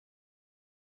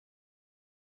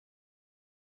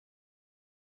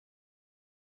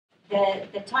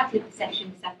the title of the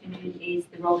session this afternoon is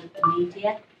The Role of the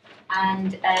Media,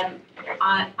 and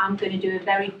I'm going to do a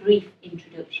very brief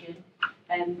introduction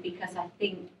because I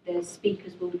think the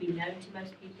speakers will be known to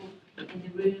most people in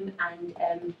the room.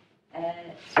 And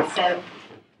so,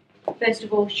 first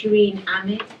of all, Shireen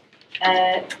Ahmed,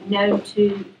 known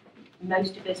to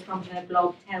most of us from her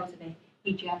blog Tales of a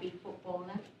Hijabi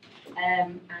Footballer,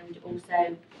 and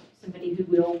also somebody who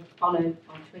we all follow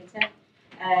on Twitter.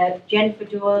 Jennifer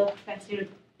Doyle, Professor of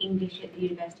English at the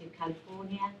University of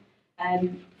California,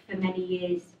 for many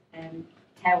years,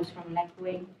 Tales from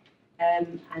Left-Wing,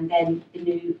 and then the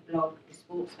new blog, The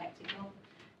Sports Spectacle.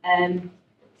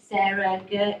 Sarah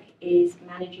Girk is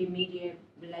Managing Media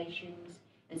Relations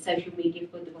and Social Media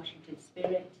for the Washington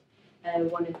Spirit,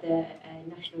 one of the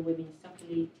National Women's Soccer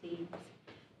League teams.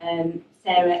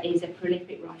 Sarah is a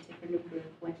prolific writer for a number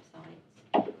of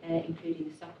websites, including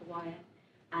the Soccer Wire.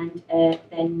 And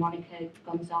then Monica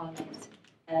Gonzalez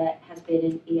has been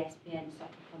an ESPN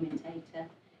soccer commentator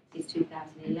since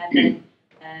 2011,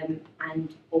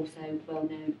 and also well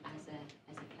known as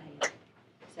a player.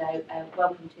 So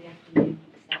welcome to the afternoon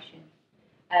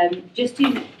session. Just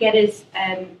to get us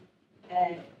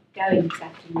going this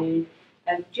afternoon,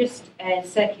 I've just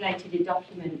circulated a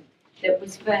document that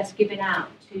was first given out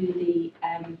to the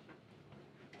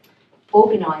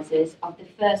organisers of the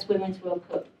first Women's World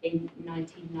Cup in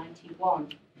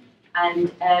 1991,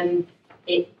 and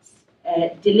it's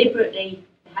deliberately,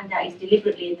 the handout is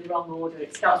deliberately in the wrong order.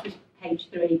 It starts with page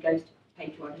 3, goes to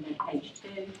page 1, and then page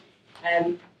 2,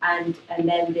 and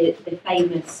then the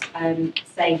famous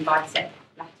saying by Sepp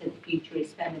Blatter, "The future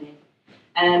is feminine."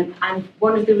 And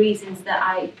one of the reasons that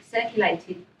I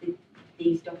circulated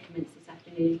these documents this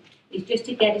afternoon is just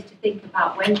to get us to think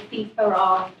about when FIFA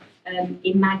are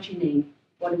imagining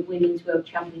what a Women's World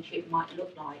Championship might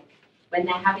look like, when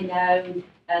they're having their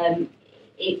own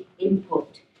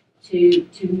input to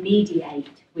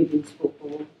mediate women's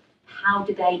football. How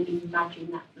do they imagine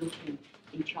that looking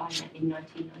in China in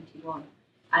 1991?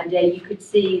 And you could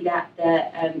see that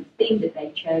the theme that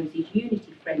they chose is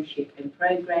unity, friendship and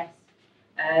progress,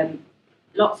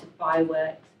 lots of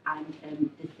fireworks, and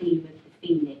the theme of the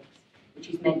phoenix, which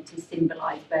is meant to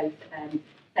symbolise both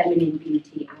feminine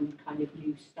beauty and kind of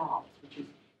new starts, which is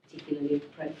particularly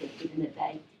appropriate given that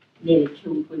they nearly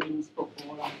killed women's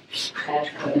football for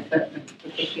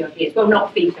 50 odd years. Well,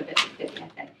 not FIFA, but 50,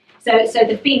 okay. So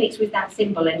the phoenix was that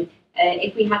symbol, and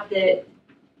if we have the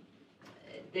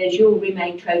Jules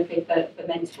Rimet trophy for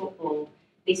men's football,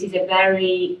 this is a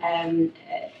very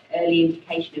early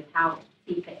indication of how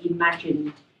FIFA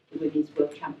imagined the Women's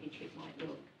World Championship might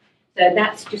look. So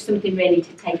that's just something really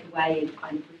to take away and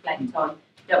kind of reflect on.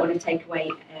 Don't want to take away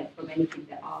from anything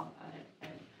that our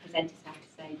presenters have to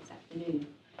say this afternoon.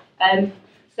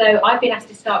 So I've been asked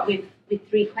to start with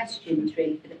 3 questions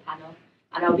really for the panel,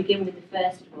 and I'll begin with the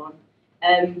first one.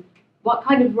 What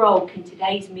kind of role can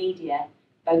today's media,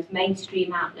 both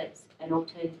mainstream outlets and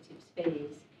alternative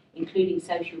spheres, including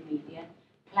social media,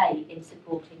 play in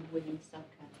supporting women's soccer?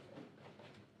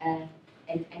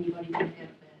 Anybody want to go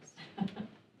first?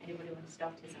 Anybody want to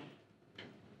start us off?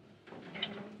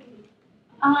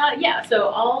 Yeah, so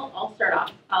I'll start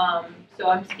off. So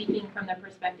I'm speaking from the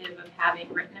perspective of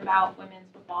having written about women's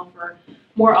football for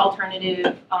more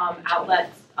alternative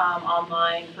outlets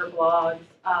online, for blogs,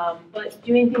 but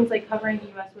doing things like covering the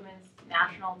U.S. women's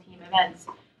national team events,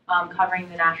 covering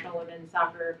the National Women's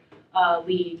Soccer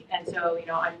League. And so,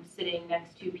 I'm sitting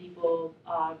next to people,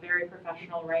 very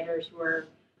professional writers who are,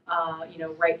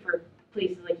 write for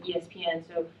places like ESPN.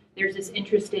 So there's this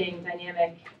interesting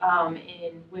dynamic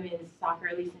in women's soccer,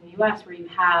 at least in the U.S., where you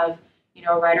have,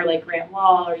 a writer like Grant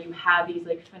Wall, or you have these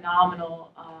like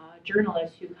phenomenal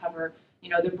journalists who cover,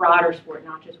 the broader sport,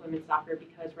 not just women's soccer,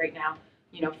 because right now,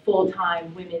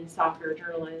 full-time women's soccer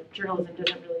journalism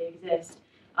doesn't really exist.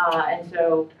 And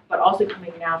so, but also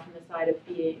coming now from the side of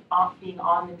being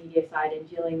on the media side and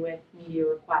dealing with media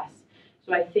requests.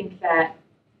 So I think that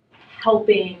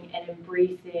helping and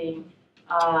embracing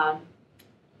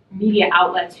media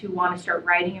outlets who want to start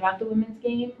writing about the women's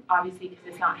game, obviously because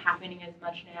it's not happening as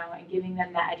much now, and giving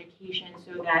them that education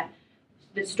so that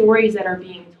the stories that are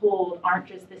being told aren't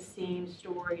just the same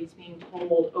stories being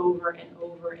told over and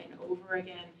over and over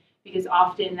again, because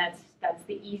often that's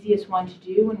the easiest one to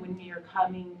do, and when you're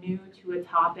coming new to a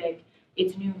topic,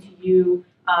 it's new to you,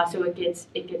 so it gets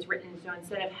written. So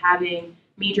instead of having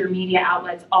major media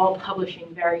outlets all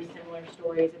publishing very similar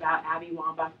stories about Abby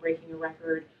Wambach breaking a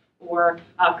record, or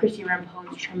Christy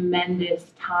Rampone's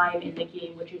tremendous time in the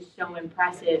game, which is so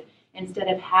impressive, instead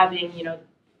of having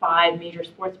 5 major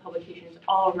sports publications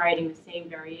all writing the same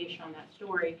variation on that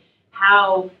story,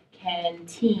 how can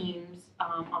teams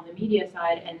on the media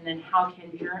side, and then how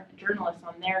can journalists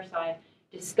on their side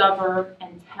discover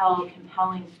and tell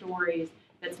compelling stories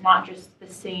that's not just the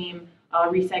same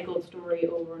recycled story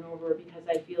over and over, because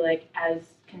I feel like as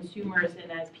consumers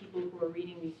and as people who are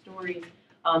reading these stories,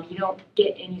 you don't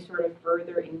get any sort of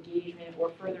further engagement or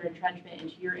further entrenchment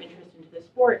into your interest into the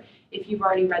sport if you've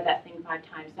already read that thing 5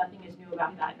 times. Nothing is new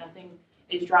about that. Nothing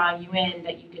is drawing you in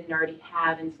that you didn't already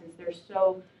have. And since there's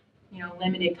so,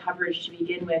 limited coverage to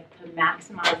begin with, to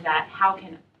maximize that, how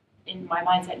can, in my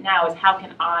mindset now, is how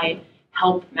can I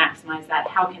help maximize that?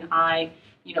 How can I,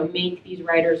 make these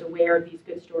writers aware of these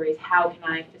good stories? How can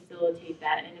I facilitate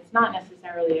that? And it's not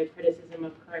necessarily a criticism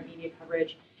of current media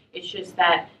coverage. It's just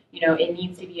that, it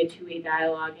needs to be a two-way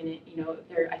dialogue, and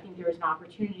I think there is an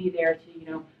opportunity there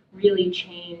to, really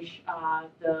change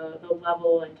the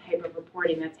level and type of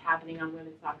reporting that's happening on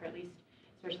women's soccer, at least,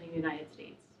 especially in the United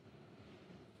States.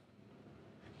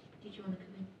 Did you want to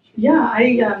come in? Yeah,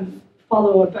 I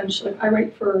follow a bunch. I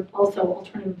write for also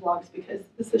alternative blogs because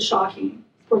this is shocking.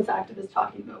 Sports activists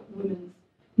talking about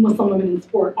Muslim women in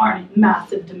sport aren't in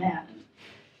massive demand.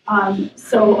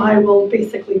 So I will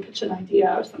basically pitch an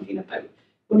idea or something about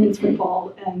women's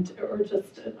football or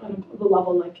just on a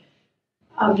level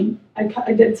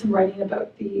I did some writing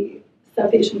about the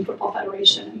South Asian Football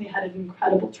Federation, and they had an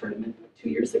incredible tournament 2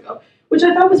 years ago, which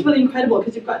I thought was really incredible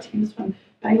because you've got teams from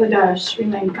Bangladesh, Sri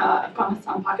Lanka,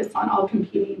 Afghanistan, Pakistan, all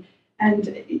competing.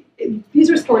 And these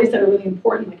are stories that are really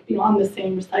important, like beyond the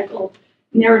same recycled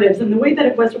narratives. And the way that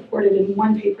it was reported in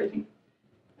one paper, I think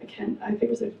it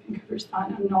was a Vancouver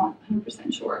Sun, I'm not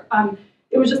 100% sure.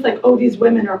 It was just like, oh, these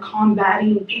women are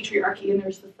combating patriarchy in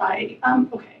their society.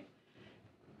 Okay.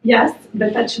 Yes,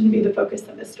 but that shouldn't be the focus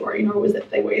of the story, nor was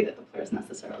it the way that the players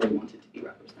necessarily wanted to be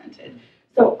represented.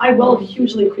 So I will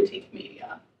hugely critique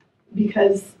media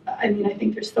because, I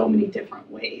think there's so many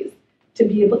different ways to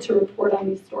be able to report on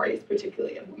these stories,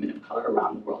 particularly of women of color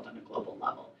around the world on a global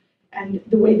level. And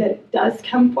the way that it does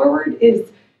come forward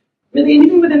is really, and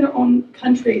even within their own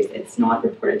countries, it's not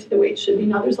reported to the way it should be.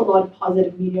 Now, there's a lot of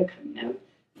positive media coming out,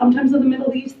 sometimes in the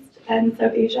Middle East and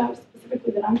South Asia,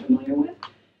 specifically that I'm familiar with.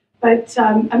 But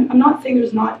I'm not saying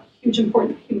there's not huge,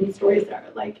 important human stories there.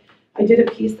 Like, I did a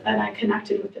piece and I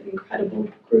connected with an incredible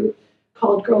group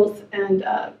called Girls in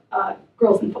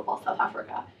Football South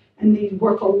Africa. And they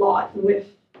work a lot with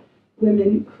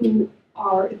women who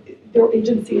their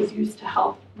agency is used to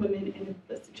help women in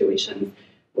the situations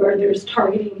where there's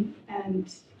targeting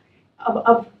and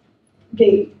of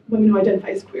gay women who identify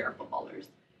as queer footballers.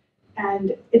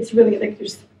 And it's really like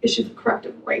there's issues of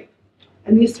corrective rape.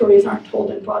 And these stories aren't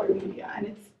told in broader media.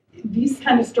 And these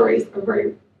kind of stories are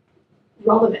very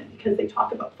relevant because they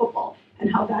talk about football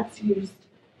and how that's used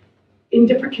in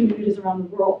different communities around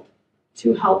the world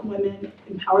to help women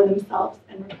empower themselves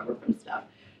and recover from stuff.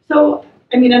 So,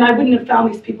 and I wouldn't have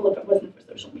found these people if it wasn't for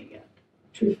social media,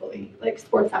 truthfully, like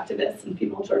sports activists and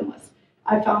female journalists.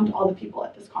 I found all the people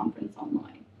at this conference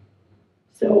online.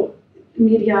 So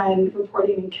media and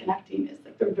reporting and connecting is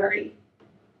like they're very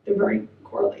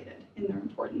correlated in their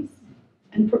importance,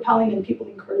 and propelling and people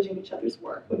encouraging each other's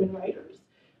work, women writers.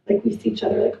 Like we see each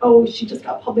other like, oh, she just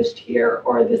got published here,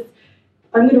 or this,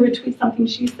 I'm going to retweet something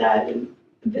she said. And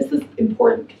this is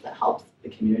important because it helps the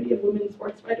community of women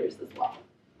sports writers as well.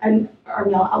 And our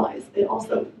male allies,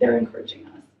 they're encouraging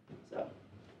us. So,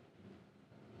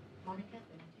 Monica?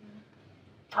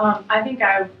 I think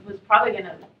I was probably going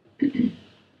to,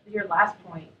 your last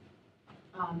point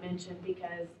mention,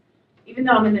 because even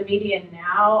though I'm in the media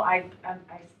now, I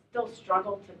still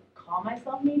struggle to call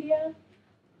myself media.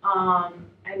 And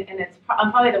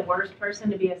I'm probably the worst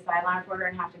person to be a sideline reporter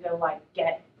and have to go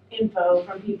get info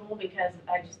from people because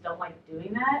I just don't like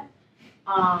doing that.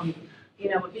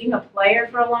 But being a player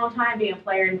for a long time, being a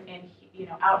player in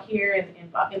out here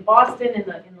in Boston, in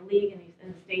the league,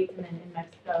 in the States, and then in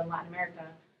Mexico and Latin America,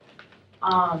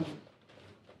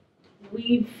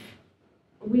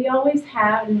 we always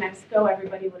have in Mexico.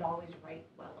 Everybody would always write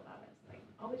well about us,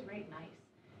 always write nice.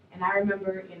 And I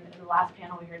remember in the last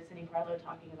panel we heard Cindy Barlow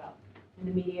talking about when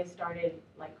the media started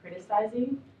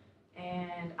criticizing,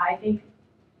 and I think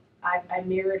I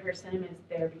mirrored her sentiments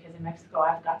there because in Mexico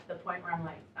I've got to the point where I'm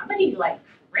like, somebody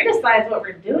criticize what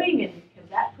we're doing, and because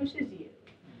that pushes you,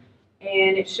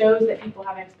 and it shows that people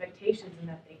have expectations and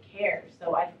that they care.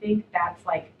 So I think that's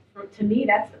to me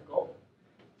that's the goal,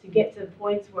 to get to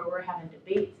points where we're having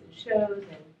debates and shows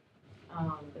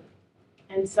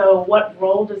and so what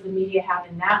role does the media have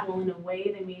in that? Well, in a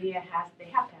way, the media they have to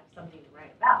have something to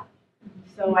write about.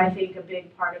 So I think a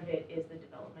big part of it is the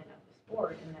development of the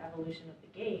sport and the evolution of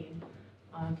the game.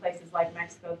 Places like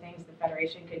Mexico, things the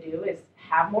Federation could do is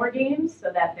have more games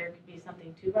so that there could be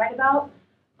something to write about.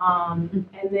 And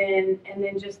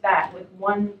then just that, with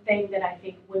one thing that I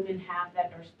think women have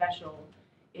that are special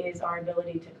is our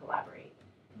ability to collaborate.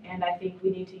 And I think we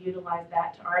need to utilize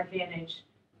that to our advantage,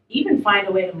 even find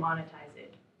a way to monetize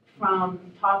it. From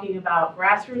talking about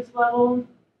grassroots level,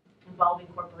 involving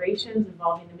corporations,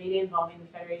 involving the media, involving the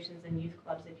federations and youth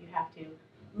clubs if you have to,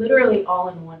 literally all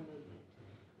in one movement.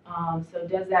 So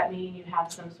does that mean you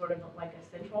have some sort of like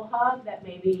a central hub that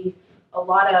maybe a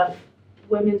lot of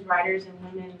women's writers and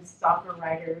women's soccer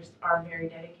writers are very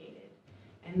dedicated?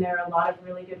 And there are a lot of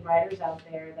really good writers out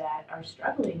there that are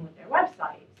struggling with their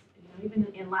websites. You know, even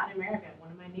in Latin America,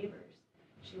 one of my neighbors,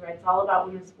 she writes all about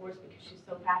women's sports because she's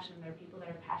so passionate. There are people that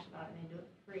are passionate about it and they do it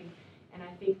for free. And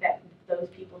I think that those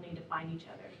people need to find each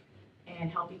other and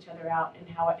help each other out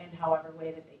in however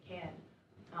way that they can.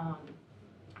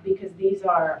 Because these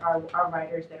are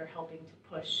writers that are helping to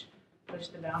push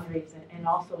the boundaries and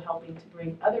also helping to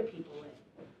bring other people in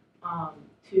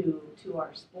to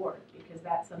our sport, because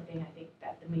that's something I think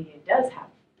that the media does have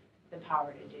the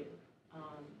power to do.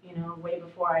 You know, way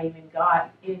before I even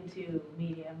got into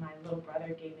media, my little brother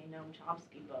gave me Noam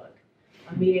Chomsky book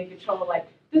on media control, like,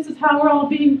 this is how we're all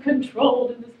being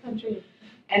controlled in this country.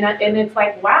 And it's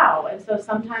like, wow. And so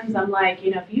sometimes I'm like,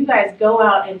 you know, if you guys go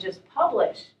out and just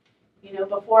publish, you know,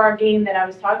 before our game that I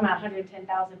was talking about,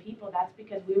 110,000 people, that's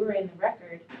because we were in the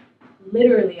record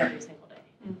literally every single day.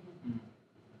 Mm-hmm.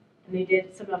 And they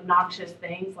did some obnoxious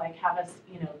things, like have us,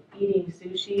 you know, eating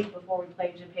sushi before we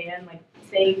played Japan, like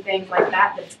saying things like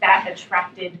that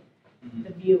attracted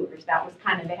the viewers. That was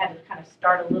kind of, they had to kind of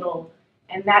start a little,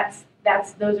 and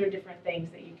those are different things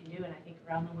that you can do. And I think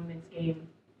around the women's game,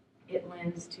 it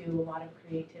lends to a lot of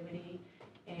creativity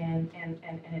and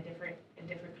a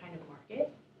different kind of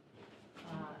market.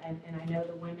 And I know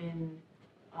the women,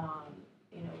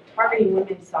 you know, targeting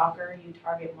women's soccer, you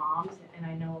target moms, and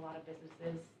I know a lot of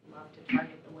businesses love to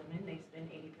target the women. They spend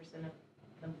 80%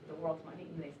 of the world's money,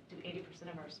 and they do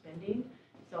 80% of our spending.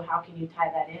 So how can you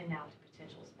tie that in now to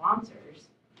potential sponsors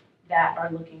that are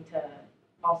looking to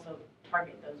also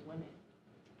target those women?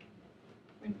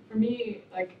 I mean, for me,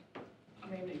 like, I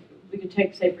mean, we could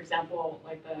take, say, for example,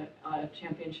 like the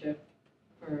championship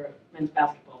for men's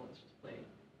basketball that's just played.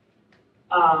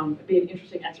 It'd be an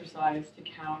interesting exercise to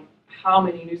count how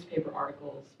many newspaper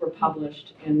articles were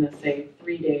published in the, say,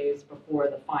 3 days before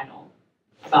the final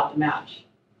about the match,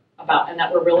 and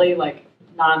that were really like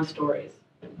non-stories.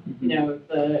 You know,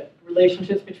 the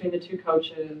relationships between the two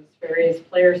coaches, various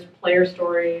player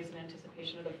stories in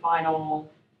anticipation of the final.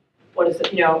 What is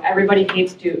it? You know, everybody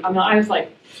hates Duke. I mean, I was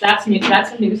like, that's a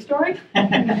news story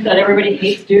that everybody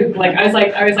hates Duke. Like, I was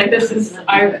like, this is.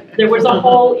 There was a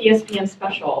whole ESPN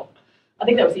special. I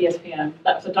think that was ESPN.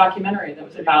 That was a documentary that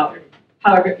was about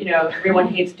how everyone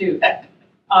hates Duke.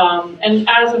 And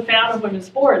as a fan of women's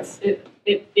sports,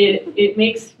 it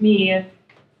makes me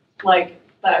like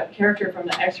that character from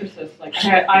The Exorcist. Like,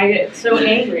 I get so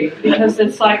angry because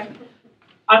it's like,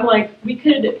 I'm like,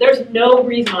 there's no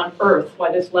reason on earth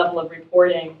why this level of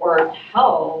reporting, or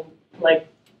hell, like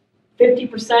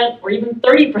 50% or even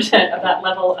 30% of that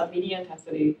level of media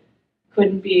intensity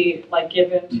couldn't be like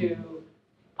given to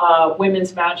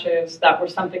women's matches that were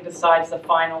something besides the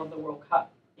final of the World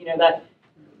Cup. You know,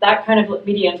 that kind of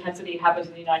media intensity happens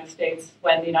in the United States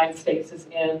when the United States is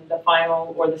in the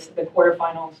final or the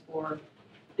quarterfinals for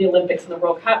the Olympics and the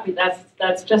World Cup.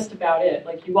 That's just about it.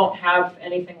 Like, you won't have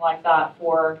anything like that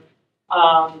for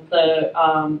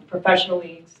the professional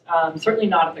leagues. Certainly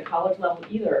not at the college level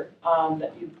either.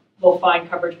 That you will find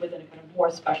coverage within a kind of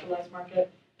more specialized market,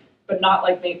 but not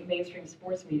like mainstream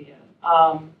sports media.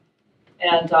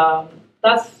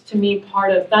 That's, to me,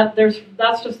 part of that.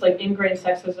 That's just like ingrained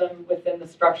sexism within the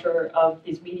structure of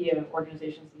these media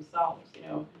organizations themselves. You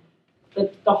know,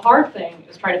 the hard thing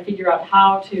is trying to figure out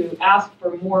how to ask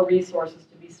for more resources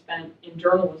to be spent in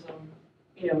journalism.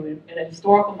 You know, in a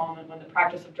historical moment when the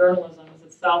practice of journalism is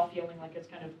itself feeling like it's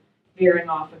kind of veering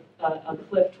off a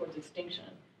cliff towards extinction.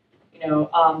 You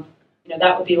know,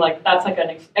 that would be like, that's like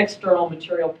an external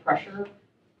material pressure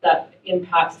that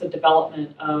impacts the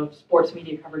development of sports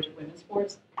media coverage of women's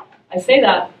sports. I say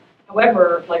that,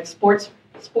 however, like sports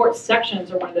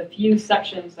sections are one of the few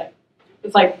sections that,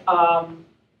 it's like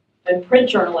in print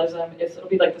journalism, it'll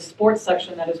be like the sports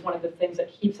section that is one of the things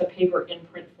that keeps a paper in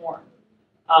print form.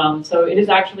 So it is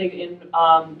actually in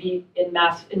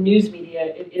news media,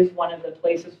 it is one of the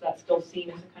places that's still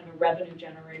seen as a kind of revenue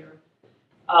generator.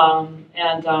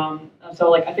 So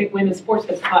like, I think women's sports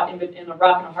gets caught in a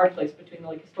rock and a hard place between the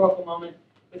like historical moment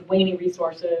with waning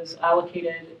resources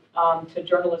allocated to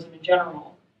journalism in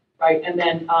general right? And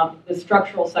then the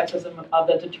structural sexism of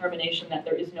the determination that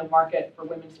there is no market for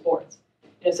women's sports.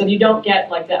 And so you don't get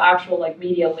like the actual like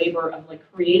media labor of like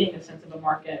creating a sense of a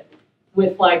market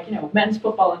with like, you know, men's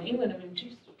football in England. I mean,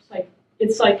 geez,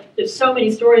 it's like there's so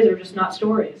many stories that are just not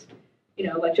stories, you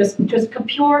know, like just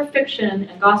pure fiction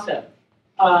and gossip,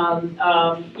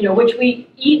 you know, which we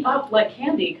eat up like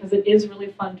candy because it is really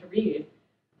fun to read,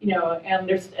 you know, and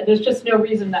there's just no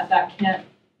reason that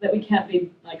we can't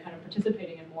be like kind of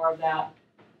participating in more of that.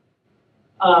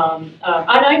 And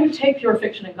I would take pure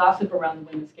fiction and gossip around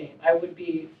the women's game. I'd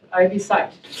be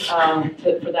psyched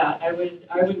for that. I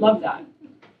would love that.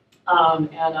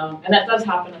 And that does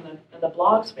happen in the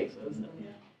blog spaces. And,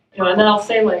 you know, and then I'll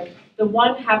say like the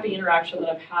one happy interaction that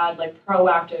I've had, like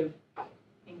proactive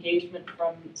engagement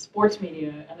from sports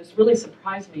media, and this really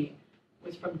surprised me,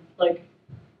 was from like,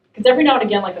 because every now and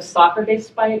again, like a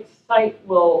soccer-based site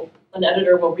an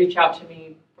editor will reach out to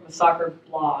me from a soccer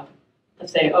blog and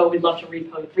say, oh, we'd love to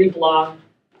reblog,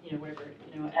 you know, whatever,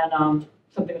 you know, and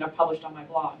something that I published on my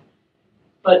blog.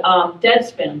 But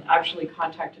Deadspin actually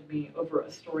contacted me over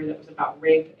a story that was about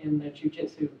rape in the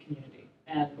jiu-jitsu community,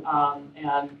 and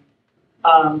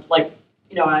like,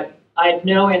 you know, I had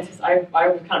no I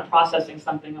was kind of processing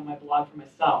something on my blog for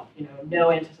myself, you know,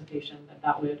 no anticipation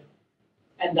that would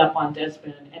end up on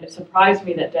Deadspin, and it surprised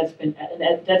me that Deadspin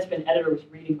editor was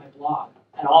reading my blog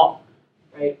at all,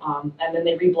 right? And then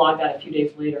they reblogged that a few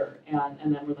days later, and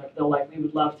then they're like, we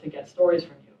would love to get stories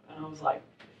from you, and I was like,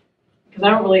 because I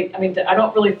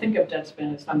don't really think of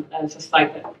Deadspin as a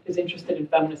site that is interested in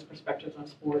feminist perspectives on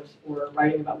sports or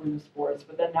writing about women's sports,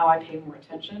 but then now I pay more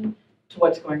attention to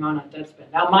what's going on Deadspin.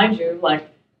 Now, mind you, like,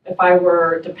 if I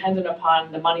were dependent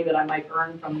upon the money that I might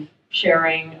earn from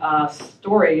sharing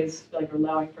stories, like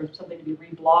allowing for something to be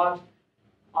reblogged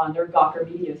on their Gawker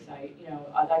Media site, you know,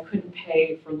 I couldn't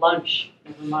pay for lunch,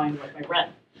 never mind like my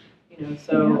rent, you know.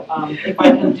 So if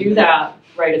I can do that,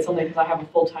 right, it's only because I have a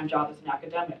full-time job as an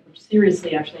academic, which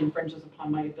seriously actually infringes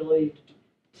upon my ability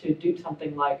to do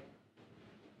something like,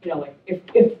 you know, like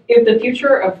if the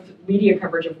future of media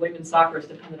coverage of women's soccer is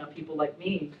dependent on people like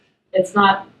me, it's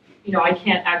not, you know, I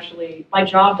can't actually, my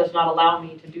job does not allow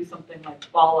me to do something like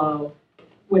follow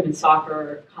women's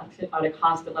soccer at a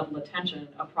constant level of attention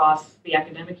across the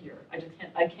academic year.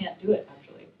 I can't do it,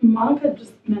 actually. Monica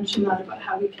just mentioned that about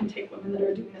how we can take women that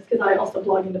are doing this, because I also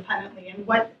blog independently, and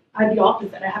I'm the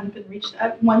opposite. I haven't been reached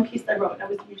out. One piece I wrote, I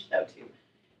was reached out to,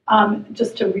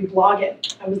 just to reblog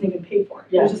it. I wasn't even paid for it.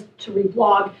 Yeah. It was just to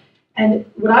reblog. And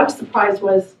what I was surprised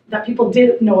was that people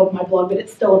did know of my blog, but it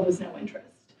still was no interest.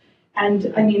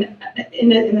 And I mean, in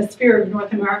the sphere of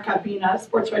North America, being a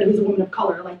sports writer who's a woman of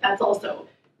color, like that's also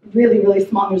really, really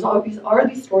small. There's always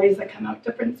these stories that come out,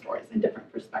 different stories and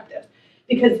different perspectives.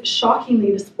 Because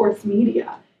shockingly, the sports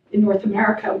media in North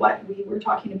America, what we were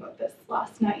talking about this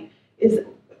last night, is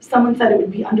someone said it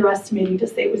would be underestimating to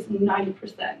say it was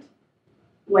 90%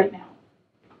 white male.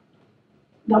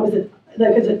 That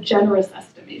was a generous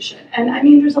estimation. And I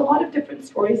mean, there's a lot of different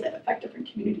stories that affect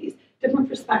different communities. Different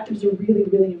perspectives are really,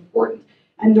 really important.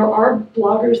 And there are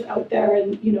bloggers out there,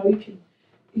 and you know,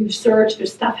 you search,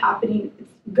 there's stuff happening.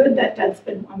 It's good that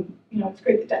Deadspin, you know, it's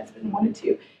great that Deadspin wanted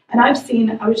to. And I've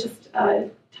seen, I was just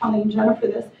telling Jennifer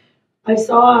this, I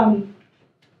saw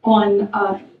on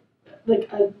like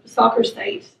a soccer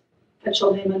site that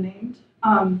shall name unnamed.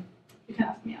 You can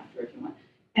ask me after if you want.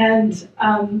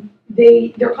 And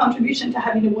their contribution to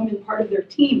having a woman part of their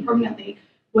team permanently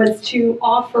was to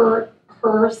offer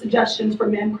her suggestions for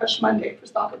Man Crush Monday for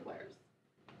soccer players.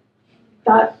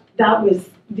 That was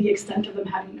the extent of them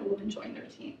having a woman join their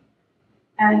team.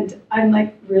 And I'm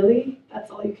like, really?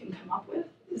 That's all you can come up with?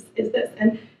 Is this?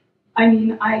 And I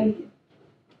mean, I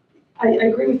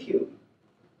agree with you.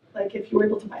 Like, if you were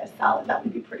able to buy a salad, that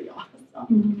would be pretty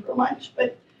awesome for lunch.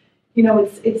 But you know,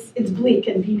 it's bleak,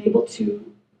 and being able to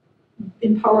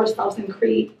empower ourselves and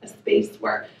create a space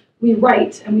where we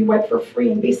write, and we write for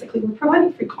free, and basically we're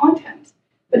providing free content,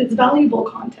 but it's valuable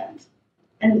content.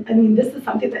 And I mean, this is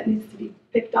something that needs to be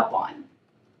picked up on.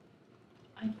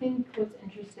 I think what's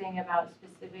interesting about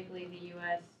specifically the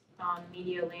U.S.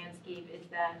 Media landscape is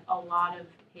that a lot of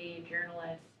paid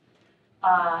journalists,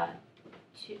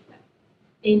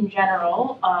 in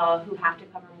general, who have to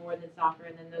cover more than soccer,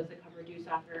 and then those that cover do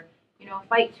soccer, you know,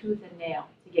 fight tooth and nail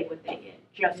to get what they get,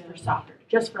 just for soccer,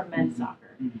 just for men's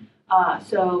soccer.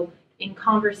 So in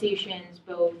conversations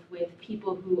both with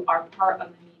people who are part of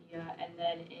the media, and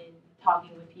then in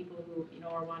talking with people who, you know,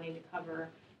 are wanting to cover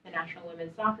the National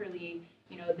Women's Soccer League,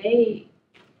 you know, they,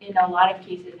 in a lot of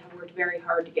cases, have worked very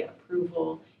hard to get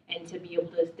approval and to be able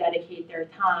to dedicate their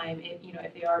time, if, you know,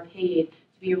 if they are paid,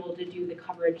 to be able to do the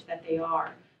coverage that they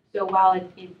are. So while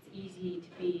it's easy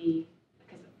to be,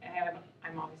 because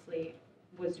I'm obviously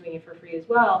was doing it for free as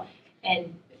well,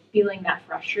 and feeling that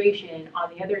frustration,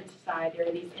 on the other side, there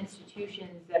are these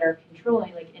institutions that are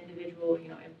controlling, like individual,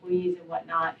 employees and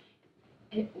whatnot,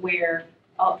 where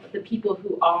the people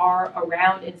who are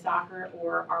around in soccer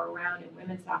or are around in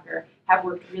women's soccer have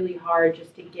worked really hard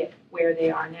just to get where they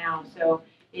are now. So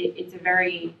it's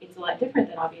a lot different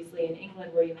than obviously in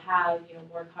England, where you have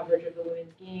more coverage of the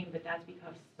women's game, but that's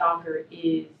because soccer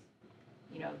is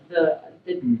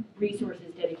the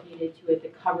resources dedicated to it, the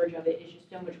coverage of it is just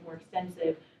so much more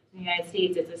extensive. In the United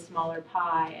States, it's a smaller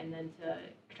pie, and then to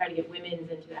try to get women's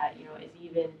into that, is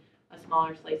even a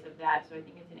smaller slice of that. So I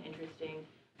think it's an interesting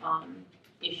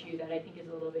issue that I think is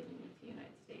a little bit unique to the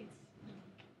United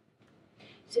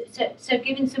States. So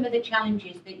given some of the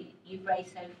challenges that you've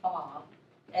raised so far,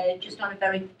 just on a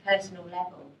very personal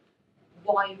level,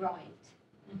 why write?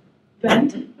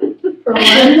 Vent, for one.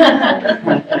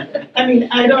 I mean,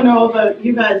 I don't know about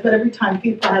you guys, but every time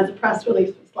FIFA has a press release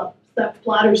with Sepp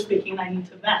Blatter speaking, I need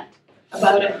to vent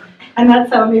about it. And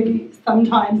that's how maybe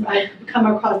sometimes I come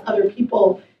across other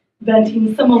people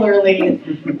venting similarly.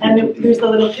 And there's a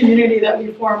little community that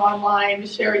we form online,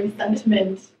 sharing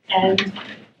sentiment and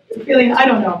feeling, I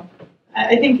don't know.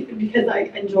 I think because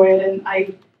I enjoy it, and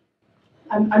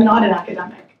I'm not an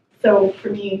academic. So for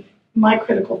me, my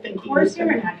critical thinking. Of course you're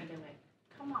an academic.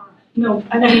 Come on. No,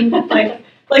 I mean,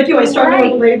 like you, I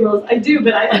started with labels. I do,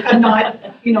 but I'm not,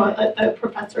 a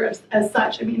professor as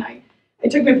such. I mean, it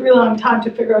took me a really long time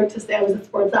to figure out to say I was a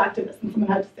sports activist, and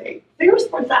someone had to say, you're a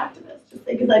sports activist, just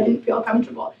say, because I didn't feel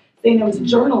comfortable saying I was a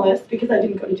journalist because I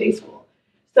didn't go to J school.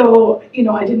 So,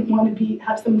 I didn't want to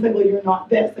have someone say, well, you're not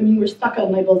this. I mean, we're stuck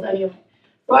on labels anyway.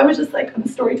 So I was just like, I'm a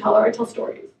storyteller, I tell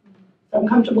stories. So I'm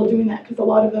comfortable doing that because a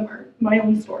lot of them are my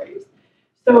own stories.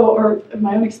 Or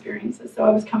my own experiences. So I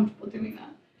was comfortable doing that.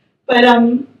 But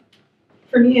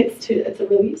for me, it's a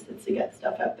release. It's to get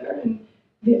stuff out there. And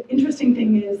the interesting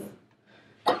thing is,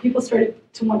 people started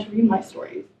to want to read my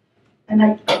stories.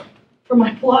 And for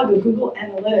my blog, the Google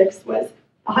Analytics was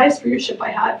the highest readership I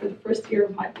had for the first year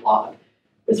of my blog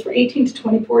was for 18 to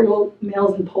 24-year-old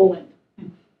males in Poland.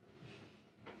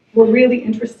 Were really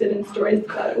interested in stories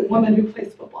about a woman who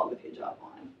plays football with hijab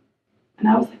on. And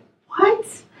I was like,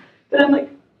 what? But I'm like,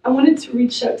 I wanted to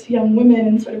reach out to young women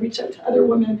and sort of reach out to other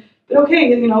women. But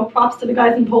okay, props to the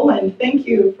guys in Poland. Thank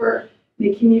you for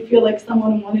making me feel like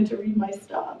someone wanted to read my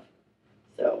stuff.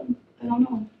 So, I don't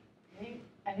know.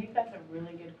 I think that's a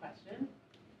really good question.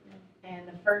 And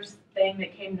the first thing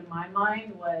that came to my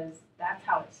mind was that's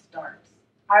how it starts.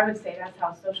 I would say that's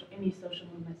how any social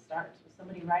movement starts, with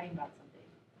somebody writing about something.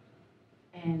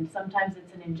 And sometimes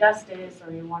it's an injustice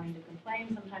or you're wanting to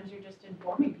complain. Sometimes you're just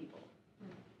informing people.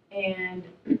 And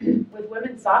with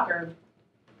women's soccer,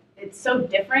 it's so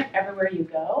different everywhere you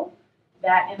go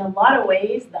that in a lot of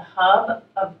ways, the hub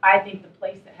of, I think, the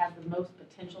place that has the most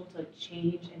potential to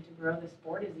change and to grow the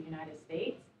sport is the United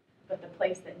States. But the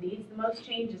place that needs the most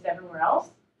change is everywhere else.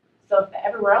 So if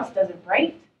everywhere else does it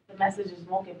right, the messages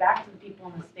won't get back to the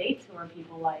people in the States, who are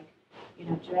people like,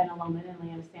 Joanna Lohman and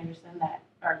Leanna Sanderson, that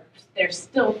they're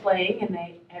still playing, and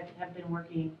they have been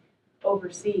working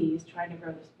overseas trying to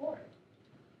grow the sport.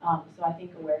 So I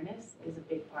think awareness is a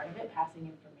big part of it, passing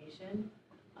information,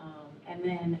 and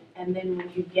then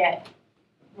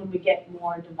when we get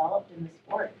more developed in the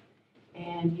sport,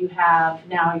 and you have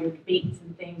now your debates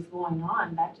and things going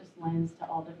on, that just lends to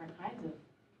all different kinds of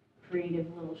creative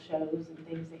little shows and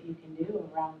things that you can do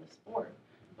around the sport.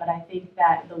 But I think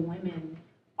that the women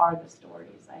are the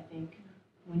stories. I think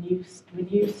when you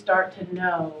start to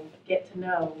get to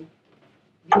know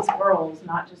these girls,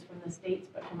 not just from the States,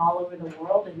 but from all over the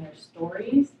world, and their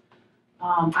stories.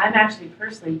 I'm actually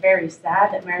personally very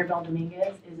sad that Maribel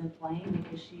Dominguez isn't playing,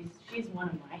 because she's one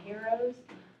of my heroes.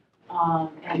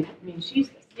 And I mean, she's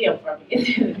a steal from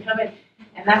me.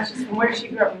 And that's just from where she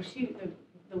grew up.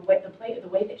 The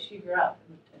way that she grew up,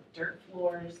 the dirt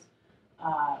floors,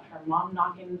 her mom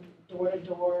knocking door to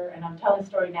door, and I'm telling the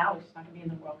story now, she's not going to be in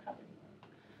the World Cup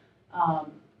anymore.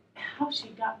 How she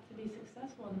got to be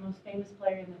successful and the most famous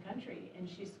player in the country, and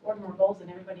she scored more goals than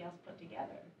everybody else put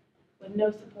together, with no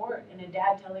support, and a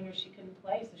dad telling her she couldn't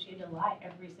play, so she had to lie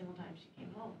every single time she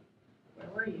came home. Where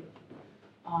were you?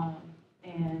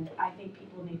 And I think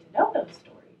people need to know those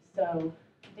stories. So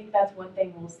I think that's one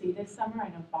thing we'll see this summer. I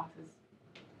know Fox is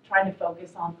trying to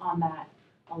focus on that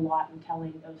a lot and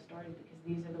telling those stories, because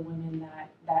these are the women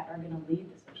that are going to lead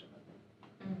the social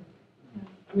movement.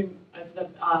 I mean,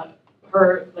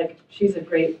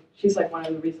 she's like one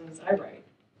of the reasons I write.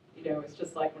 It's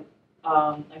just like when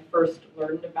I first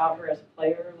learned about her as a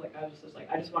player, like I was just like,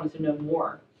 I just wanted to know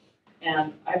more.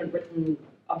 and I've written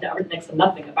next to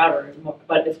nothing about her,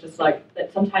 but it's just like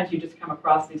that sometimes you just come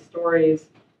across these stories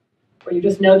where you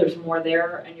just know there's more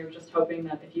there, and you're just hoping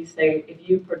that if you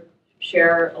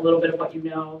share a little bit of what you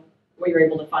know, what you're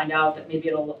able to find out, that maybe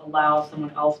it'll allow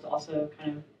someone else to also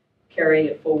kind of carry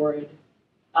it forward,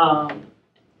 so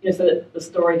that the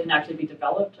story can actually be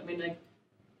developed.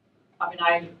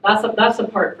 That's the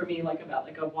part for me, like about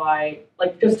like a why,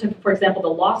 like just to, for example, the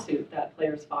lawsuit that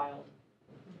players filed.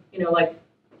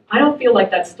 I don't feel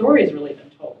like that story has really been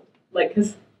told. Like,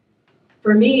 because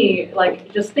for me,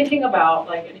 like just thinking about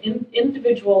like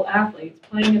individual athletes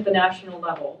playing at the national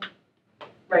level,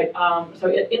 right? So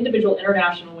individual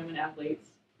international women athletes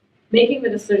making the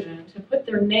decision to put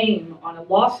their name on a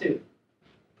lawsuit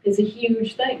is a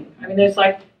huge thing. I mean, there's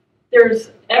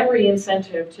every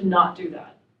incentive to not do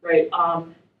that, right?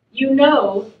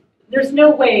 There's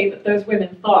no way that those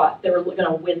women thought they were going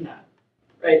to win that.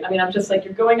 Right. I mean, I'm just like,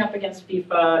 you're going up against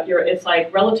FIFA. It's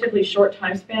like relatively short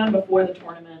time span before the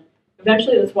tournament.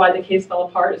 Eventually, that's why the case fell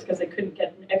apart, is because they couldn't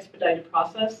get an expedited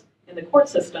process in the court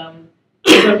system.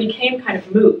 So it became kind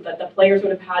of moot that the players would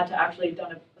have had to actually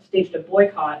staged a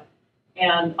boycott.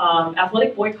 And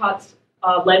athletic boycotts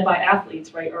led by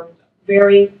athletes, right, are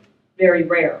very, very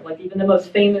rare. Like even the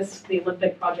most famous, the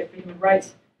Olympic Project for Human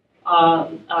Rights,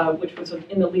 which was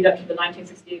in the lead up to the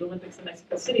 1968 Olympics in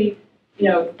Mexico City.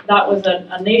 That was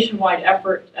a nationwide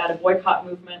effort at a boycott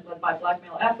movement led by black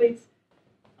male athletes.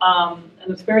 And it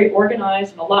was very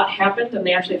organized, and a lot happened, and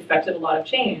they actually affected a lot of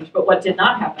change. But what did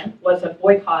not happen was a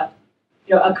boycott.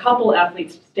 A couple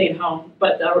athletes stayed home,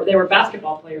 but they were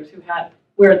basketball players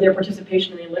where their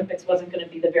participation in the Olympics wasn't going to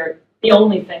be the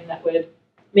only thing that would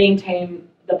maintain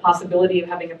the possibility of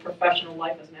having a professional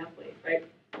life as an athlete, right?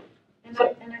 And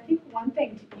I think one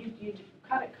thing, you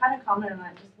kind of commented on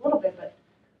it just a little bit, but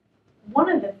one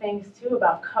of the things too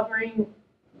about covering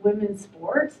women's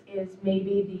sports is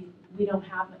maybe we don't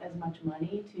have as much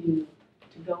money to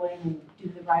go in and do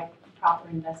the right proper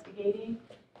investigating.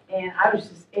 And I was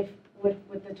just, if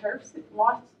with the Terps the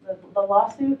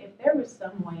lawsuit, if there was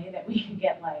some way that we could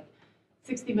get like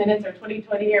 60 Minutes or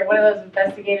 2020 or one of those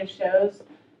investigative shows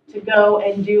to go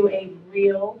and do a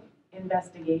real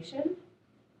investigation.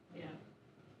 Yeah.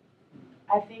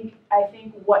 I think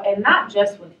what, and not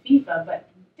just with FIFA, but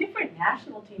different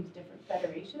national teams, different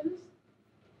federations,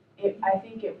 I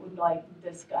think it would like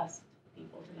disgust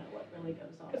people to know what really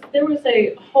goes on. Because there was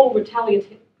a whole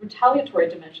retaliatory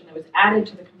dimension that was added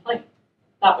to the complaint.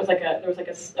 That was there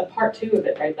was a part two of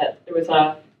it, right? That there was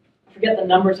I forget the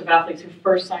numbers of athletes who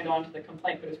first signed on to the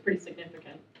complaint, but it was pretty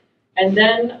significant. And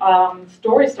then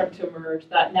stories started to emerge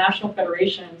that national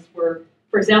federations were,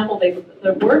 for example,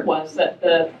 the word was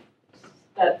that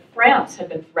France had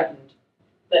been threatened,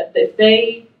 that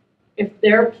if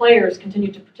their players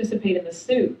continued to participate in the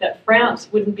suit, that France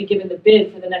wouldn't be given the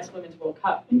bid for the next Women's World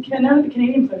Cup. And none of the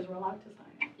Canadian players were allowed to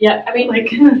sign. Yeah, I mean,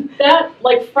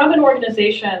 from an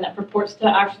organization that purports to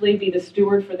actually be the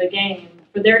steward for the game,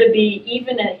 for there to be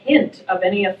even a hint of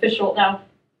any official, now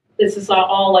this is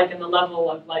all like in the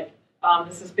level of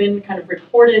this has been kind of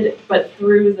reported, but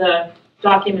through the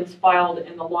documents filed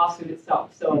in the lawsuit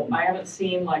itself. So I haven't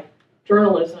seen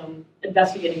journalism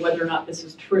investigating whether or not this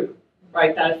is true,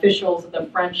 right? That officials of the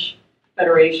French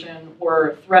Federation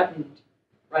were threatened,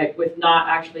 right, with not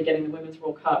actually getting the Women's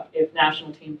World Cup if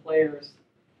national team players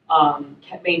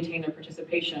can't maintain their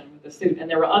participation with the suit. And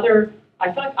there were other,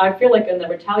 I feel like in the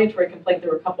retaliatory complaint,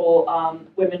 there were a couple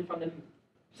women from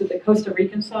the Costa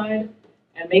Rican side,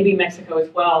 and maybe Mexico as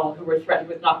well, who were threatened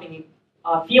with not being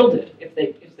fielded if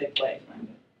they played.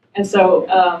 And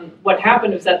so what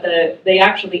happened was that they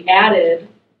actually added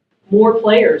more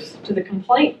players to the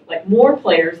complaint, like more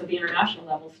players at the international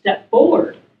level stepped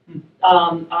forward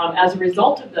as a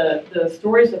result of the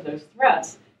stories of those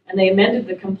threats. And they amended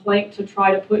the complaint to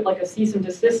try to put a cease and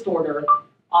desist order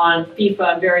on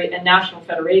FIFA and national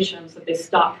federations that they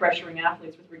stop pressuring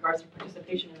athletes with regards to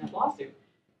participation in that lawsuit.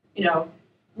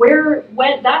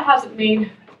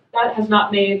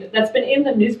 That's been in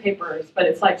the newspapers, but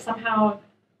it's somehow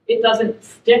it doesn't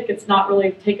stick. It's not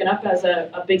really taken up as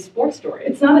a big sports story.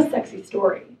 It's not a sexy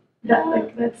story.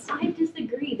 I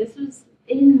disagree. This was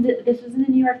in the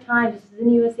New York Times. This was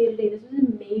in USA Today. This was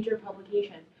in major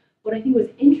publications. What I think was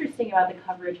interesting about the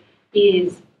coverage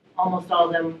is almost all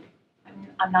of them.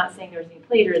 I'm not saying there's any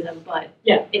plagiarism, but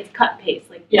it's cut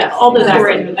paste. All those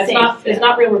stories are the same. It's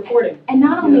not real reporting. And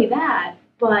not only that,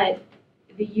 but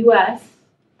the U.S.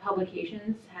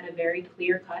 publications had a very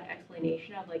clear-cut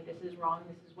explanation of this is wrong,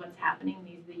 this is what's happening,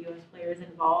 these are the U.S. players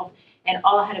involved, and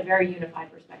all had a very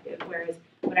unified perspective. Whereas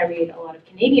when I read a lot of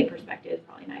Canadian perspectives,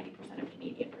 probably 90% of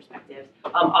Canadian perspectives,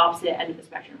 opposite end of the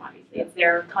spectrum, obviously. It's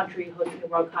their country hosting the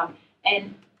World Cup.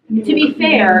 And to be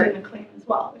fair, in the claim as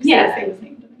well. Yeah. Was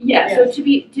named in the yeah. So to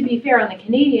be fair, on the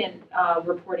Canadian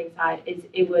reporting side,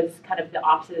 it was kind of the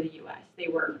opposite of the U.S. They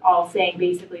were all saying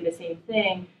basically the same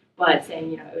thing, but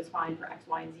saying it was fine for X,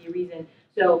 Y, and Z reason.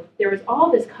 So there was all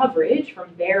this coverage from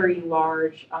very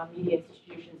large media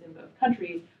institutions in both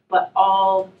countries, but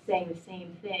all saying the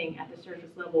same thing at the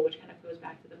surface level, which kind of goes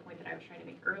back to the point that I was trying to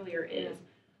make earlier. Is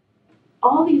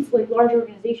all these large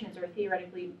organizations are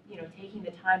theoretically taking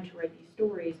the time to write these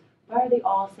stories. Why are they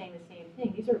all saying the same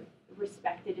thing? These are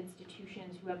respected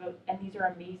institutions who have and these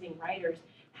are amazing writers.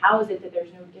 How is it that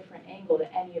there's no different angle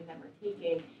that any of them are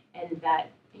taking, and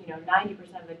that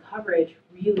 90% of the coverage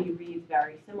really reads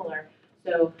very similar?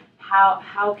 So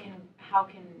how can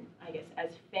I guess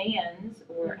as fans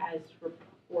or as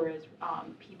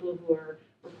people who are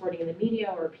reporting in the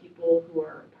media or people who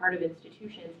are part of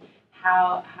institutions,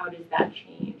 how does that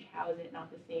change? How is it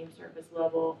not the same surface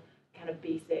level kind of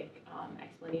basic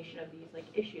explanation of these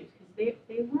issues? Because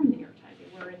they were in the New York Times,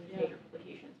 they were in major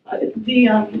publications.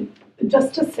 But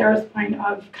just to Sarah's point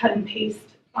of cut and paste,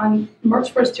 on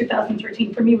March 1st,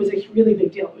 2013, for me was a really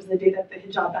big deal. It was the day that the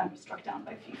hijab ban was struck down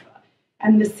by FIFA.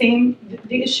 And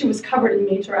the issue was covered in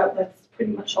major outlets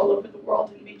pretty much all over the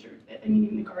world.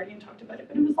 Even The Guardian talked about it,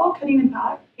 but it was all cutting and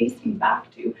pasting back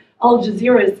to Al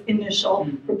Jazeera's initial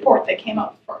report that came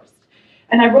out first.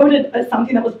 And I wrote it as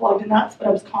something that was blogged, and that's what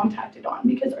I was contacted on.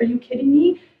 Because are you kidding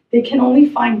me? They can only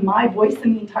find my voice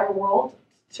in the entire world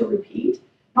to repeat.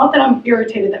 Not that I'm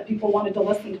irritated that people wanted to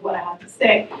listen to what I had to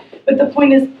say, but the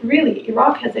point is, really,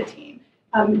 Iraq has a team.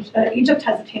 Egypt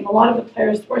has a team. A lot of the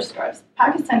players wear scarves.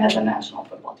 Pakistan has a national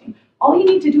football team. All you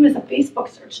need to do is a Facebook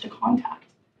search to contact.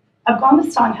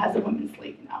 Afghanistan has a women's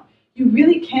league now. You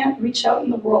really can't reach out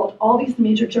in the world, all these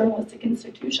major journalistic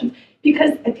institutions,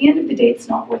 because at the end of the day, it's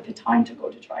not worth the time to go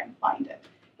to try and find it.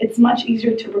 It's much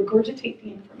easier to regurgitate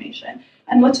the information.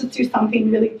 And let's just do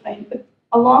something really plain. But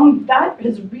along that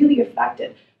has really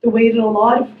affected the way that a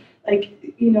lot of,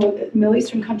 the Middle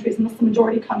Eastern countries, Muslim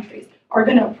majority countries, are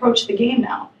going to approach the game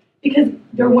now. Because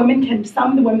some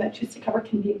of the women that choose to cover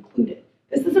can be included.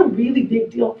 This is a really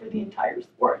big deal for the entire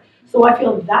sport. So I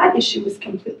feel that issue was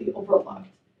completely overlooked.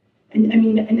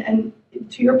 And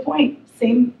to your point,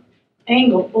 same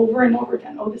angle over and over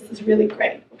again. Oh, this is really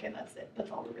great. Okay, that's it.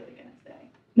 That's all we're really going to say.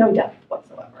 No depth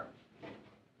whatsoever.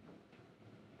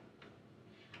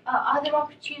 Are there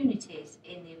opportunities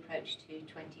in the approach to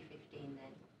 2015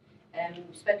 then?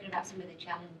 We've spoken about some of the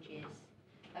challenges.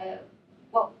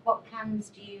 What plans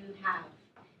do you have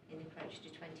in the approach to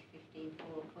 2015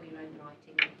 for your own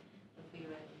writing and for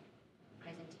your own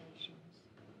presentations?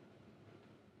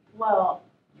 Well,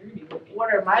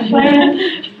 what are my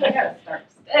plans? I gotta start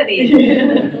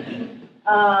studying.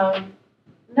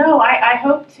 No, I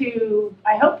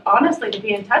hope honestly to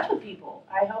be in touch with people.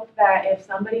 I hope that if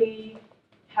somebody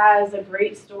has a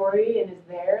great story and is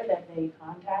there, that they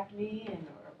contact me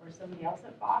or somebody else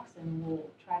at Fox, and we'll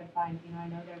try to find, I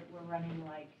know that we're running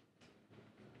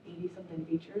 80-something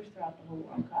features throughout the whole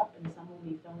World Cup, and some will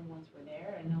be filmed once we're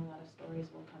there. I know a lot of stories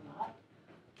will come up.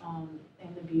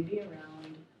 And the beauty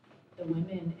around the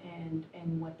women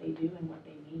and what they do and what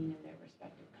they mean in their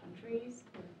respective countries.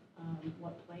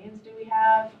 What plans do we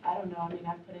have? I don't know.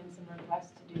 I've put in some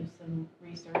requests to do some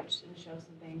research and show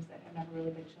some things that have never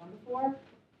really been shown before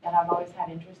that I've always had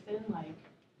interest in,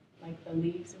 like the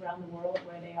leagues around the world,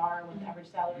 where they are, what the average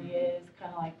salary is,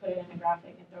 kind of put it in a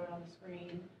graphic and throw it on the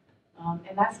screen.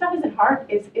 And that stuff isn't hard.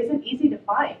 Isn't easy to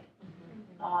find.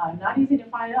 Not easy to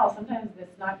find at all. Sometimes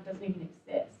doesn't even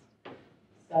exist.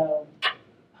 So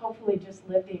hopefully just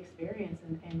live the experience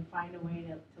and find a way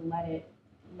to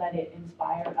let it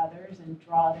inspire others and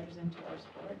draw others into our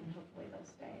sport, and hopefully they'll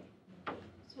stay.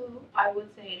 So I would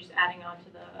say, just adding on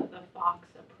to the Fox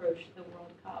approach to the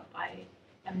World Cup, I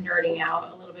am nerding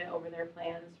out a little bit over their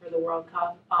plans for the World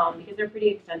Cup because they're pretty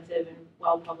extensive and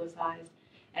well publicized,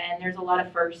 and there's a lot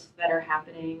of firsts that are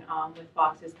happening with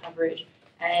Fox's coverage.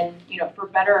 And for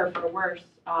better or for worse,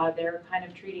 they're kind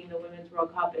of treating the Women's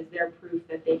World Cup as their proof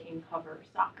that they can cover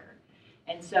soccer.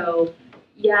 And so,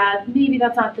 yeah, maybe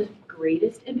that's not the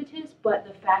greatest impetus, but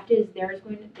the fact is there is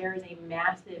a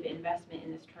massive investment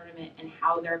in this tournament and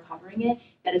how they're covering it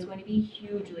that is going to be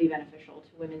hugely beneficial to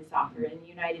women's soccer in the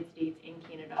United States, in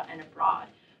Canada, and abroad.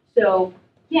 So,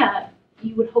 yeah,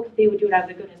 you would hope that they would do it out of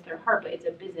the goodness of their heart, but it's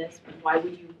a business. Why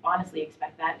would you honestly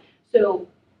expect that? So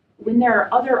when there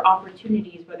are other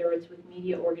opportunities, whether it's with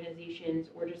media organizations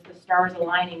or just the stars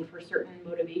aligning for certain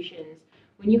motivations,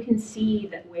 when you can see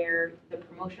that where the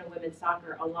promotion of women's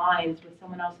soccer aligns with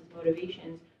someone else's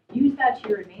motivations, use that to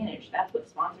your advantage. That's what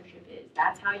sponsorship is.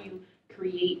 That's how you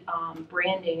create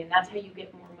branding, and that's how you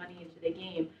get more money into the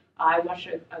game. I watched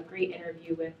a great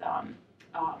interview with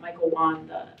Michael Wan,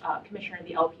 the commissioner of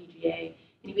the LPGA,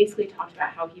 and he basically talked about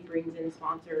how he brings in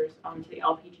sponsors to the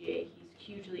LPGA. He's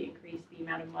hugely increased the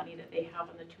amount of money that they have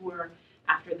on the tour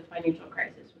after the financial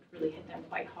crisis, which really hit them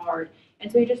quite hard.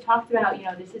 And so he just talked about,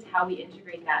 this is how we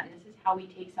integrate that, and this is how we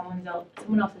take someone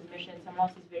else's mission, someone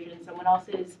else's vision, someone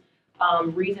else's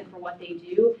reason for what they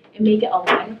do, and make it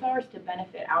align with ours to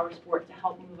benefit our sport, to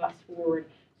help move us forward.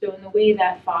 So in the way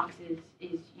that Fox is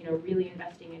really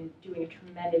investing and doing a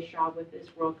tremendous job with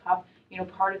this World Cup,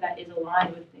 part of that is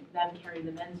aligned with them carrying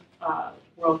the men's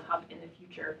World Cup in the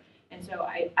future. And so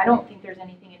I don't think there's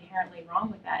anything inherently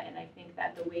wrong with that. And I think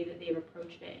that the way that they've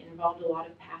approached it involved a lot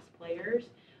of past players,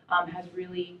 has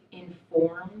really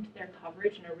informed their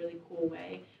coverage in a really cool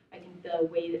way. I think the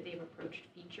way that they've approached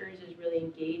features is really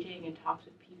engaging and talks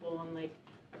with people on like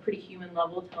a pretty human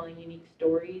level, telling unique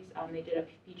stories. They did a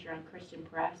feature on Kristen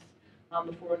Press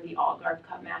before one of the Algarve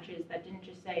Cup matches that didn't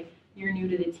just say you're new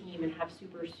to the team and have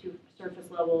super surface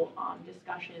level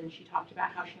discussion. She talked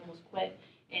about how she almost quit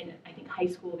in, I think, high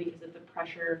school because of the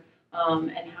pressure,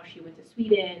 and how she went to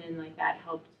Sweden and like that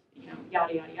helped,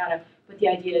 yada, yada, yada. But the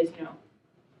idea is,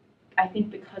 I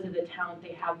think because of the talent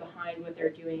they have behind what they're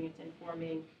doing, it's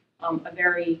informing a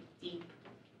very deep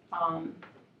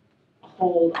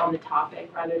hold on the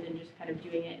topic rather than just kind of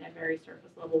doing it in a very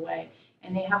surface level way.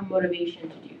 And they have motivation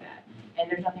to do that. And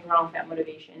there's nothing wrong with that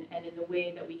motivation. And in the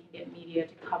way that we can get media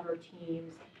to cover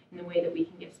teams, in the way that we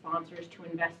can get sponsors to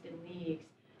invest in leagues,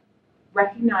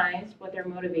 recognize what their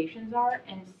motivations are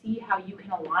and see how you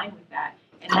can align with that.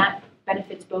 And that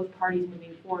benefits both parties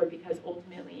moving forward, because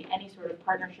ultimately any sort of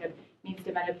partnership needs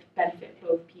to benefit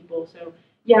both people. So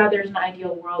yeah, there's an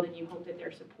ideal world and you hope that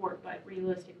there's support, but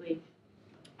realistically,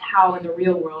 how in the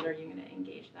real world are you going to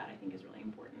engage that, I think is really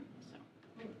important. So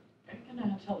I'm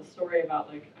going to tell a story about,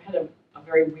 like, I had a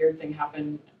very weird thing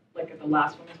happen, like at the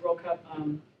last Women's World Cup,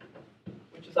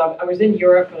 which is I was in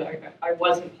Europe, but I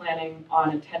wasn't planning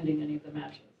on attending any of the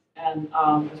matches. And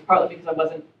it was partly because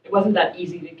it wasn't that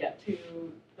easy to get to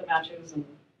the matches and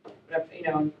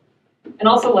whatever, and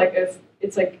also like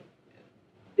it's like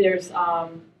it's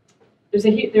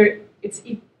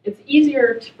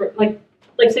easier to like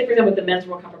say for example with the men's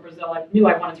World Cup in Brazil, I knew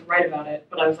I wanted to write about it,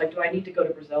 but I was like, do I need to go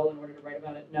to Brazil in order to write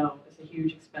about it? No, it's a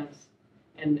huge expense,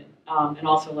 and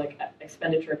also like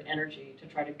expenditure of energy to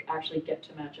try to actually get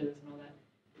to matches and all that.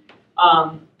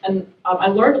 I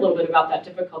learned a little bit about that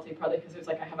difficulty, partly because it was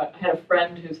like I had a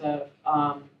friend who's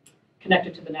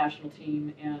connected to the national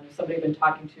team, and somebody I've been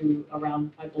talking to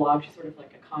around my blog. She's sort of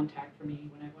like a contact for me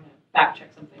when I want to fact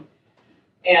check something.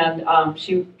 And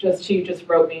she just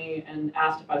wrote me and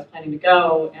asked if I was planning to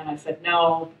go, and I said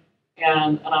no.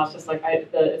 And I was just like,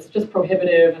 it's just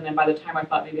prohibitive. And then by the time I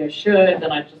thought maybe I should,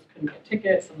 then I just couldn't get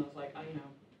tickets, and I was like,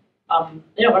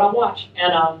 but I'll watch.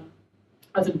 And I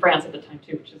was in France at the time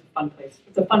too, which is a fun place.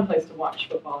 It's a fun place to watch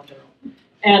football in general.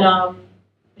 And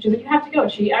she was like, you have to go.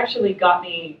 She actually got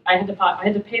me. I had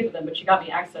to pay for them, but she got me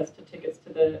access to tickets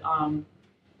to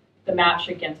the match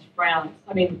against France.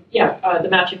 The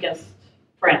match against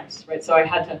France, right? So I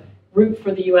had to root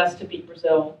for the U.S. to beat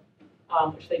Brazil,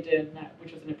 which they did,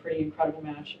 which was a pretty incredible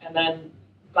match. And then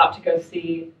got to go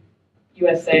see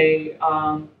USA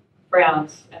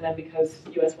France, and then because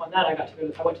U.S. won that, I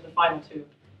went to the final too.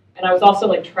 And I was also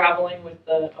like traveling I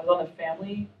was on the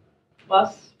family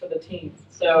bus for the team.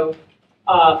 So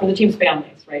for the team's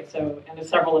families, right? So, and there's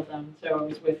several of them. So I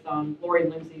was with Lori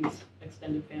Lindsay's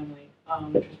extended family,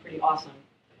 which was pretty awesome.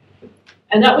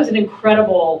 And that was an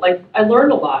incredible, I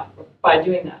learned a lot by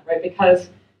doing that, right? Because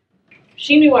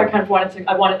she knew I kind of wanted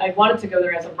to go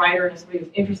there as a writer and as somebody who's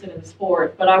interested in the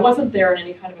sport, but I wasn't there in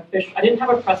any kind of official, I didn't have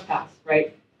a press pass,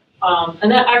 right? And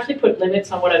that actually put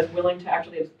limits on what I was willing to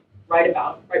actually write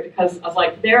about, right? Because I was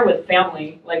like there with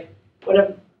family, like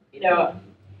whatever,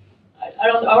 I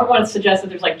don't want to suggest that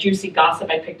there's like juicy gossip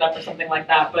I picked up or something like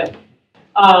that, but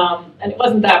and it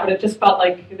wasn't that, but it just felt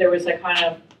like there was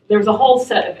a whole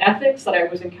set of ethics that I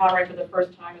was encountering for the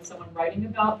first time as someone writing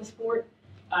about the sport,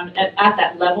 and at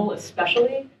that level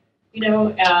especially,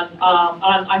 and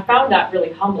I found that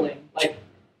really humbling, like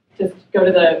to go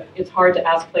to it's hard to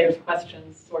ask players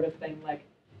questions sort of thing, like,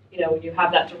 when you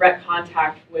have that direct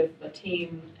contact with the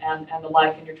team and the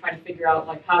like, and you're trying to figure out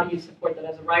like how do you support that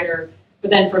as a writer. But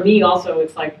then for me also,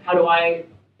 it's like, how do I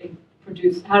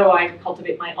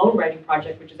cultivate my own writing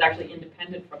project, which is actually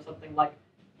independent from something like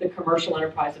the commercial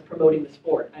enterprise of promoting the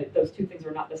sport. Those two things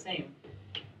are not the same.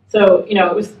 So,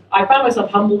 I found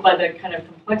myself humbled by the kind of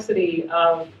complexity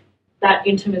of that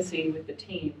intimacy with the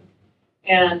team.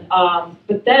 And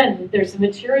but then there's the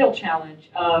material challenge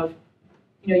of,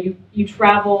 you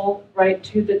travel right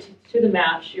to the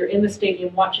match. You're in the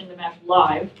stadium watching the match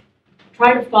live.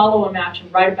 Try to follow a match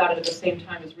and write about it at the same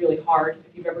time is really hard.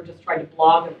 If you've ever just tried to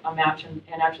blog a match and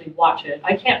actually watch it,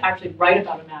 I can't actually write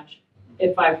about a match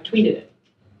if I've tweeted it,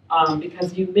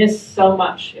 because you miss so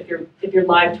much if you're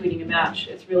live tweeting a match.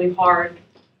 It's really hard.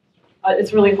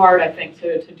 It's really hard, I think,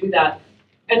 to do that.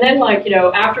 And then,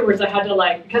 afterwards, I had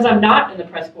to, because I'm not in the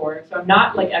press corps, so I'm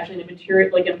not, actually in a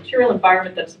material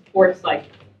environment that supports,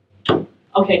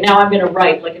 okay, now I'm going to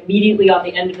write, immediately on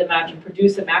the end of the match and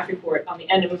produce a match report. On the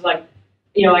end, it was I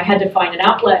had to find an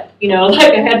outlet,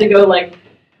 I had to go,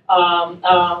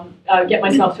 get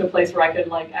myself to a place where I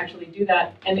could, actually do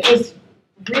that. And it was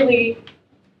really,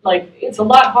 it's a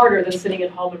lot harder than sitting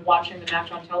at home and watching the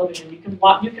match on television. You can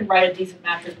write a decent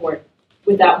match report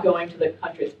without going to the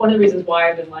country. It's one of the reasons why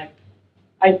I've been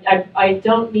I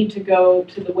don't need to go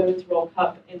to the Women's World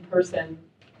Cup in person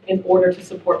in order to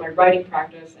support my writing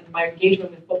practice, and my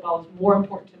engagement with football is more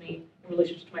important to me in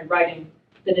relationship to my writing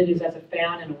than it is as a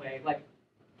fan in a way.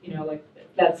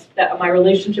 My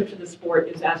relationship to the sport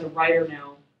is as a writer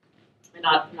now, and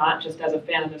not just as a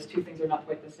fan. And those two things are not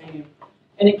quite the same.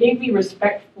 And it gave me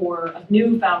a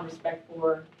newfound respect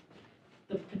for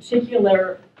the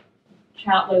particular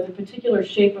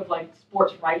shape of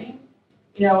sports writing,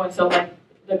 and so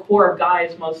the core of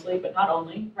guys mostly, but not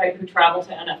only, right, who travel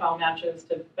to NFL matches,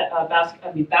 to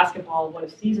basketball, what a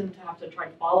season to have to try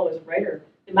to follow as a writer,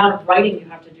 the amount of writing you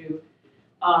have to do,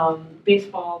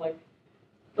 baseball,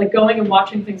 going and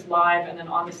watching things live and then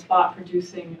on the spot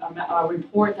producing a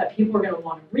report that people are going to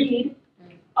want to read,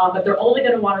 but they're only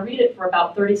going to want to read it for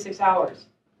about 36 hours,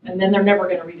 and then they're never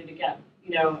going to read it again,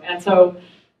 and so,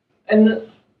 to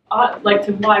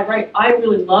why I write, I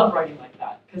really love writing like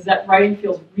that, because that writing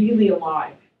feels really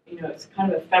alive. It's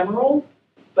kind of ephemeral,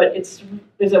 but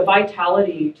there's a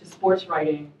vitality to sports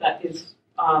writing that is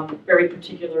very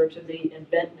particular to the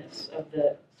eventness of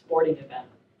the sporting event.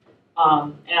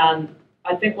 And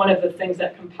I think one of the things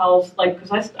that compels,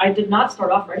 because I did not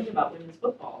start off writing about women's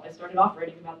football. I started off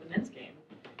writing about the men's game.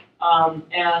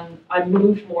 And I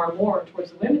moved more and more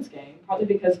towards the women's game, partly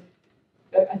because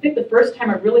I think the first time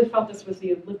I really felt this was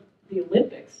the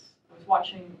Olympics. I was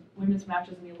watching women's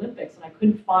matches in the Olympics, and I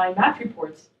couldn't find match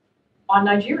reports on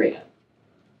Nigeria,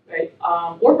 right,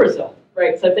 or Brazil,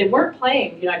 right. So if they weren't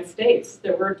playing the United States,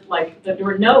 there were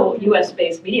no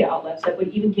U.S.-based media outlets that would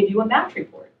even give you a match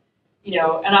report,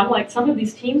 And I'm some of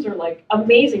these teams are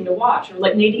amazing to watch, or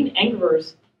Nadine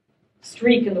Angerer's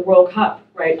streak in the World Cup,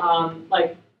 right.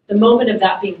 The moment of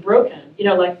that being broken,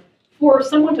 for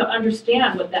someone to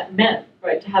understand what that meant,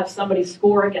 right, to have somebody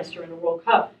score against her in the World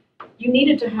Cup, you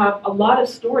needed to have a lot of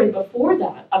story before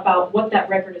that about what that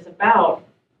record is about,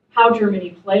 how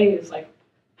Germany plays,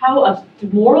 how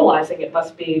demoralizing it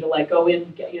must be to go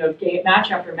in,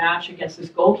 match after match against this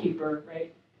goalkeeper,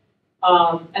 right?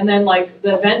 And then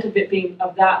the event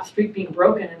of that streak being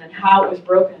broken, and then how it was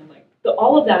broken,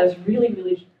 all of that is really,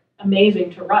 really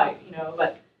amazing to write,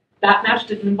 But that match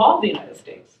didn't involve the United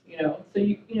States,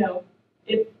 So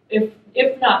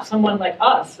if not someone like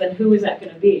us, then who is that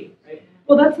going to be, right?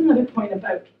 Well, that's another point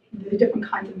about the different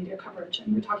kinds of media coverage,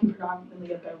 and we're talking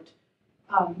predominantly about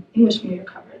English media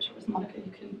coverage. Whereas Monica,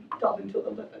 you can delve into a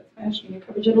little bit about Spanish media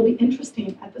coverage. It'll be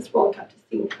interesting at this World Cup to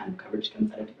see what kind of coverage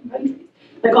comes out of different countries.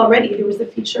 Already, there was a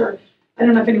feature, I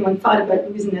don't know if anyone thought about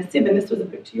Louise Nassib, and this was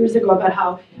about 2 years ago, about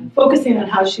how focusing on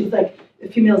how she's a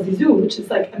female zizou, which is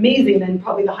amazing and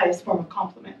probably the highest form of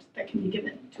compliment that can be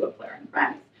given to a player in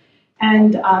France.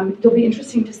 And it'll be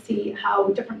interesting to see how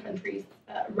different countries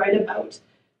write about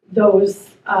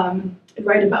those,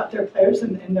 write about their players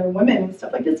and their women and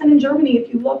stuff like this. And in Germany,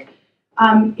 if you look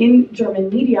in German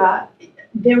media,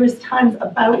 there is times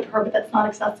about her, but that's not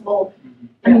accessible.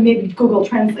 I mean, maybe Google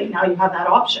Translate now, you have that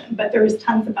option, but there is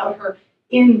tons about her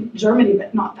in Germany,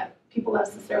 but not that people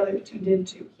necessarily are tuned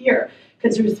into here.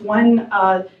 Because there's one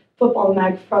football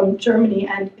mag from Germany,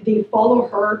 and they follow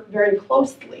her very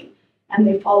closely. And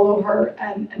they follow her,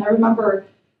 and I remember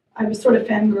I was sort of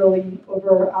fangirling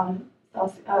over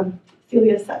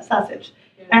Celia Sasic.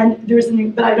 And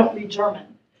but I don't read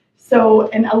German. So,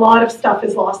 and a lot of stuff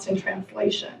is lost in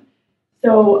translation.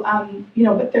 So,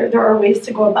 but there are ways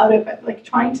to go about it, but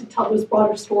trying to tell those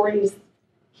broader stories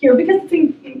here, because it's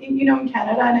in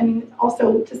Canada, and I mean,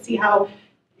 also to see how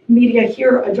media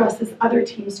here addresses other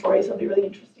team stories will be really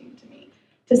interesting to me.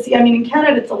 To see, I mean, in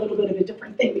Canada, it's a little bit of a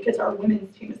different thing because our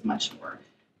women's team is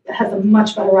has a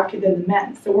much better record than the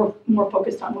men's, so we're more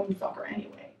focused on women's soccer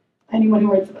anyway. Anyone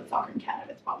who writes about soccer in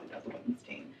Canada is probably about the women's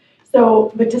team.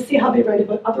 So, but to see how they write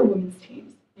about other women's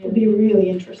teams will be really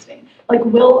interesting. Like,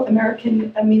 will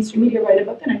American mainstream media write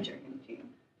about the Nigerian team?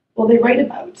 Will they write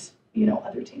about,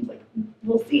 other teams? Like,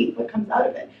 we'll see what comes out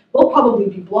of it. We'll probably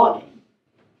be blogging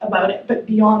about it, but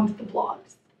beyond the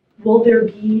blogs, will there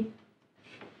be,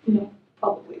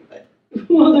 probably, but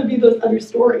will there be those other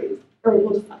stories? Or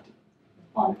we'll just have to,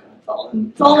 Monica, it's all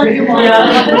on you,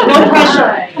 Monica. No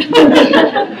pressure.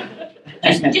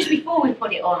 Just before we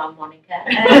put it all on Monica,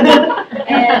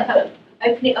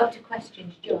 open it up to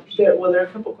questions, Josh. There are a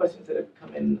couple questions that have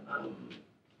come in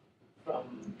from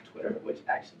Twitter, which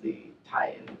actually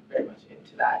tie in very much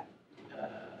into that.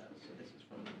 So this is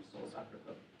from Soul Soccer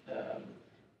Club.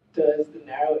 Does the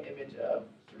narrow image of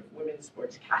sort of women's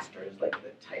sportscasters, like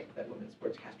the type that women's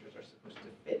sportscasters are supposed to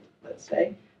fit, let's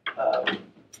say,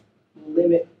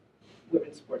 limit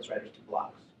women's sports writers to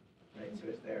blogs? Right. So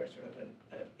is there sort of an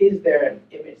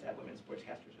image that women's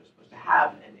sportscasters are supposed to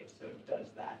have, and if so, does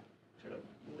that sort of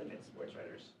limit sports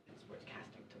writers and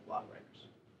sportscasting to blog writers?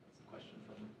 That's a question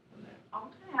from there. I'll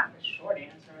kind of have a short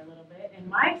answer a little bit. In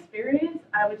my experience,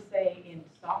 I would say in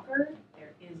soccer,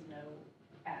 there is no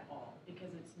at all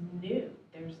because it's new.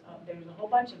 There's a whole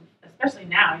bunch of, especially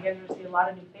now, you guys are see a lot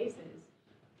of new faces.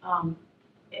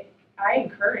 I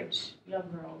encourage young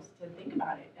girls to think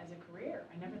about it as a career.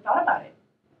 I never thought about it.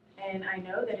 And I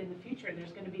know that in the future,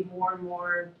 there's going to be more and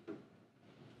more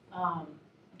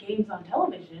games on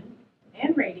television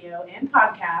and radio and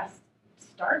podcasts.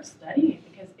 Start studying it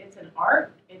because it's an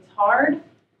art. It's hard.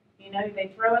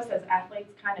 They throw us as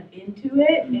athletes kind of into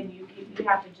it, and you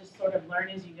have to just sort of learn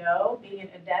as you go. Being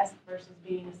at a desk versus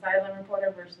being a sideline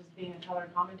reporter versus being a color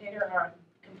commentator are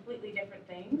completely different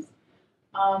things.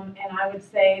 And I would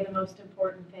say the most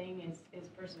important thing is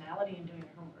personality and doing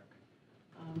your homework.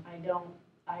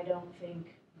 I don't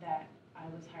think that I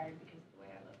was hired because of the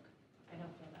way I look. I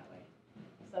don't feel that way.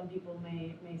 Some people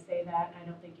may say that. I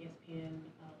don't think ESPN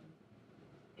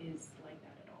is like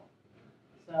that at all.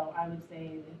 So I would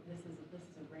say that this is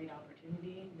a great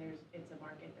opportunity. It's a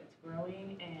market that's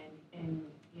growing, and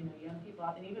young people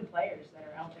and even players that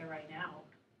are out there right now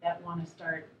that want to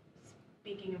start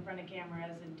speaking in front of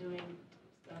cameras and doing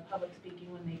public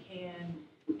speaking when they can,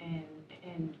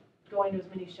 and going to as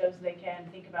many shows as they can,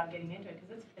 think about getting into it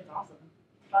because it's awesome,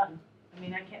 it's fun. I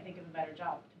mean, I can't think of a better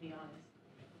job, to be honest.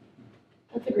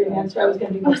 That's a great answer. I was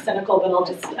going to be more cynical, but I'll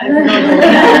just.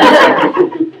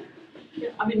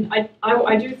 I mean,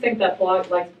 I do think that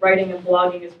writing and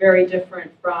blogging is very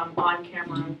different from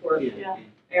on-camera work. Yeah.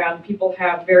 And people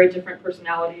have very different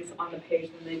personalities on the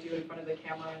page than they do in front of the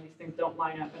camera, and these things don't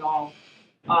line up at all.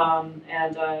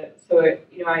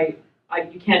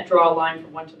 You can't draw a line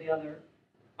from one to the other.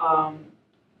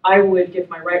 I would give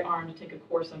my right arm to take a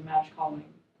course on match calling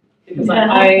because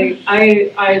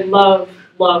I love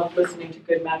listening to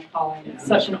good match calling. It's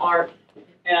such an art,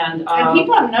 and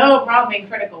people have no problem being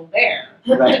critical there.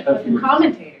 Right. The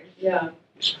commentators. Yeah.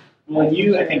 Well,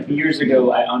 I think years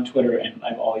ago on Twitter, and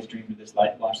I've always dreamed of this,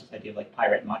 launched this idea of like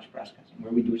pirate match broadcasting,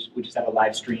 where we just have a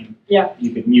live stream. Yeah.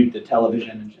 You could mute the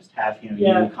television and just have you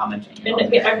commenting. That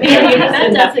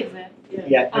does exist.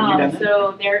 Yeah. Have you done that?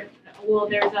 So there's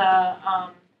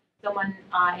someone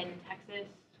in Texas.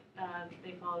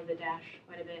 They follow the Dash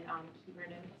quite a bit. Keeper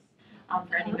Notes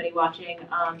for anybody watching.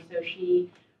 So she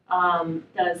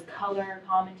does color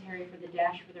commentary for the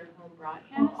Dash for their home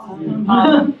broadcast.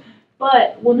 Awesome.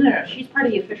 But, no, she's part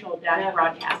of the official Dash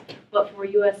broadcast. But for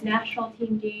U.S. national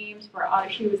team games,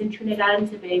 she was in Trinidad and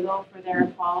Tobago for their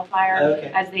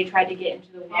qualifier as they tried to get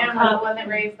into the World Cup. The one that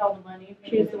raised all the money.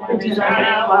 She was the one Which is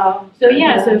wow. So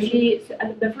yeah, so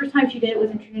the first time she did it was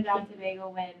in Trinidad and Tobago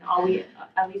when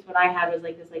at least what I had was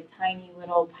like this tiny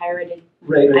little pirated.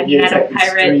 Right. I had a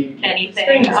pirate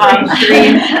anything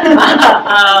stream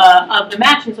of the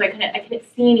match, and so I couldn't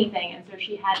see anything, and so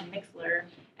she had Mixler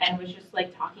and was just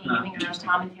like talking and giving her own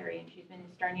commentary, and she's been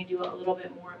starting to do it a little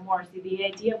bit more and more. So the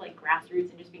idea of like grassroots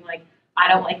and just being like, I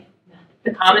don't like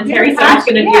the commentary, so I'm just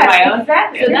going to do my own.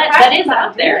 Exactly. So that is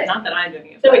out there. Not that I'm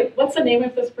doing it. So wait, what's the name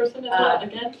of this person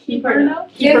again? Keeper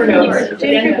Notes. Keeper Notes.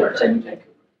 Jim Cooper.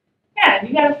 Yeah, and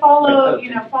you got to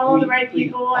follow the right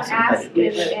people and ask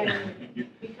and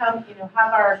become,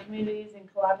 have our communities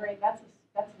and collaborate. That's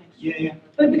an extreme. Yeah.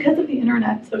 But because of the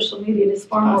internet and social media, it is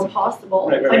far more possible.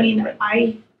 Right.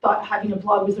 I thought having a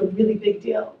blog was a really big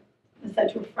deal. I said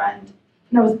to a friend,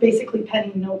 and I was basically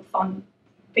penning notes on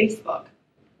Facebook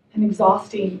and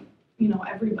exhausting,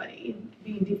 everybody,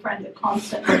 being defriended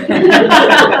constantly.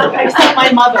 Except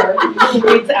my mother, who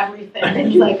reads everything.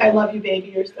 And she's like, I love you, baby,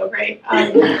 you're so great.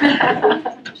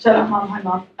 Shut up, Mom, hi,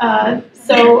 Mom.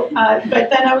 But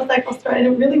then I was like, I'll start, and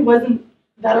it really wasn't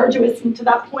that arduous, and to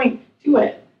that point, do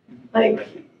it. Like,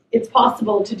 it's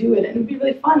possible to do it, and it would be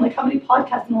really fun. Like, how many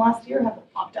podcasts in the last year have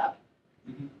popped up,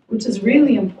 which is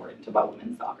really important about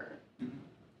women's soccer.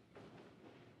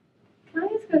 Can I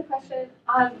ask a question?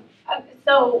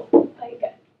 So, like,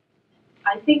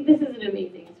 I think this is an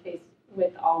amazing space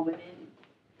with all women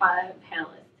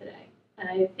panelists today. And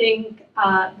I think,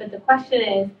 but the question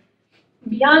is,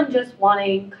 beyond just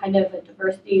wanting kind of a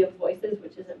diversity of voices,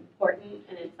 which is important,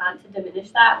 and it's not to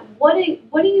diminish that, what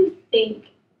do you think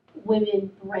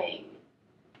women bring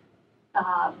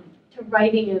to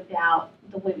writing about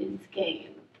the women's game?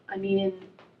 I mean,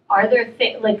 are there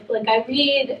things, like I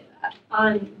read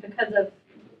because of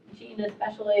Jean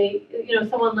especially,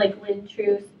 someone like Lynn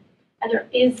Truce, and there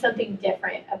is something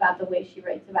different about the way she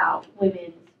writes about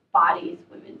women's bodies,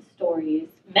 women's stories,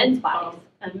 men's bodies,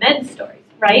 and men's stories,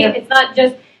 right? Yeah. It's not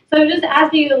just, so I'm just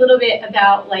asking you a little bit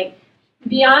about, like,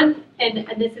 beyond, and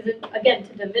this isn't, again,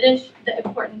 to diminish the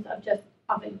importance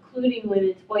of including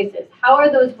women's voices. How are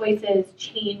those voices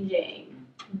changing?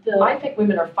 I think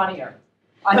women are funnier.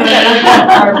 I think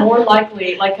that women are more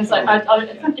likely, like, because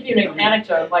I'll give you an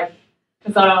anecdote, like,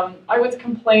 because I was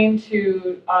complained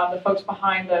to the folks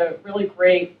behind the really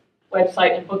great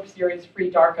website and book series Free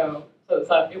Darko.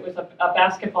 So it was a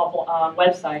basketball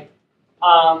website,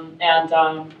 and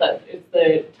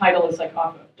the title is like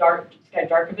off of this guy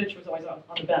Darkovich was always on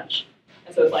the bench,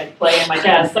 and so it was like playing my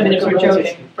guess. I mean, it's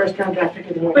joking. First round draft pick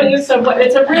in the world. But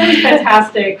it's a really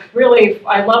fantastic. Really,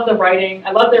 I love the writing.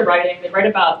 I love their writing. They write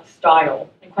about style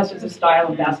and questions of style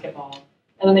in basketball,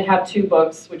 and then they have 2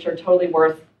 books which are totally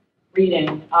worth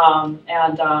reading,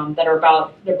 and they're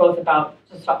both about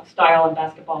style and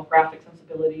basketball, graphic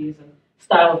sensibilities and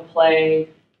style of play,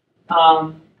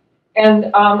 and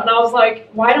I was like,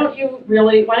 why don't you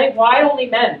really? Why only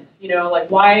men? Like,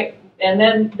 why? And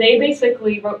then they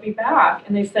basically wrote me back,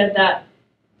 and they said that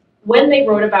when they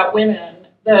wrote about women,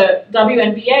 the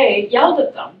WNBA yelled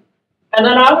at them, and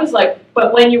then I was like,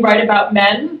 but when you write about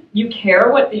men, you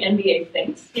care what the NBA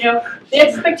thinks. The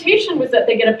expectation was that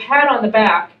they get a pat on the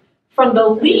back from the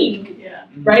league,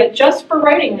 right, just for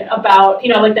writing about,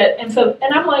 like that, and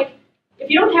I'm like, if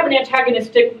you don't have an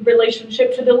antagonistic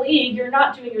relationship to the league, you're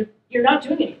not doing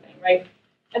anything, right?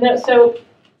 And then, so,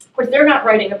 of course, they're not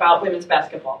writing about women's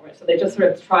basketball, right? So they just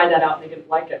sort of tried that out and they didn't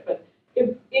like it. But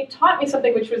it taught me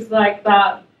something which was like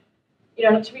that,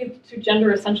 not to be too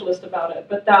gender essentialist about it,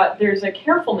 but that there's a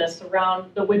carefulness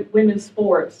around the women's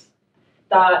sports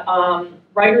that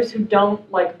writers who don't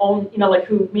own,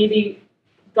 who maybe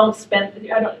don't spend,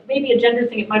 maybe a gender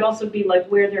thing. It might also be like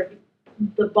where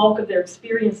the bulk of their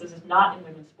experiences is not in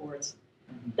women's sports,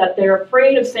 that they're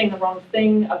afraid of saying the wrong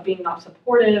thing, of being not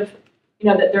supportive,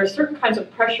 that there are certain kinds of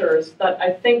pressures that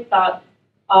I think that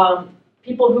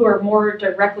people who are more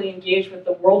directly engaged with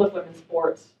the world of women's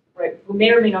sports, right, who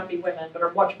may or may not be women, but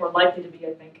are much more likely to be,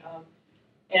 I think,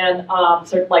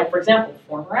 so like, for example,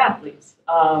 former athletes,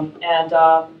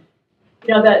 that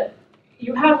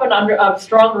you have a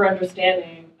stronger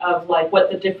understanding of like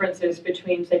what the difference is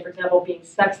between, say, for example, being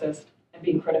sexist and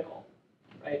being critical,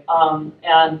 right?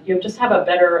 And you just have a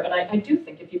better, and I do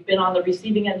think if you've been on the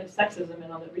receiving end of sexism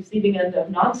and on the receiving end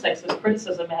of non-sexist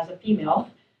criticism as a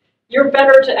female, you're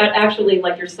better to actually,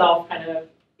 like yourself, kind of,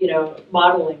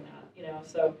 modeling that,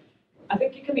 So I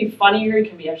think you can be funnier, you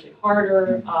can be actually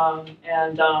harder,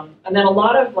 and then a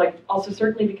lot of, like, also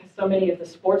certainly because so many of the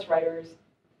sports writers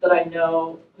that I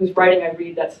know, whose writing I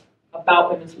read that's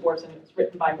about women's sports and it's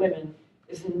written by women,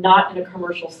 is not in a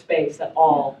commercial space at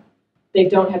all. They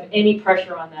don't have any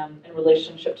pressure on them in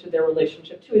relationship to their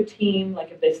relationship to a team. Like,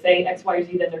 if they say X, Y, or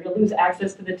Z, then they're going to lose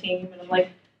access to the team. And I'm like,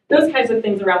 those kinds of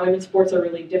things around women's sports are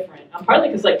really different. Partly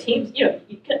because, like, teams,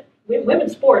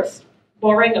 women's sports,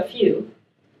 barring a few,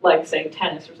 like, say,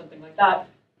 tennis or something like that,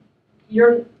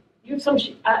 you have so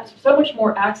much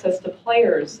more access to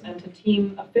players and to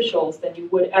team officials than you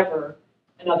would ever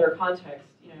in other contexts.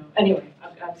 Anyway,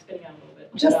 I'm spinning out a little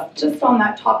bit. Just on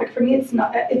that topic, for me, it's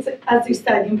as you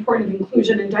said, the importance of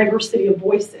inclusion and diversity of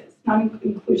voices, not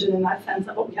inclusion in that sense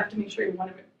of what we have to make sure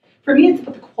everyone. For me, it's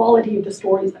about the quality of the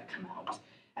stories that come out,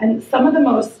 and some of the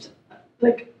most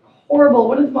horrible,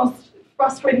 one of the most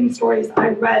frustrating stories I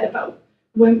read about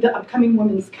the upcoming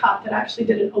Women's Cup that actually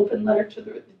did an open letter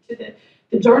to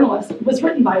the journalist was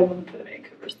written by a woman for the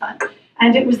Vancouver Sun.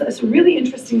 And it was this really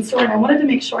interesting story, and I wanted to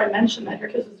make sure I mentioned that here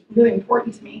because it was really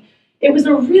important to me. It was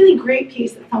a really great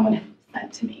piece that someone had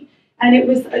sent to me, and it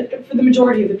was for the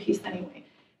majority of the piece anyway.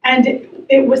 And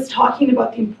it was talking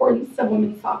about the importance of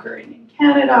women's soccer in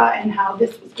Canada and how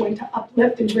this was going to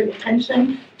uplift and bring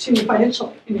attention to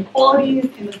financial inequalities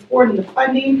in the sport and the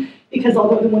funding, because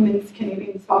although the women's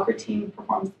Canadian soccer team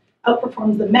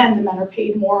outperforms the men are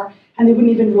paid more, and they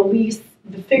wouldn't even release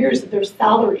the figures of their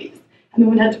salaries, and the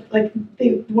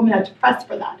women had to press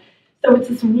for that. So it's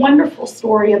this wonderful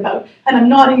story about, and I'm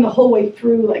nodding the whole way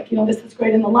through, like, this is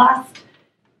great. And the last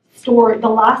story, the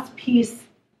last piece,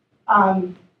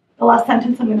 the last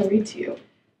sentence I'm going to read to you,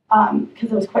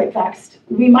 because I was quite vexed.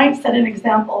 We might set an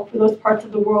example for those parts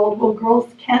of the world where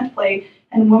girls can't play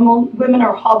and women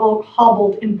are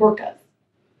hobbled in burqas.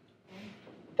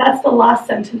 That's the last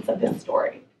sentence of this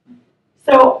story.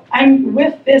 So I'm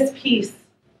with this piece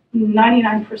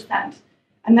 99%.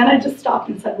 And then I just stopped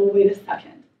and said, well, wait a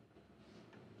second.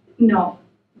 No.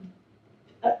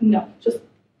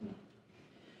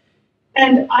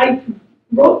 And I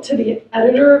wrote to the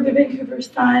editor of the Vancouver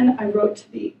Sun, I wrote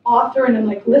to the author, and I'm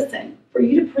like, listen, for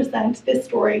you to present this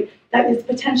story that is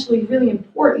potentially really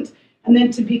important, and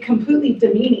then to be completely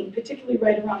demeaning, particularly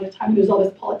right around the time there's all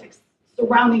this politics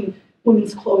surrounding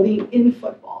women's clothing in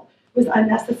football, was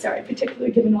unnecessary,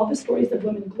 particularly given all the stories of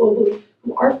women globally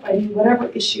who are fighting whatever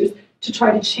issues to try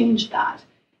to change that,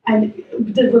 and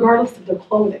regardless of their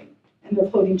clothing and their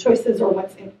clothing choices or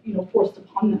what's forced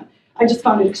upon them. I just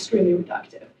found it extremely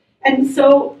reductive. And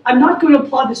so I'm not going to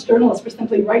applaud this journalist for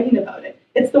simply writing about it.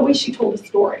 It's the way she told the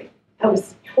story that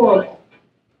was horrible.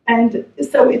 And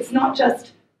so it's not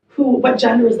just what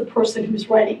gender is the person who's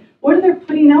writing. What are they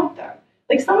putting out there?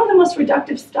 Like, some of the most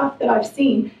reductive stuff that I've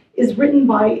seen is written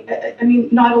by,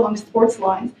 not along sports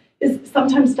lines, is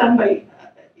sometimes done by,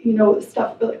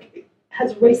 stuff that like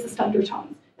has racist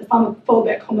undertones,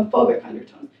 Islamophobic, homophobic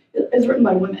undertones, is written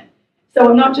by women. So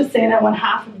I'm not just saying I want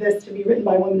half of this to be written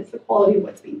by women, it's the quality of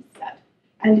what's being said.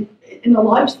 And in a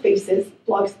lot of spaces,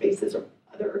 blog spaces or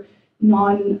other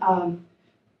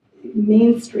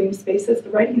non-mainstream spaces, the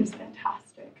writing is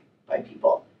fantastic by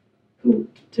people who,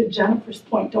 to Jennifer's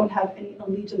point, don't have any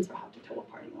allegiance or have to toe a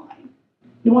party line.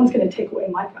 No one's going to take away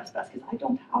my press pass because I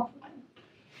don't have one.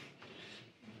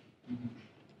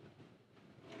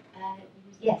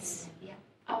 Yes. Yeah.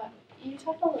 You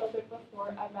talked a little bit before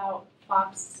about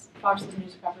Fox's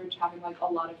news coverage having like a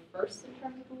lot of firsts in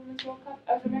terms of the Women's World Cup.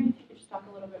 I was wondering if you could just talk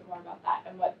a little bit more about that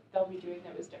and what they'll be doing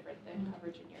that was different than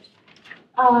coverage in years.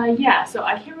 Yeah, so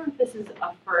I can't remember if this is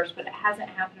a first, but it hasn't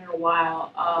happened in a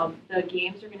while. The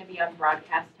games are going to be on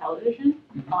broadcast television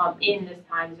in this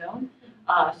time zone.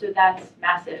 So that's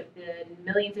massive. The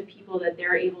millions of people that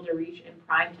they're able to reach in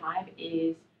prime time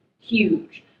is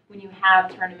huge. When you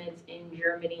have tournaments in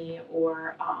Germany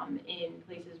or in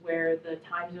places where the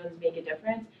time zones make a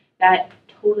difference, that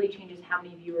totally changes how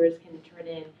many viewers can tune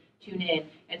in.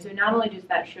 And so not only does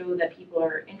that show that people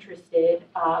are interested,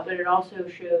 but it also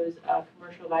shows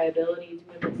commercial viability to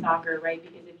women's soccer, right?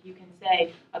 Because if you can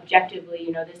say objectively,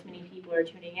 this many people are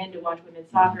tuning in to watch women's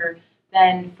soccer,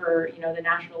 then for the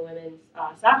National Women's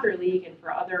Soccer League and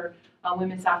for other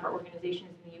women's soccer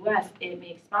organizations in the U.S., it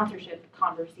makes sponsorship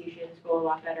conversations go a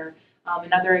lot better.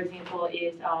 Another example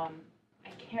is, I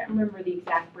can't remember the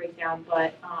exact breakdown,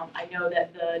 but I know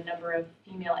that the number of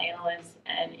female analysts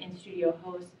and in-studio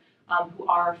hosts who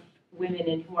are women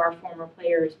and who are former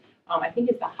players, I think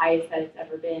is the highest that it's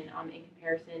ever been in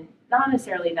comparison. Not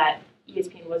necessarily that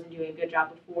ESPN wasn't doing a good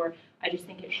job before, I just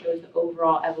think it shows the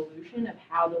overall evolution of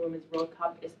how the Women's World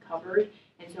Cup is covered.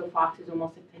 And so Fox is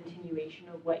almost a continuation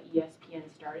of what ESPN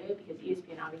started, because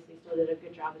ESPN obviously still did a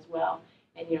good job as well.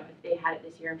 And if they had it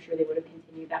this year, I'm sure they would have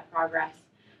continued that progress.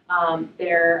 I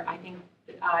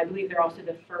believe they're also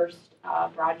the first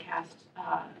broadcast.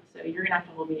 So you're gonna have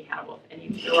to hold me accountable if any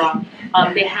of these are wrong.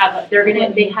 They have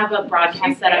a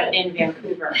broadcast set up in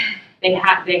Vancouver. They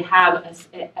have a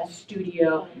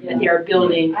studio that they are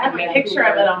building. I have a picture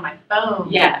of it on my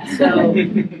phone. Yeah, so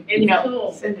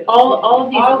cool.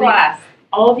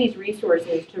 all of these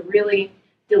resources to really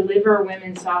deliver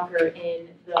women's soccer in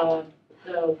the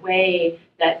way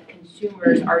that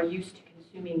consumers are used to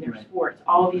consuming their sports.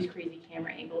 All of these crazy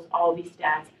camera angles, all of these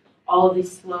stats, all of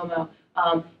these slow-mo.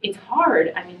 It's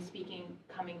hard. I mean,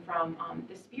 coming from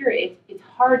the Spirit, it's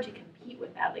hard to compete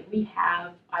with that. Like, we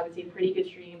have, I would say, pretty good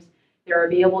streams. They're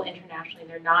available internationally.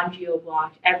 They're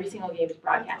non-geo-blocked. Every single game is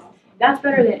broadcast. That's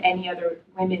better than any other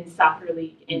women's soccer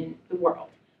league in the world.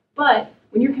 But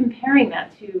when you're comparing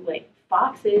that to like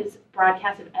Fox's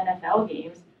broadcast of NFL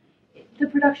games, the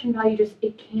production value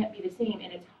it can't be the same,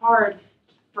 and it's hard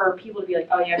for people to be like,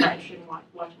 oh yeah, I'm not interested in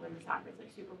watching women's soccer. It's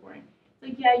like super boring. It's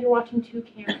like, yeah, you're watching two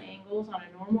camera angles on a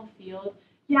normal field.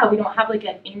 Yeah, we don't have like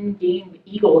an in-game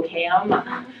eagle cam.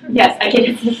 Yes, I get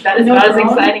it. That is not as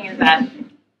exciting as that.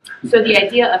 So the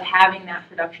idea of having that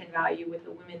production value with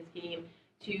the women's game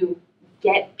to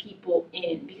get people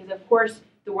in, because of course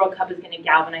the World Cup is going to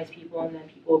galvanize people, and then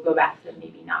people will go back to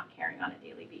maybe not caring on a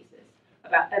daily basis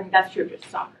about. I mean, that's true of just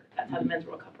soccer. That's how the Men's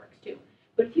World Cup works too.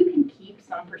 But if you can keep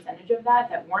some percentage of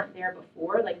that weren't there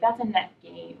before, like that's a net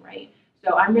gain, right?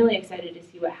 So I'm really excited to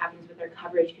see what happens with their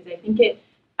coverage because I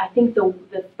think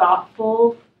the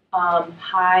thoughtful,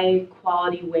 high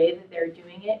quality way that they're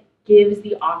doing it gives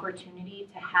the opportunity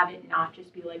to have it not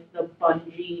just be like the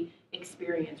bungee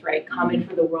experience, right? Come in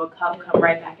for the World Cup, come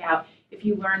right back out. If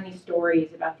you learn these stories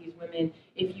about these women,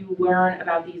 if you learn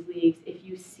about these leagues, if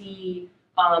you see,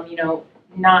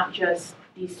 not just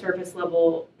the surface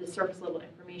level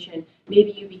information,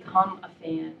 maybe you become a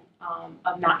fan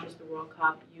of not just the World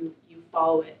Cup, you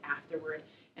follow it afterward.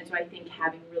 And so I think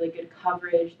having really good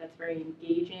coverage that's very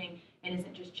engaging and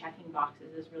isn't just checking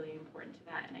boxes is really important to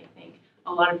that. And I think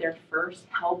a lot of their firsts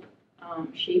help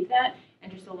shape that,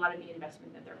 and just a lot of the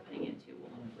investment that they're putting into will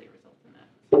hopefully result in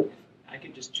that. I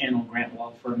could just channel Grant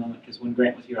Wall for a moment, because when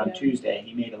Grant was here on Tuesday,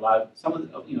 he made some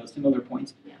of the, similar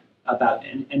points about,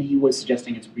 and he was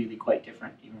suggesting it's really quite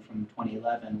different, even from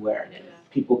 2011, where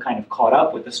people kind of caught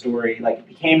up with the story. Like, it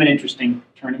became an interesting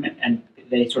tournament, and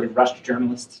they sort of rushed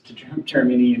journalists to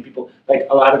Germany, and people, like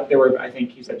there were, I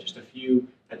think he said, just a few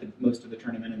at most of the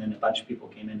tournament, and then a bunch of people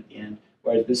came in at the end,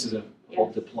 whereas this is a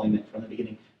whole deployment from the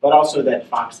beginning. But also that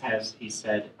Fox has, he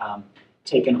said,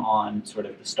 taken on sort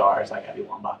of the stars like Abby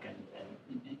Wambach and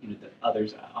the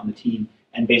others on the team,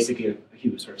 and basically he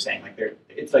was sort of saying like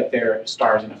they're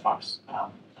stars in a Fox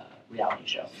reality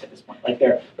show at this point. Like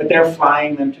they're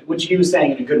flying them to, which he was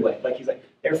saying in a good way. Like he's like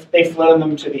they've flown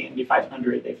them to the Indy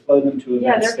 500, they've flown them to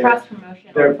events. Yeah, they're cross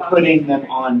promotion. They're putting them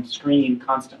on screen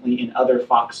constantly in other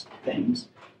Fox things.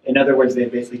 In other words,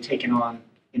 they've basically taken on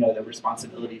the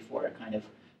responsibility for a kind of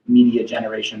media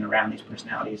generation around these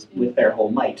personalities with their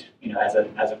whole might, as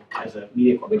a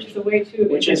media corporation. Which is a way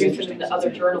to introduce them to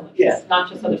other journalists, not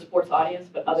just other sports audience,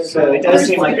 but other. So it does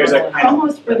seem like there's a kind of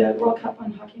almost for the World Cup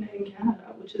on Hockey Night in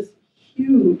Canada, which is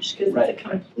huge because it's a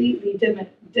completely different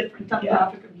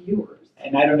demographic of viewers.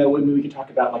 And I don't know, maybe we can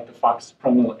talk about like the Fox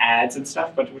promo ads and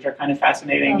stuff, which are kind of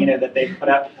fascinating, that they've put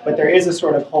out. But there is a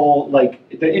sort of whole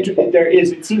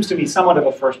it seems to be somewhat of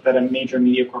a first that a major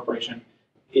media corporation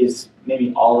is,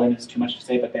 maybe all in is too much to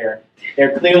say, but they're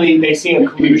clearly, they see a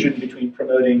collusion between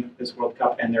promoting this World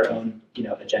Cup and their own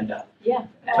agenda. Yeah,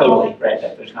 totally right.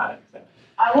 That there's not. So.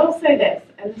 I will say this,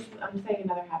 and I'm saying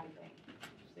another happy thing,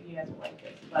 so you guys will like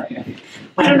this,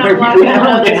 but I don't know.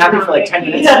 We've been happy for like 10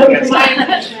 minutes. I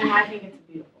think it's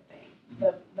a beautiful thing.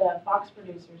 The Fox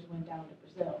producers went down to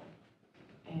Brazil,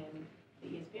 and the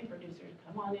ESPN producers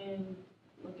come on in,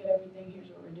 look at everything. Here's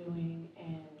what we're doing,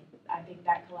 and I think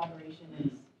that collaboration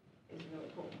is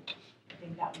really cool. I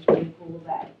think that was really cool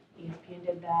that ESPN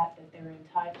did that they're in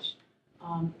touch.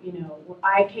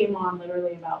 I came on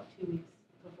literally about 2 weeks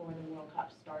before the World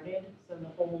Cup started, so the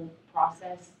whole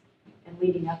process and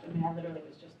leading up, I literally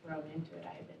was just thrown into it.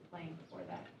 I had been playing before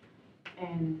that.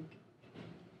 And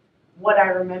what I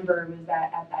remember was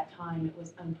that at that time it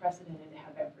was unprecedented to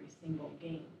have every single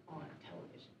game on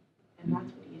television. And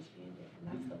that's what ESPN did, and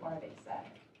that's the bar they set.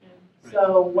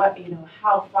 So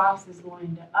how Fox is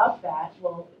going to up that?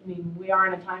 Well, we are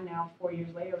in a time now, 4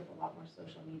 years later, with a lot more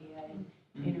social media and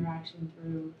interaction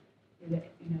through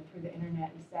the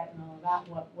internet and set and all of that.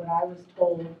 What I was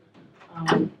told,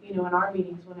 in our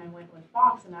meetings when I went with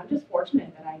Fox, and I'm just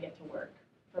fortunate that I get to work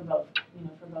for both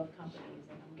companies,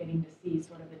 and I'm getting to see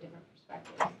sort of the different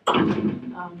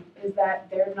perspectives. Is that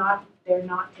they're not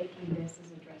taking this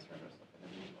as a dress rehearsal for the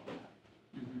Men's World Cup.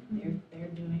 They're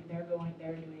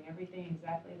doing everything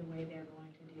exactly the way they're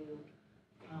going to do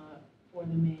for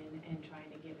the men, and trying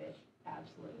to give it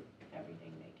absolute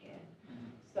everything they can.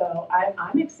 So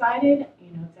I'm excited.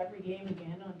 It's every game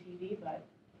again on TV, but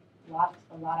a lot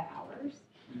of hours,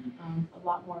 a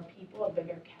lot more people, a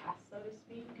bigger cast, so to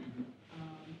speak.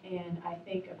 And I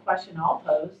think a question I'll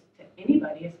pose to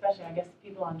anybody, especially I guess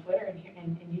people on Twitter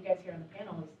and you guys here on the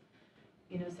panel,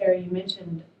 is, Sarah, you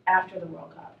mentioned after the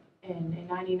World Cup. And in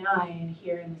 '99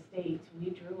 here in the States, we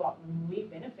drew up and we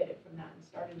benefited from that and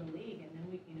started a league, and then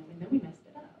we messed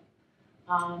it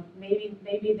up.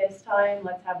 Maybe this time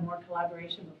let's have more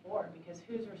collaboration before, because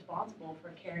who's responsible for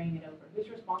carrying it over? Who's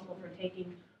responsible for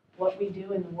taking what we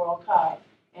do in the World Cup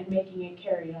and making it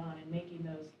carry on and making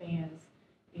those fans,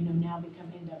 now become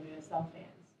NWSL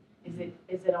fans?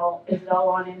 Is it all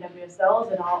on NWSL?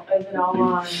 Is it all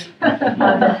on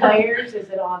the players? Is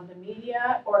it on the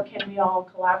media? Or can we all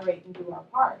collaborate and do our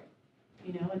part?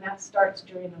 And that starts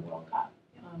during the World Cup.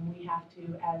 We have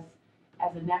to,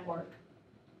 as a network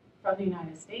from the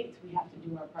United States, we have to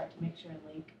do our part to make sure and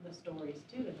link the stories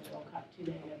to the World Cup to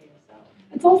the NWSL.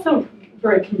 It's also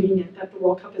very convenient that the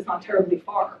World Cup is not terribly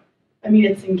far.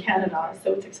 It's in Canada,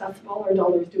 so it's accessible. Our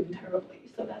dollar is doing terribly,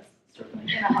 so that's certainly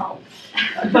going to help.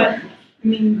 But I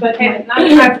mean, but Okay, not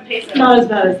as bad as the peso. not as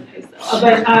bad as the peso.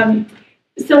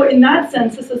 But so in that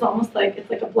sense, this is almost like it's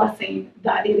like a blessing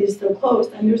that it is so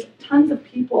close, and there's tons of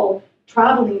people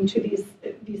traveling to these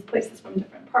places from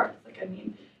different parts. Like I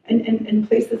mean, and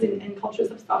places in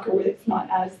cultures of soccer where it's not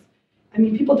as, I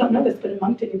mean, people don't know this, but in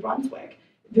Moncton, New Brunswick,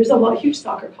 there's a huge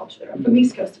soccer culture there. I'm from the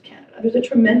East Coast of Canada. There's a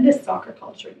tremendous soccer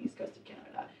culture in the East Coast of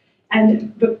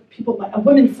Canada, but people might,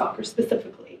 women's soccer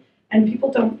specifically, and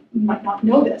people might not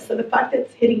know this. So the fact that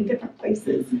it's hitting different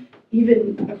places,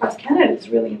 even across Canada, is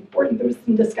really important. There was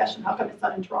some discussion how come it's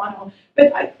not in Toronto,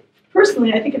 but I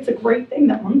think it's a great thing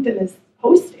that Moncton is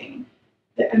hosting.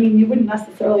 I mean, you wouldn't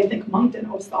necessarily think Moncton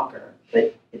hosts soccer,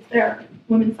 but it's there.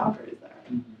 Women's soccer is there.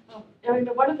 I mean,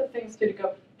 one of the things to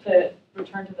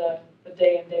return to the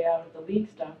day in, day out of the league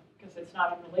stuff, because it's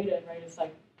not unrelated, right? It's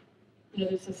like, you know,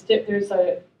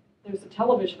 there's a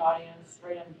television audience,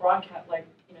 right, and broadcast, like,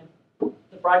 you know,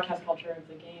 the broadcast culture of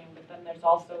the game, but then there's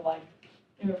also like,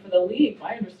 you know, for the league,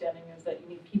 my understanding is that you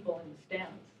need people in the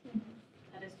stands.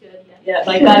 That is good, yes. Yeah,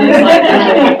 like that is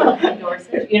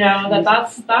like, you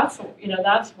know,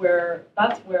 that's where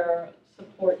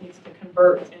support needs to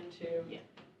convert into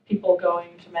people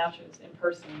going to matches in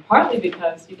person. Partly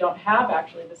because you don't have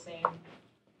actually the same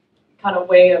kind of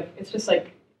way of, it's just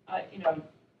like, you know,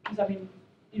 because I mean,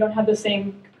 you don't have the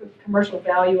same commercial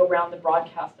value around the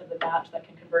broadcast of the match that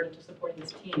can convert into supporting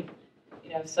this team.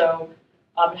 You know, so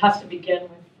it has to begin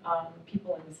with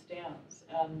people in the stands.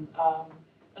 And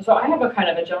so I have a kind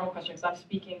of a general question, because I'm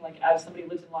speaking like as somebody who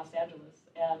lives in Los Angeles,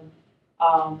 and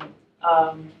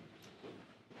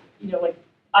you know, like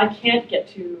I can't get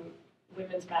to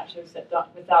women's matches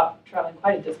without traveling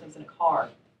quite a distance in a car.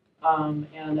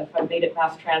 And if I made it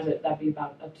mass transit, that'd be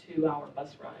about a 2-hour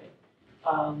bus ride.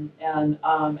 And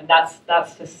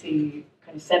that's to see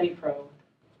kind of semi-pro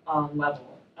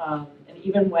level. And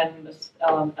even when the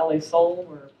LA Soul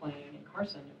were playing in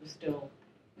Carson, it was still,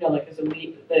 you know, like as a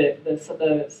league,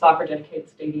 the soccer dedicated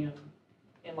stadium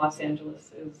in Los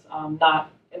Angeles is not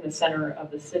in the center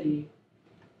of the city,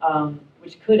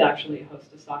 which could actually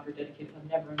host a soccer dedicated. I've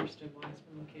never understood why it's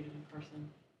been located in Carson.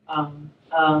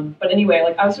 But anyway,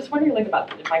 like I was just wondering, like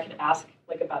about if I could ask,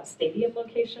 like about stadium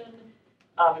location,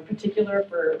 in particular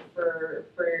for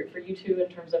you two in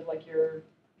terms of like your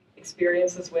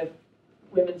experiences with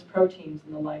women's pro teams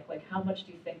and the like how much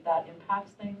do you think that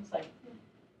impacts things? Like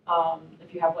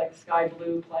if you have like Sky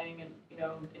Blue playing in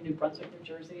New Brunswick, New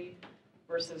Jersey,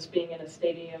 versus being in a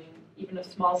stadium, even a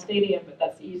small stadium, but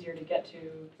that's easier to get to.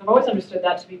 I've always understood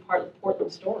that to be part of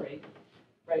Portland's story,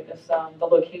 right? This, the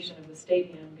location of the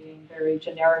stadium being very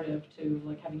generative to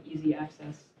like having easy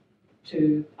access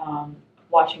to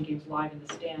watching games live in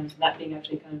the stands, and that being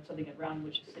actually kind of something around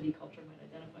which a city culture might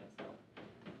identify itself.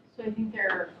 So I think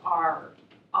there are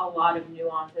a lot of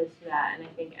nuances to that, and I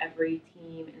think every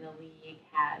team in the league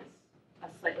has a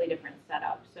slightly different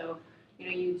setup. So, you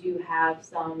know, you do have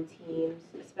some teams,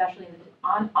 especially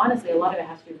honestly, a lot of it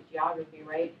has to do with geography,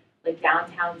 right? Like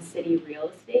downtown city real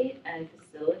estate and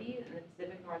facilities in the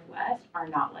Pacific Northwest are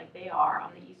not like they are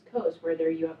on the East Coast, where there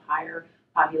you have higher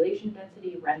population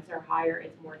density, rents are higher,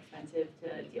 it's more expensive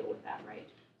to deal with that, right?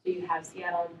 So you have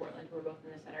Seattle and Portland, who are both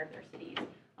in the center of their cities.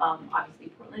 Obviously,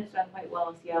 Portland has done quite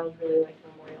well. Seattle's really like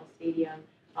Memorial Stadium.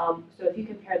 So if you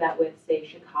compare that with, say,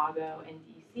 Chicago and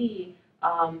DC,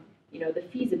 you know, the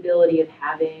feasibility of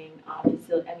having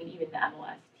facility, I mean, even the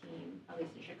MLS team, at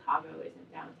least in Chicago,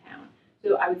 isn't downtown.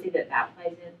 So I would say that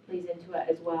plays into it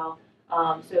as well.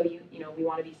 So you know, we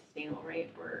want to be sustainable, right?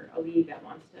 We're a league that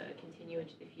wants to continue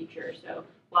into the future. So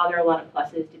while there are a lot of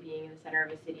pluses to being in the center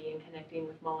of a city and connecting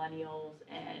with millennials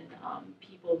and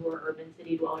people who are urban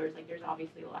city dwellers, like there's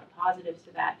obviously a lot of positives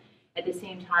to that. At the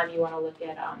same time, you want to look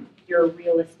at your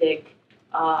realistic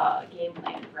game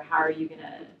plan for how are you going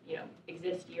to, you know,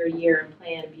 exist year to year and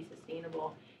plan and be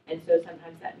sustainable. And so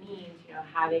sometimes that means, you know,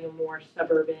 having a more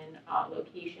suburban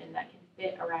location that can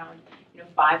fit around, you know,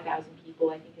 5,000 people,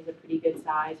 I think is a pretty good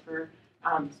size for,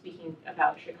 speaking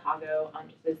about Chicago,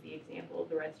 just as the example,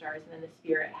 the Red Stars and then the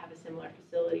Spirit have a similar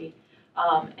facility.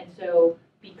 And so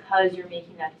because you're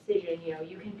making that decision, you know,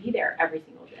 you can be there every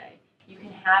single day. You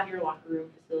can have your locker room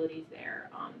facilities there.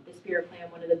 The Spirit play on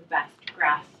one of the best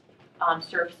grass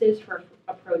surfaces for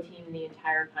a pro team in the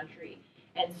entire country.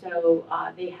 And so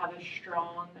they have a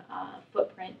strong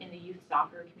footprint in the youth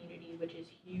soccer community, which is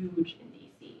huge in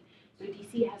DC. So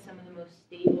DC has some of the most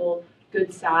stable,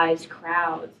 good-sized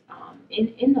crowds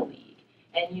in the league.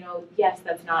 And, you know, yes,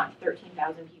 that's not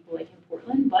 13,000 people like in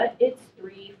Portland, but it's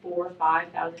 3,000, 4,000,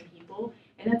 5,000 people.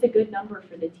 And that's a good number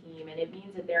for the team. And it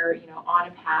means that they're, you know, on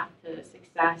a path to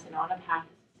success and on a path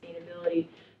to sustainability.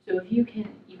 So if you can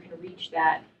reach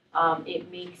that,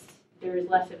 it makes there is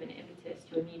less of an impetus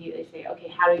to immediately say, okay,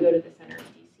 how do we go to the center of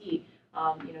DC?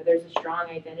 There's a strong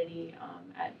identity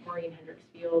at Maureen Hendricks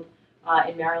Field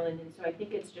in Maryland, and so I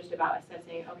think it's just about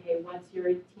assessing, okay, what's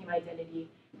your team identity?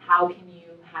 How can you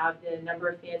have the number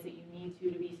of fans that you need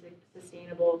to be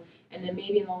sustainable? And then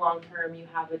maybe in the long term, you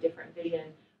have a different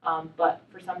vision. But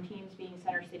for some teams, being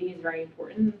center city is very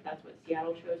important. That's what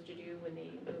Seattle chose to do when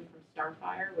they moved from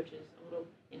Starfire, which is a little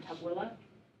in Tukwila.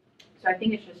 So I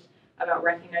think it's just about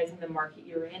recognizing the market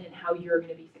you're in and how you're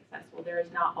going to be successful. There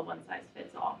is not a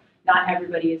one-size-fits-all. Not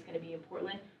everybody is going to be in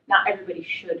Portland. Not everybody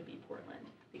should be Portland,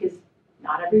 because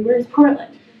not everywhere is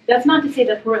Portland. That's not to say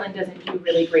that Portland doesn't do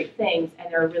really great things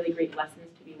and there are really great lessons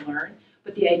to be learned,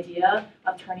 but the idea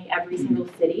of turning every single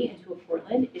city into a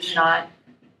Portland is not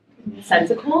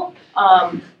sensical,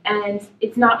 and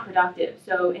it's not productive.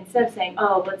 So instead of saying,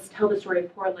 oh, let's tell the story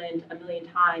of Portland a million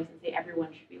times and say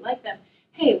everyone should be like them,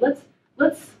 hey, let's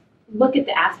look at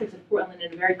the aspects of Portland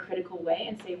in a very critical way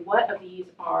and say what of these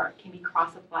can be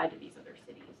cross-applied to these other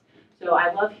cities. So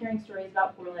I love hearing stories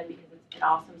about Portland because it's an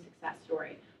awesome success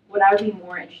story. What I would be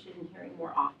more interested in hearing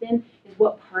more often is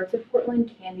what parts of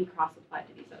Portland can be cross-applied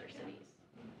to these other cities.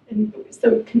 And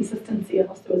so consistency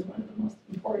also is one of the most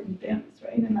important things,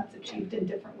 right? And that's achieved in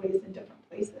different ways in different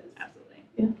places. Absolutely.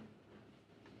 Yeah.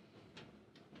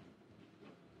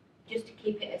 Just to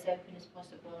keep it as open as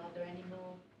possible, are there any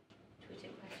more Twitter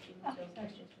questions or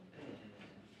questions?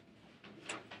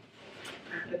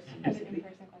 As an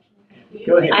in-person question.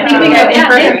 Go ahead. I think we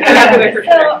go in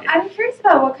person. So I'm curious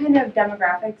about what kind of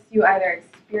demographics you either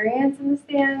experience in the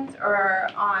stands or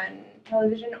on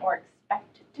television or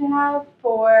expect to have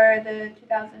for the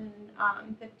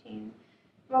 2015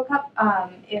 World Cup.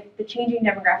 If the changing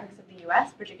demographics of the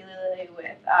U.S., particularly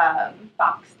with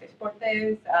Fox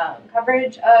Deportes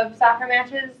coverage of soccer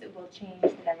matches, it will change the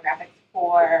demographics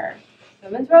for the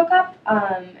Women's World Cup.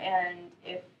 And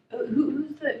if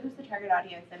who's the target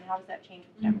audience, and how does that change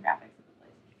with the demographics of the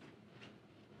place?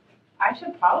 I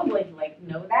should probably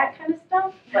know that kind of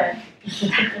stuff, but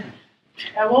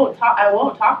I won't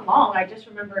talk long. I just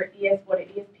remember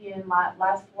ESPN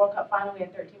last World Cup final, we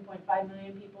had 13.5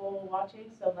 million people watching,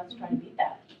 so let's try to beat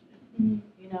that. And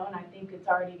I think it's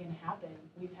already going to happen.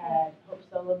 We've had Hope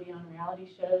Solo be on reality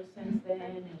shows since then,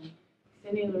 and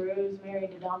Cindy LaRue's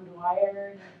married to Dom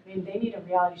Dwyer. I mean, they need a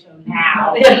reality show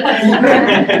now.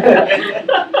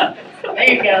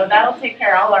 There you go. That'll take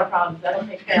care of all our problems. That'll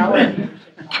take care of all our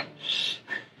leadership problems.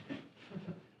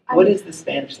 What is the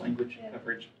Spanish language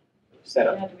coverage set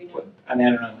up? I mean,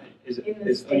 I don't know. Is it In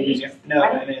the States? No,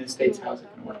 I mean in the States, how is it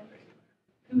going to work?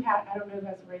 I don't know who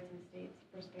has the rights in the States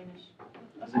for Spanish.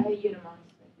 Unimas,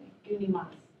 I think.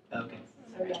 Unimas. Okay.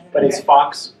 So, yeah, But is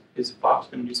Fox going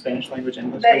to do Spanish language and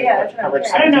English language Yeah, that's what I'm coverage?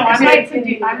 curious. I don't know.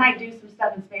 simultaneously? I might do some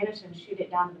stuff in Spanish and shoot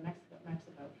it down to Mexico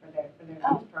for their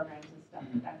news programs and stuff.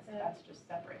 That's just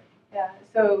separate. Yeah,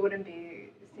 so it wouldn't be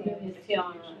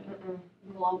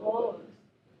Global.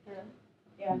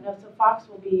 Yeah, no. So Fox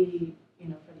will be, for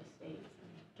the States.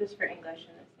 just for English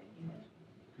in the States.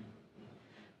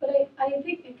 But I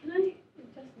think, can I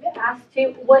just ask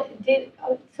too,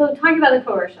 so talking about the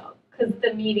commercial, because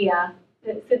the media,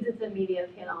 since it's a media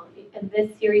panel, and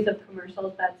this series of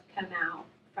commercials that's come out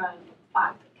from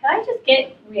Fox, can I just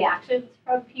get reactions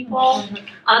from people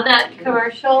on that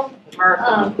commercial?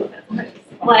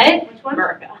 What? Which one?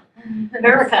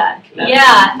 America.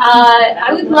 Yeah, I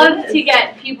would love to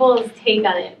get people's take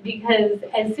on it, because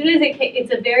as soon as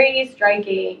it's a very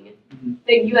striking,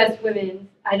 the U.S. women's,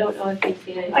 I don't know if you've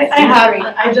seen it. I We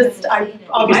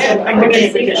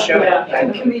can show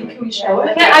it. Can we show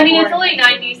it? Yeah, I mean, it's only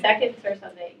 90 seconds or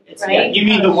something, Yeah, right? you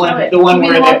mean the one You where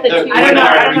mean the the two- women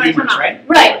are the redeemers, right?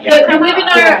 Right, Yeah. the women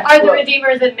are the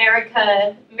redeemers, and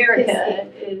America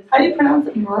is. How do you pronounce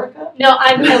it, America? No,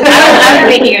 I'm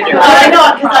making a joke. I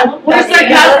know, because We're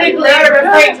sarcastically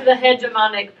referring to the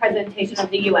hegemonic presentation of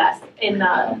the U.S. in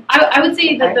the. I would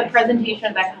say that the presentation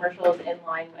of that commercial is in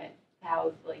line with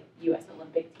how U.S.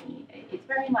 Olympic team. It's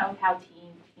very in line with how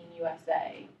Team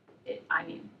USA.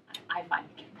 I find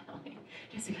it compelling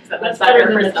just because That's better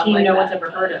better for than a stuff team like no that. one's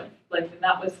ever heard of.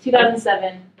 That was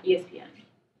 2007 ESPN.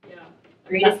 Yeah.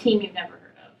 Greatest team you've never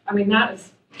heard of. I mean, that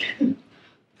is.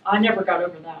 I never got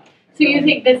over that. So you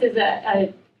think this is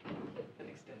a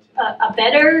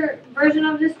better version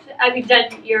of this? I mean,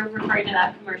 Jen, you're referring to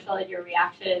that commercial and your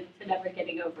reaction to never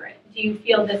getting over it. Do you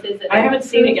feel this is an I haven't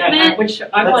seen it yet, improvement? which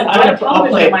I'm Let's- like, I'll my television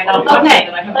play it. might not be Okay, something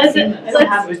that I haven't seen this.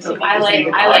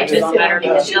 I like this better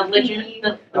because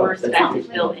the respect is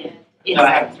built in.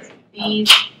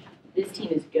 This team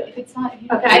is good. If it's not, if you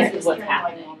Okay. This is what's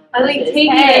happening. I like This is,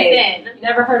 taking hey, this in. You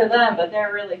never heard of them, but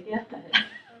they're really good.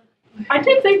 I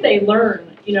do think they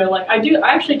learn, you know, like I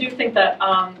actually do think that,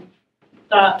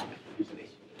 that,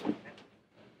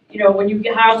 you know, when you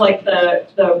have like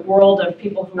the world of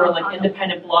people who are like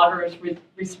independent bloggers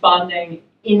responding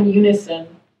in unison,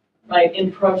 right,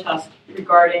 in protest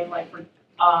regarding like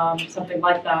something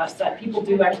like that people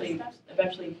do actually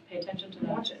eventually pay attention to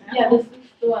that. Yeah, this is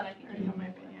the one I think.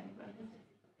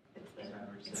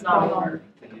 It's not over.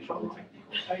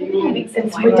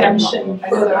 It's redemption I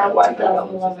for saw why the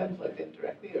 2011. plugged in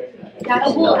directly or.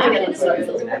 That's well, actually, actually, this is a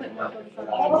little bit more focused on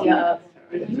the idea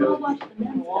of, you all watch the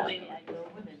men's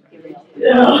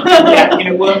Yeah, you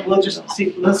know, we'll just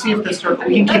see. Let's see if the circle.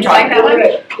 We can keep talking.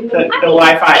 The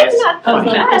Wi-Fi is. No,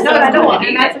 I don't want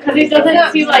it, because it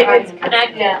doesn't seem like it's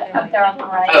connected up there on the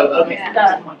right. Oh, okay.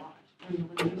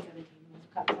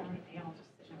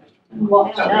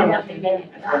 Well,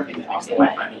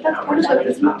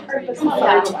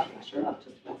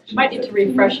 You might need to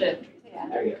refresh it.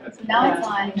 now it's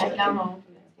on, like normal.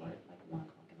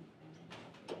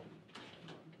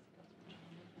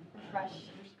 Refresh.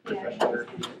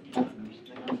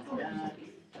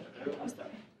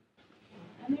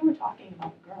 And they were talking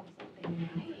about girls.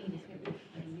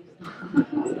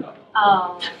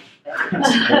 Oh.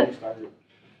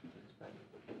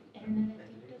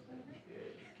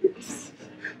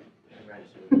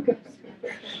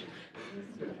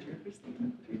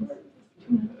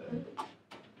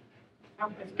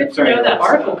 It's good to know that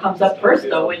article comes up first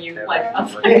though when you like. Yeah,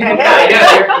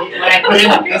 when I put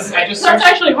in this, I just That's searched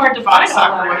actually hard to find.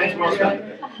 soccer women's World Cup.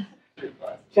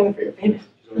 Jennifer, you're famous.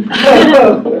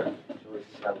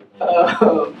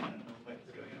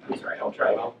 Sorry, I'll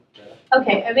try.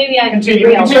 Okay, and maybe I can Continue, be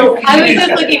real. continue, I was continue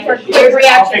just looking for discussion. quick I'll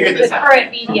reactions figure to this the out.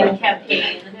 current media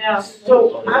campaign. Yeah.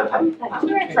 So I'm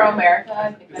doing pro-America.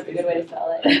 I think that's a good way to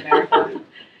sell it in America.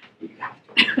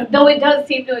 Though it does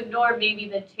seem to ignore maybe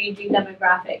the changing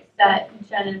demographics that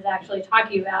Jen is actually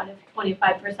talking about. If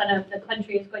 25% of the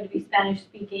country is going to be Spanish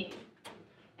speaking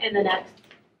in the next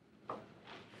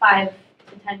 5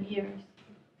 to 10 years.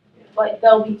 But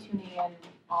they'll be tuning in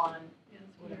on.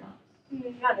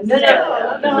 No.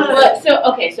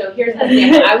 Well, so here's an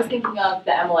example. I was thinking of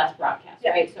the MLS broadcast,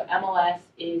 right? So MLS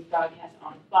is broadcast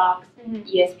on Fox,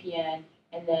 ESPN,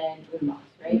 and then with Fox,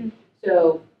 right?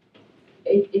 So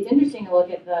it's interesting to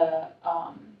look at the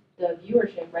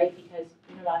viewership, right? Because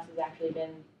MLS has actually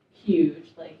been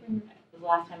huge. Like the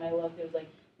last time I looked, there was like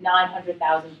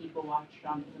 900,000 people watched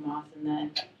on Moss, and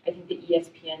then I think the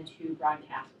ESPN2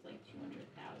 broadcast was like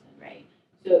 200,000, right?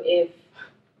 So if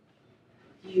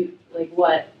you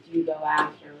what do you go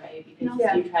after, right? Because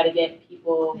you try to get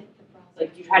people,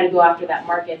 like, do you try to go after that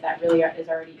market that really is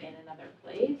already in another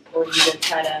place, or do you just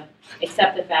try to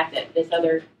accept the fact that this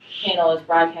other channel is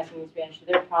broadcasting in Spanish, so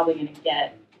they're probably going to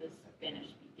get the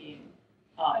Spanish-speaking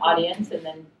audience, and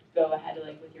then go ahead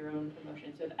like with your own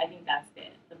promotion. So I think that's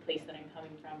the place that I'm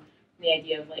coming from. The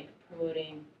idea of like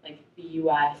promoting like the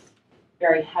U.S.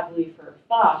 very heavily for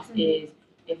Fox is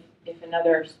if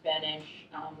another Spanish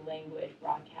language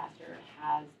broadcaster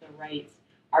has the rights,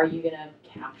 are you going to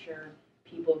capture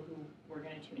people who were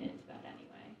going to tune into that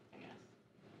anyway? I guess.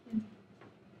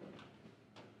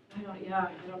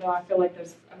 I don't know. I feel like I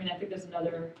think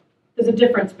there's a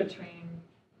difference between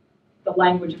the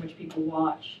language in which people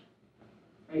watch,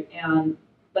 right? And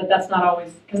but that's not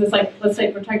always, because it's like, let's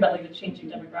say we're talking about like the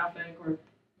changing demographic, or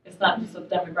it's not just a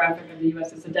demographic of the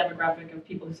U.S., it's a demographic of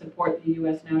people who support the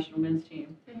U.S. national men's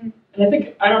team. And I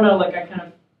think, I don't know, like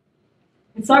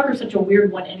soccer is such a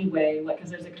weird one anyway, like, because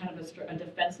there's a kind of a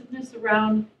defensiveness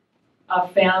around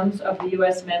fans of the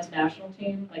U.S. men's national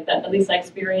team, like that, at least I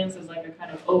experience as like a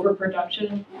kind of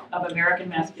overproduction of American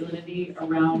masculinity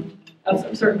around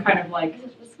a certain kind of like,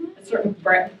 a certain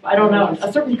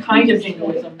kind of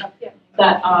jingoism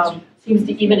that seems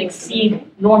to even exceed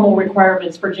normal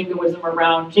requirements for jingoism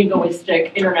around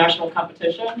jingoistic international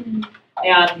competition.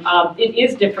 And it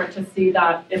is different to see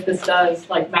that if this does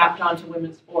like mapped onto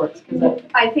women's sports.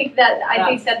 I think that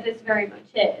this very much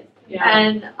is. Yeah.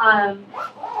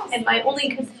 And my only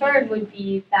concern would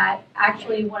be that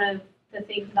actually one of the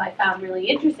things that I found really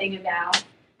interesting about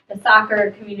the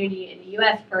soccer community in the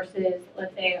U.S. versus,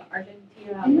 let's say,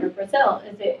 Argentina or Brazil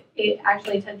is it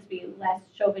actually tends to be less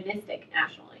chauvinistic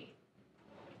nationally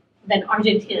than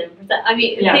Argentina and Brazil. I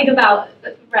mean, think about,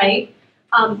 right?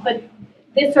 But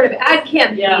this sort of ad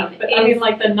campaign. Yeah, but I mean,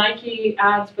 like the Nike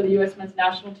ads for the U.S. men's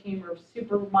national team are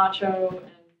super macho. And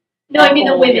no, I mean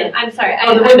the women. I'm sorry.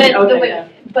 I the women. meant Okay, the women.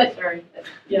 yeah. But sorry.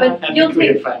 But you'll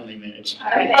take. Finally managed.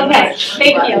 Okay,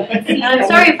 thank you. And I'm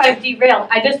sorry if I've derailed.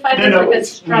 I just find this like a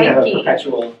striking.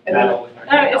 Perpetual battle.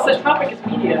 No, it's the topic is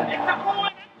media.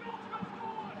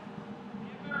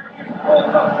 It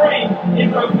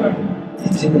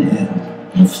didn't end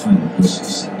when the final whistle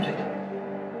sounded,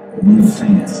 or when the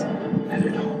fans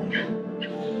headed home.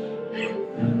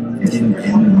 It didn't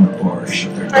end when the bars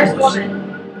shut their doors,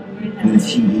 when the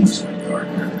TVs went dark,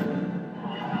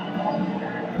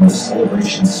 when the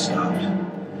celebrations stopped,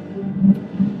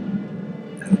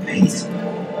 and the paint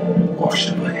washed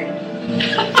away.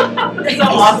 That's so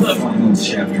awesome. The final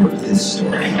chapter of this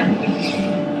story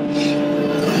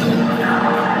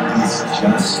is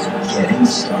just getting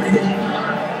started.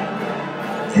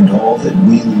 And all that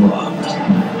we loved,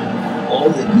 all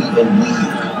that we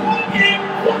believed,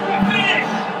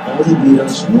 all that made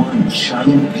us one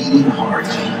giant beating heart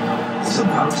is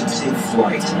about to take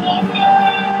flight.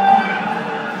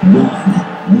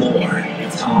 One more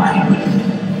time.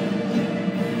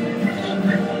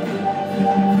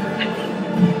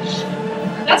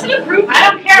 That's an improvement. I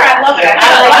don't care. I love it. I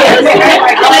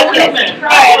like it.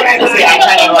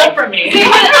 From me.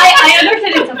 I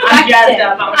understand it's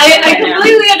effective. I I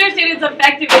completely understand it's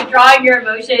effective in drawing your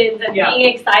emotions and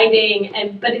being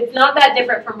exciting, but it's not that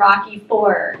different from Rocky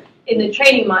 4 in the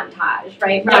training montage,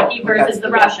 right? Rocky versus the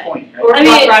Russian. Point, right? Or I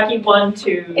mean, Rocky 1,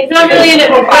 2. It's not really an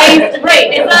embrace, right?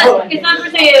 It's not per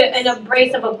se an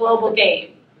embrace of a global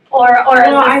game or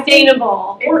a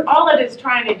sustainable. All that's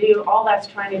trying to do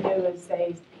is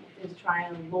try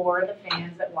and lure the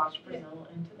fans that watch Brazil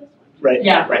into this one. Right.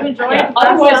 Yeah. Right. Enjoy Yeah. it.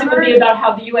 Otherwise, it would be about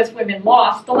how the U.S. women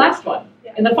lost the last one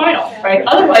in the final, right?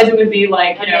 Otherwise, it would be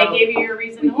like, And they gave you your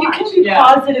reason to You watch. can be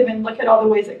positive and look at all the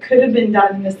ways it could have been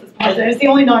done and miss this positive. As the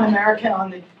only non-American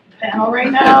on the panel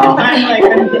right now,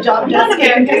 I'm the job desk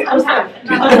because I was like,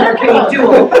 non-American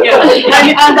dual.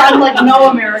 Yeah. I'm like no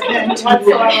American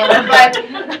whatsoever. But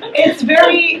it's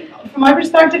very, from my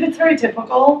perspective, it's very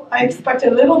typical. I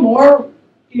expected a little more,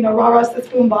 rah-rah, sis,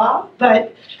 boom, bah,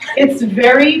 but it's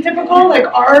very typical. Like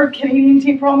our Canadian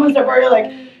team promos are very like,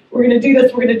 we're going to do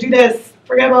this, we're going to do this.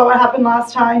 Forget about what happened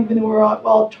last time, even though we're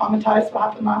all traumatized what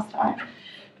happened last time.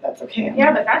 That's okay.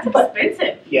 Yeah, but that's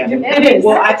expensive. Yeah. It is.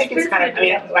 Well, I think it's kind of,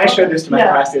 I showed this to my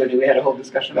class the other day, we had a whole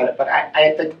discussion about it, but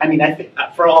I think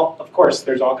for all, of course,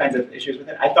 there's all kinds of issues with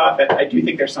it. I do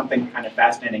think there's something kind of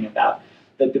fascinating about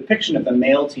the depiction of the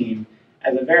male team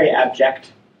as a very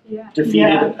abject,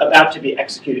 defeated, about to be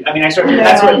executed. I mean, that's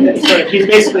what, he's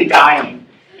basically dying.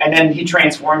 And then he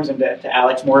transforms into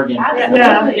Alex Morgan. And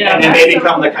then they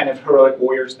become the kind of heroic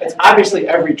warriors. It's obviously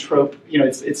every trope,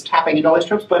 it's tapping into all these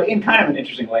tropes, but in kind of an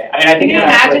interesting way. I mean, I think Can you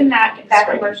imagine that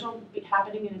striking. commercial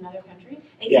happening in another country?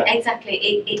 Exactly.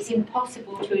 It's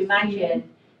impossible to imagine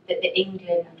that the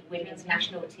England women's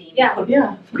national team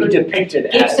be depicted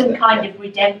give as some kind of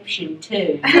redemption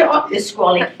to the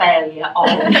scrolling failure of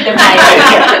the male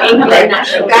England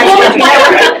national team.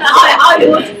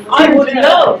 I would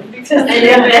love an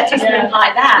advertisement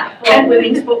like that for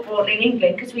women's football in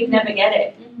England because we'd never get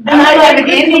it. And I like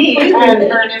any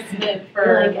earnestness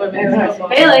for women's football.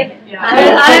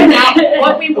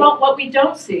 What we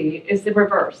don't see is the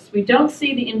reverse. We don't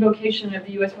see the invocation of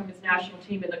the U.S. women's national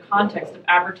team in the context of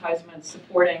advertisements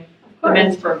supporting the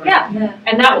men's program. Yeah.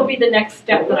 And that will be the next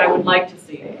step that I would like to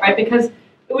see, right? Because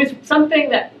it was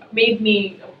something that made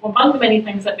me, among the many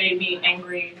things that made me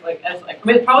angry,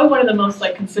 probably one of the most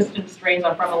consistent strains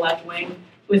on from the left wing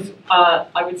was,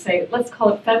 I would say, let's call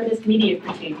it feminist media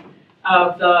critique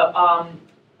of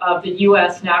the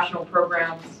U.S. national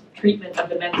program's treatment of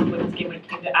the men's and women's game when it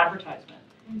came to advertisement.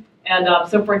 And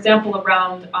so, for example,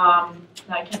 around, I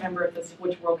can't remember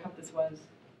which World Cup this was.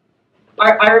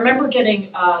 I remember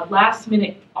getting a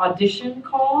last-minute audition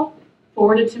call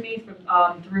forwarded to me from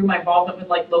through my involvement with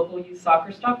local youth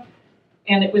soccer stuff,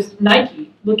 and it was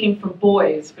Nike looking for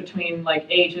boys between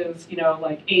ages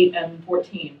 8 and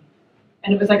 14,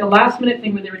 and it was a last-minute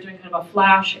thing where they were doing kind of a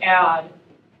flash ad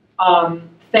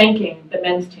thanking the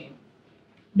men's team.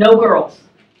 No girls,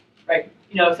 right?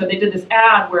 So they did this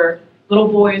ad where little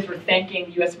boys were thanking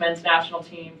the U.S. men's national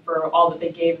team for all that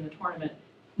they gave in the tournament.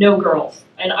 No girls.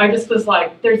 And I just was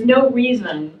like, there's no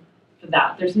reason for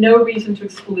that. There's no reason to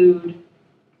exclude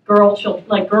girls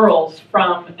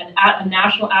from a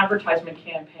national advertisement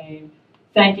campaign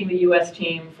thanking the U.S.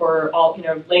 team for all,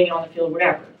 laying it on the field,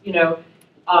 whatever.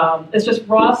 It's just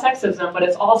raw sexism, but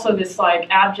it's also this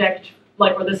abject,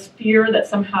 or this fear that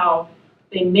somehow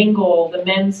they mingle the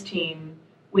men's team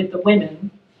with the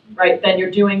women, right? Then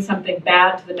you're doing something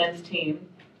bad to the men's team,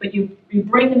 but you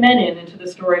bring the men into the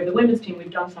story of the women's team,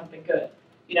 we've done something good.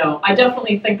 I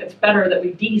definitely think it's better that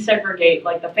we desegregate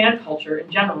the fan culture in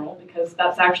general, because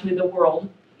that's actually the world.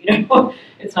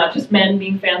 It's not just men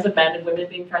being fans of men and women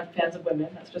being fans of women.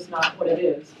 That's just not what it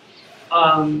is.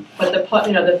 But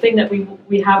the thing that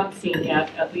we haven't seen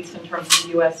yet, at least in terms of the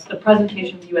U.S., the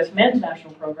presentation of the U.S. men's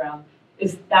national program,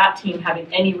 is that team having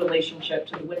any relationship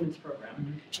to the women's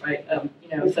program, right?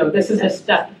 So this is a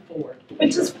step forward. But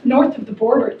just north of the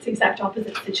border, it's the exact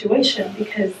opposite situation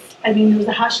because, I mean, there was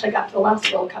a hashtag after the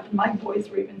last World Cup and my boys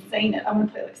were even saying it, I want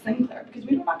to play like Sinclair because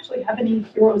we don't actually have any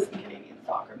heroes in Canadian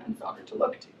soccer, men's soccer to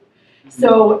look to.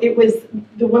 So it was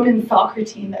the women's soccer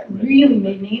team that really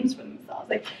made names for themselves.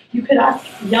 Like you could ask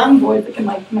young boys, like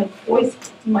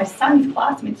my son's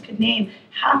classmates could name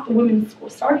half the women's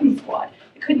starting squad.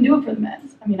 They couldn't do it for the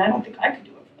men's. I mean, I don't think I could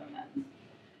do it for the men's.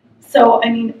 So I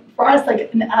mean, for us,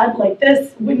 like an ad like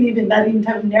this wouldn't even that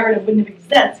type of narrative wouldn't have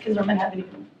existed because our men haven't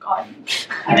even qualified.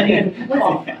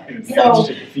 So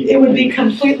it would be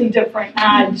completely different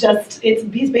ad. It's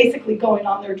basically going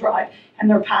on their drive and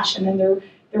their passion and their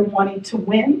wanting to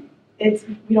win. We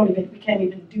can't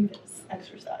even do this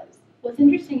exercise. What's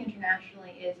interesting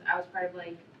internationally is I was part of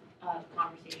like a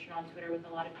conversation on Twitter with a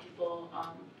lot of people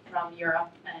from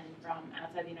Europe and from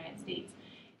outside the United States,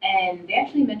 and they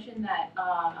actually mentioned that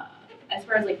as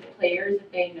far as like the players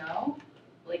that they know,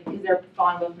 like because they're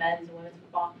following both men's and women's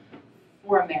football,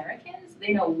 for Americans,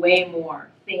 they know way more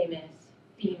famous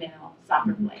female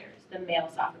soccer players than male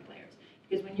soccer players.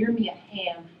 Because when you're Mia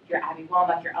Hamm, you're Abby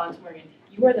Wambach, you're Alex Morgan,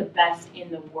 you are the best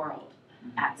in the world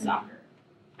at soccer.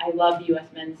 I love the U.S.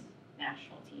 men's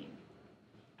national team.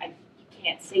 You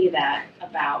can't say that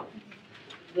about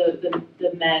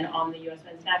the men on the U.S.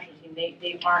 men's national team.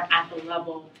 They aren't at the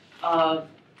level of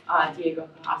Diego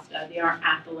Costa. They aren't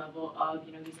at the level of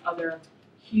these other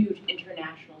huge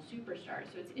international superstars.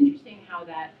 So it's interesting how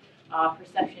that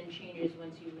perception changes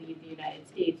once you leave the United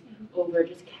States over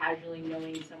just casually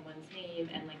knowing someone's name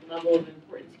and like level of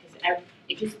importance.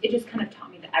 Because it just kind of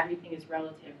taught me that everything is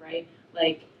relative, right?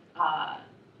 Like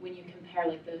when you compare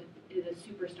like the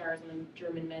superstars on the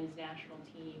German men's national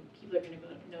team, people are going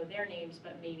to know their names,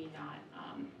 but maybe not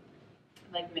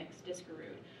like mixed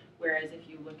Discarud. Whereas if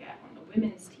you look at on the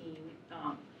women's team,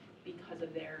 because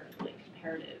of their like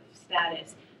comparative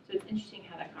status, so it's interesting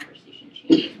how that conversation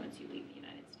changes once you leave the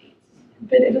United States.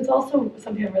 But it is also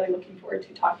something I'm really looking forward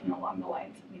to talking along the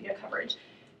lines of media coverage.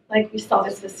 Like we saw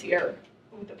this year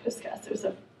with the Puskas. There was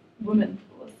a woman,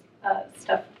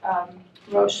 Steph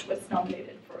Roche was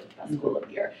nominated for the best goal of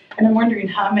the year. And I'm wondering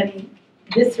how many,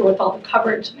 this year with all the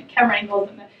coverage and the camera angles,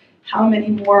 and how many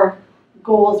more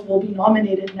goals will be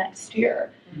nominated next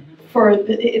year.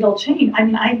 It'll change. I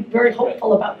mean, I'm very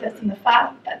hopeful about this, and the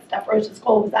fact that Steph Roche's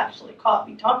goal was actually caught,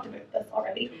 we talked about this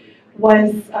already,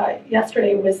 was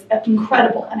yesterday was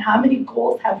incredible. And how many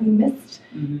goals have we missed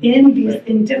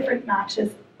in different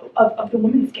matches of the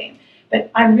women's game? But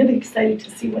I'm really excited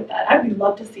to see I would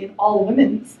love to see an all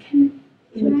women's. Can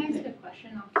I ask a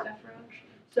question off Steph Roche?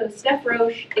 So Steph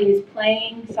Roche is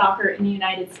playing soccer in the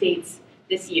United States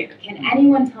this year. Can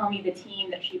anyone tell me the team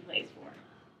that she plays for?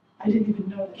 I didn't even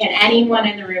know that. Can anyone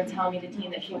in the room tell me the team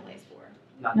that she plays for?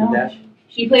 Not the Dash.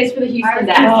 She plays for the Houston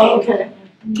Dash. Oh, okay.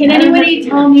 Can anybody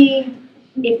tell me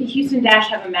if the Houston Dash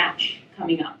have a match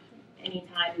coming up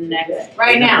anytime in the next?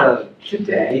 Right now.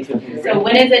 Today. So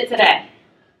when is it today?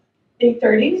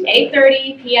 8:30?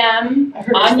 8:30 p.m. I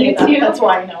heard on you say YouTube. That's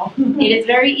why I know. It is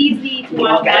very easy to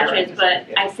watch matches, but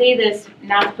I say this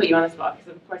not to put you on the spot,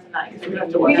 because of course I'm not.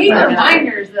 We need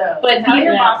reminders though. But Tell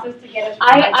your bosses to get us.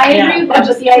 I agree with that,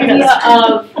 but the idea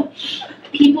of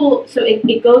people, so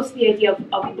it goes to the idea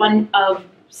of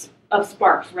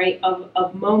sparks, right?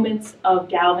 Of moments of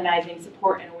galvanizing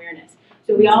support and awareness.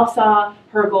 So we all saw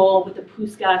her goal with the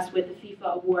Puskas, with the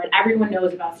FIFA award. Everyone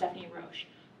knows about Stephanie Roche.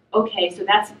 Okay, so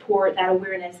that support, that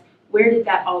awareness, where did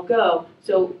that all go?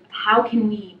 So how can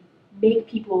we make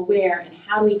people aware, and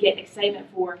how do we get excitement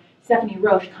for Stephanie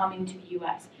Roche coming to the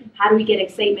U.S.? How do we get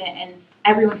excitement and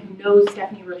everyone who knows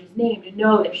Stephanie Roche's name to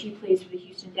know that she plays for the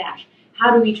Houston Dash?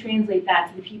 How do we translate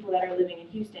that to the people that are living in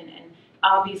Houston? And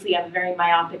obviously I have a very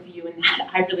myopic view in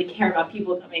that I really care about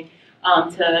people coming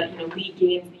to league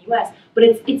games in the U.S. But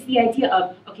it's the idea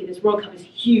of, okay, this World Cup is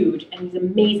huge and these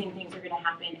amazing things are going to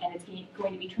happen and it's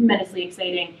going to be tremendously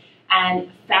exciting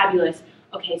and fabulous.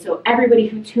 Okay, so everybody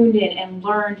who tuned in and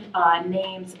learned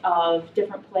names of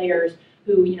different players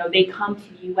who, they come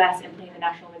to the U.S. and play in the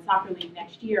National Women's Soccer League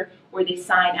next year, or they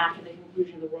sign after the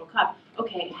conclusion of the World Cup.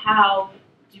 Okay, how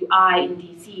do I in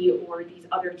D.C. or these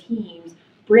other teams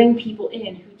bring people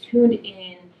in who tuned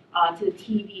in to the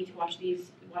TV to watch these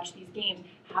games?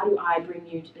 How do I bring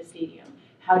you to the stadium?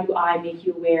 How do I make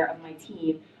you aware of my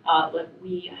team?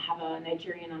 We have a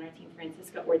Nigerian on our team,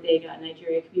 Francisca Ortega.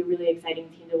 Nigeria could be a really exciting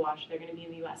team to watch. They're going to be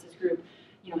in the U.S.'s group.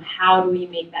 how do we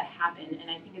make that happen? And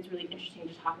I think it's really interesting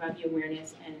to talk about the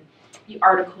awareness and the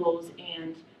articles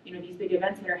and these big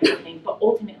events that are happening. But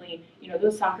ultimately,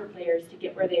 those soccer players, to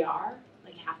get where they are,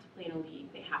 like, have to play in a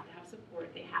league. They have to have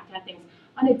support. They have to have things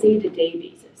on a day-to-day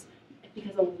basis,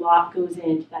 because a lot goes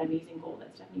into that amazing goal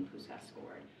that Stephanie Puskas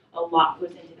scored. A lot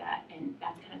goes into that, and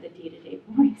that's kind of the day-to-day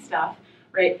boring stuff,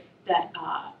 right? That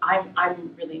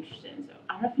I'm really interested in. So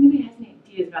I don't know if anybody has any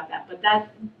ideas about that, but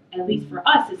that, at least for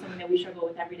us, is something that we struggle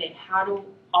with every day. How do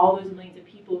all those millions of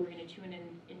people who are going to tune in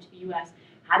into the U.S.,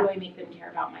 how do I make them care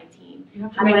about my team? You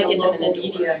have to How do make I the get them in local the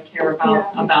door? media care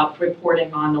about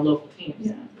reporting on the local teams.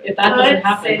 Yeah. If that doesn't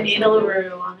happen, Nina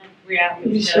LaRue on a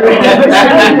reality show. I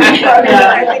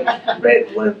think,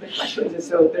 right, one of the questions is,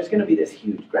 so there's going to be this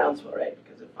huge groundswell, right,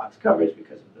 because of Fox coverage,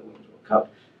 because of the Women's World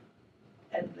Cup,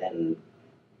 and then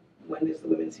when does the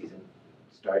women's season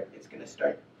start? It's going to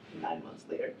start 9 months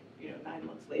later. 9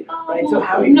 months later, right? So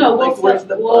how are you? No, like, where's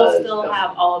the we'll buzz still of-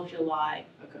 have all of July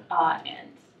Okay.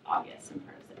 and August and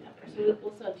part of September. So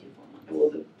we'll still have 2 full months. And will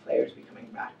the players be coming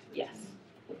back to the Yes.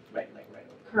 team? Right away.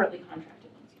 Currently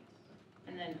contracted ones, yes.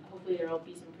 And then hopefully there will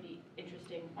be some pretty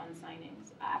interesting fun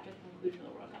signings after the conclusion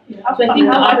of the World Cup. Yeah. So I think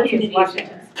the How opportunity is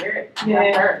Washington Spirit.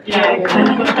 Yeah.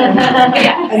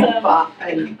 And Fox,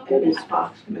 and is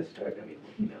Fox going to start? I mean,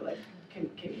 like, can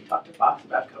you talk to Fox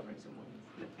about covering someone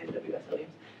NWSL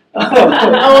games?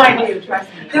 Oh, I do, trust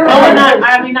me. I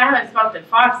haven't spoken to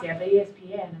Fox yet, but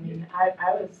ESPN,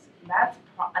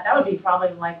 that would be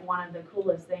probably like one of the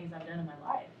coolest things I've done in my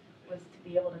life, was to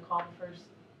be able to call the first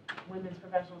women's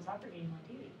professional soccer game on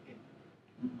TV,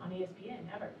 on ESPN,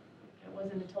 ever. It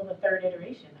wasn't until the 3rd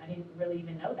iteration. I didn't really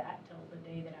even know that until the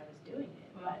day that I was doing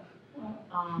it. But,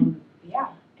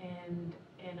 yeah, and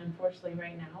unfortunately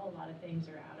right now, a lot of things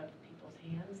are out of people's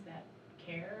hands that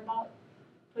care about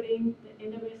putting the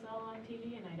NWSL on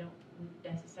TV, and I don't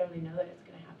necessarily know that it's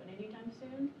going to happen anytime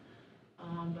soon.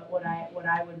 But what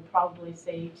I would probably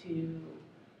say to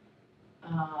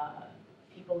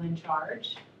people in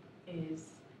charge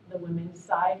is the women's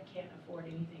side can't afford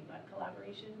anything but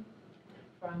collaboration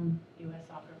from U.S.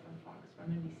 Soccer, from Fox,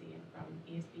 from NBC, and from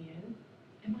ESPN.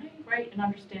 am I right in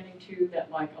understanding too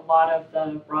that like a lot of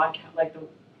the broadcast, like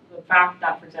the fact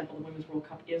that, for example, the Women's World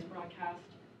Cup is broadcast,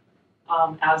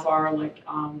 as are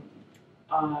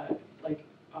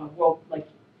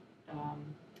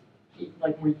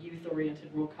more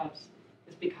youth-oriented World Cups,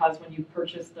 is because when you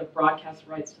purchase the broadcast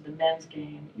rights to the men's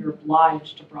game, you're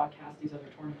obliged to broadcast these other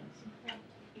tournaments.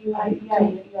 You have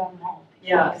them all.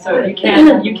 Yeah, so you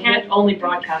can't only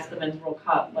broadcast the Men's World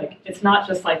Cup. Like, it's not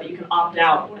just like that you can opt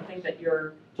out. I think that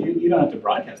you're. You don't have to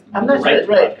broadcast them. I'm not Right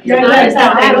sure, right. Yeah,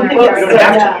 I don't think Well, that's you don't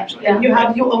have to, yeah. actually.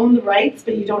 Yeah. You own the rights,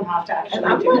 but you don't have to actually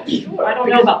And I'm do not it. sure. I don't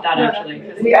know about that actually.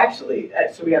 We actually,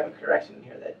 so we have a correction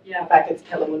here that, Yeah. in fact, it's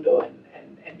Telemundo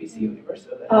and NBC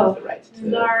Universo that has the rights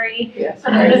to. Sorry. Yes,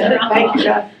 sorry, thank you,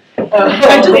 Jeff. I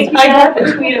got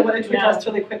the tweet. I wanted to address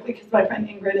really quickly because my friend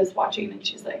Ingrid is watching, and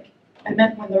she's like, I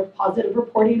meant when they're positive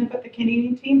reporting about the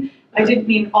Canadian team. I didn't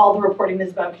mean all the reporting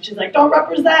is about, because she's like, don't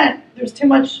represent. There's too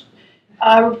much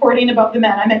reporting about the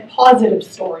men. I meant positive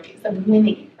stories of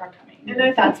winning are coming.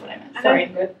 And that's what I meant. Sorry,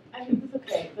 Ingrid. I think that's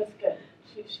okay. That's good.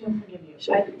 She'll forgive you.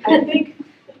 She'll forgive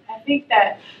I think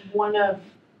that one of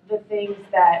the things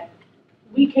that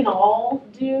we can all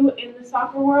do in the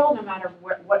soccer world, no matter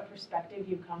what perspective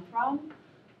you come from,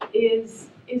 is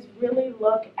really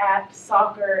look at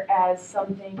soccer as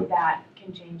something that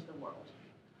can change the world.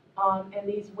 And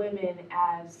these women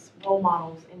as role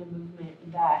models in a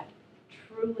movement that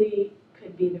truly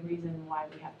could be the reason why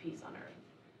we have peace on earth.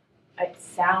 It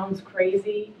sounds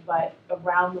crazy, but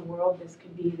around the world, this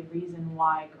could be the reason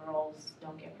why girls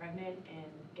don't get pregnant and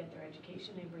get their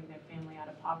education and bring their family out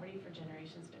of poverty for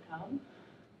generations to come.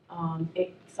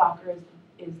 Soccer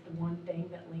is the one thing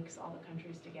that links all the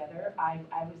countries together. I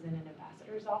was in an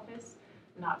ambassador's office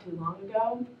not too long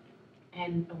ago,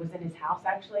 and I was in his house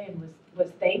actually, and was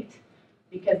thanked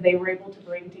because they were able to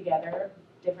bring together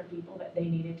different people that they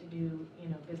needed to do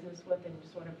business with and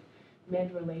sort of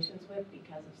mend relations with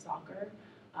because of soccer,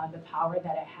 the power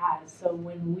that it has. So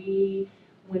when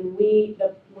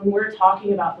we're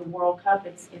talking about the World Cup,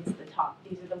 it's the top.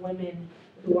 These are the women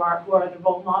who are the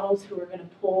role models who are going to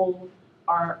pull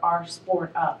our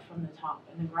sport up from the top,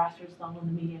 and the grassroots level, and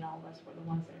the media, and all of us were the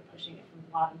ones that are pushing it from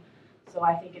the bottom. So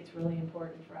I think it's really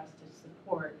important for us to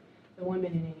support the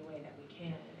women in any way that we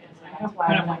can. And so that's why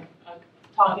I'm like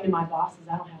talking to my bosses.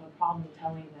 I don't have a problem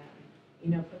telling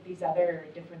them, put these other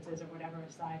differences or whatever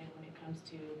aside. And when it comes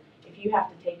to, if you have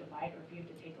to take a bite or if you have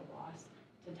to take a loss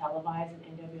to televise an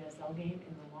NWSL game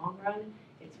in the long run,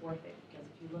 it's worth it. Because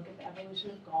if you look at the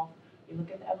evolution of golf, We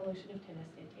look at the evolution of tennis.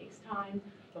 It takes time,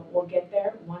 but we'll get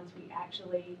there once we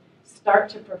actually start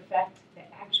to perfect the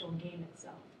actual game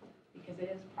itself, because it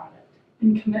is product.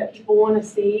 And commit. People want to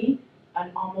see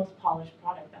an almost polished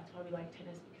product. That's why we like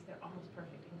tennis, because they're almost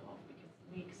perfect in golf, because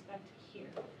we expect to hear.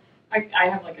 I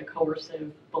have like a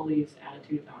coercive beliefs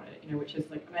attitude about it, you know, which is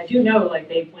like, I do know like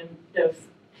when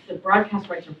the broadcast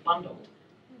rights are bundled,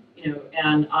 you know,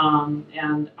 and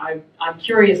I'm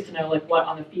curious to know like what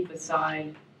on the FIFA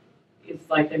side is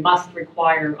like they must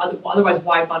require, otherwise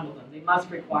why bundle them? They must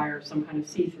require some kind of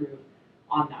see-through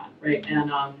on that, right?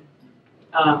 And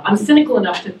I'm cynical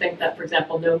enough to think that, for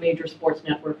example, no major sports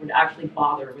network would actually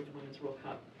bother with the Women's World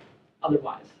Cup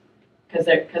otherwise.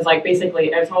 Because like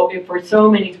basically, for so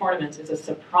many tournaments, it's a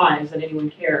surprise that anyone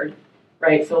cared,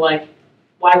 right? So like,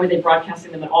 why were they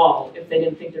broadcasting them at all if they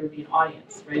didn't think there would be an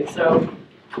audience, right? So,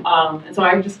 and so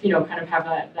I just, you know, kind of have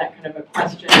that kind of a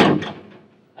question,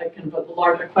 like kind of a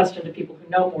larger question to people who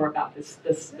know more about this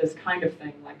kind of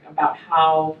thing, like about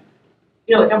how,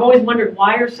 you know, like I've always wondered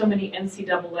why are so many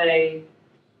NCAA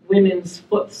women's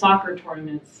soccer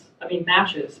tournaments,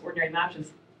 matches, ordinary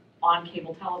matches, on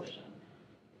cable television?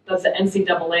 Does the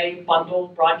NCAA bundle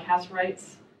broadcast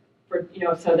rights for, you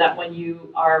know, so that when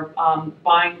you are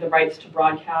buying the rights to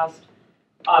broadcast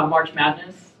March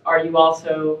Madness, are you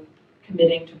also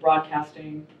committing to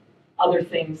broadcasting other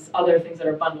things that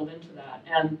are bundled into that?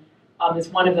 And it's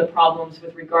one of the problems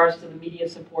with regards to the media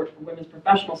support for women's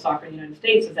professional soccer in the United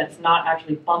States is that it's not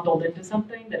actually bundled into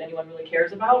something that anyone really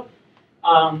cares about.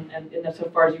 And so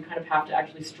far as you kind of have to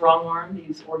actually strong arm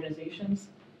these organizations.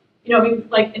 You know, I mean,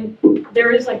 like,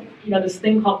 there is like, you know, this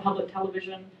thing called public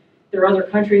television. There are other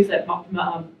countries that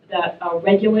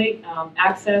regulate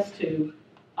access to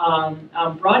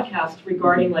broadcast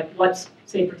regarding, like, let's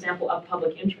say, for example, of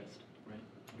public interest. Right.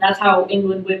 That's how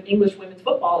English women's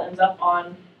football ends up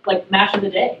on, like, Match of the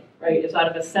Day, right? Is out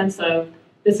of a sense of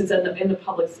this is in the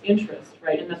public's interest,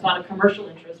 right? And that's not a commercial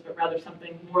interest, but rather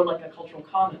something more like a cultural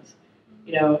commons,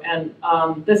 you know. And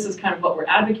this is kind of what we're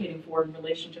advocating for in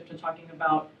relationship to talking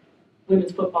about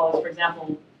women's football is, for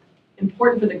example,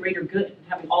 important for the greater good and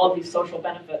having all of these social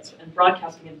benefits, and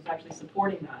broadcasting it is actually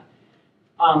supporting that.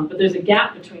 But there's a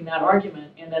gap between that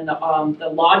argument and then the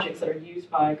logics that are used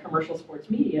by commercial sports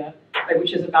media, right,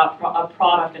 which is about a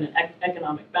product and an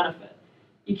economic benefit.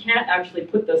 You can't actually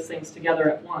put those things together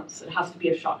at once. It has to be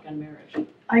a shotgun marriage.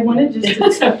 I wanted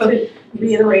just to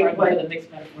reiterate what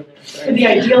for the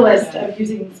idealist of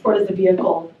using sport as a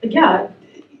vehicle. Yeah,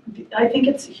 I think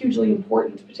it's hugely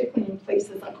important, particularly in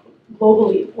places like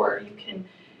globally where you can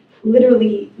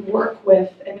literally work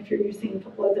with, and if you're using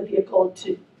football as a vehicle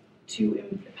to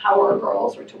empower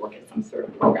girls or to work at some sort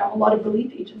of program. A lot of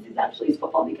relief agencies actually use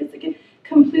football because they can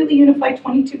completely unify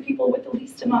 22 people with the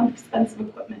least amount of expensive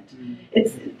equipment. Mm-hmm.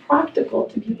 It's practical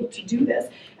to be able to do this.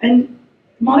 And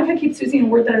Monica keeps using a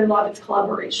word that I love, it's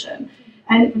collaboration.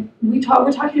 And we're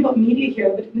talking about media here,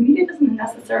 but the media doesn't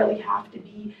necessarily have to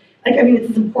be, like, I mean,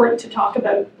 it's important to talk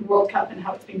about the World Cup and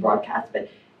how it's being broadcast, but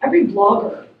every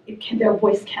blogger, their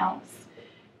voice counts.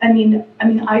 I mean,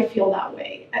 I feel that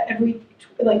way.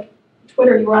 Like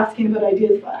Twitter, you were asking about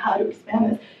ideas about how to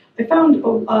expand this. I found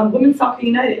Women's Soccer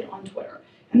United on Twitter,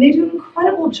 and they do an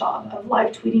incredible job of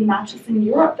live tweeting matches in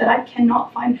Europe that I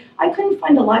cannot find. I couldn't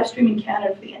find a live stream in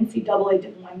Canada for the NCAA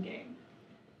Div 1 game.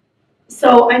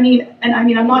 So,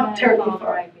 I'm not terribly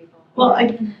far. Well,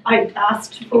 I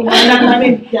asked for one,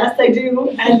 yes, I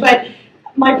do. But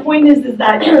my point is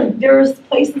that there's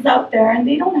places out there, and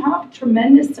they don't have a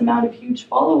tremendous amount of huge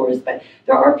followers, but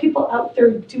there are people out there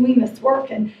doing this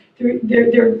work, and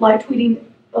they're live tweeting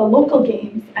local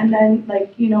games, and then,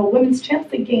 like, you know, Women's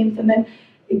Champions League games, and then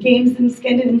games in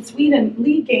Scandinavian, Sweden,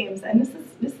 league games, and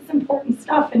this is important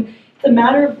stuff, and it's a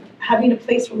matter of having a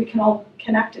place where we can all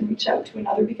connect and reach out to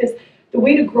another, because the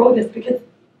way to grow this, because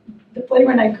the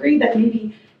flavor, and I agree that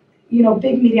maybe, you know,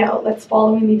 big media outlets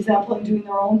following the example and doing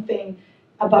their own thing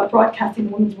about broadcasting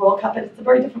the Women's World Cup, but it's a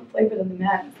very different flavor than the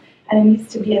men's. And it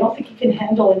needs to be, I don't think you can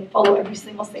handle and follow every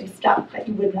single same step that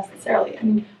you would necessarily. I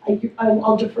mean,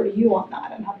 I'll defer to you on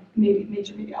that and have maybe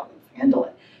major media outlets handle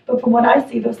it. But from what I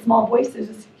see, those small voices,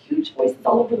 there's huge voices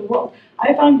all over the world.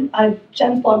 I found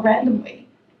Jen's blog randomly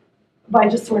by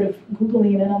just sort of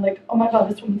Googling it, and I'm like, oh my God,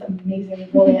 this woman's amazingly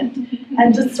brilliant.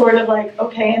 And just sort of like,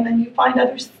 okay, and then you find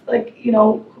others, like, you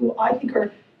know, who I think are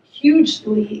huge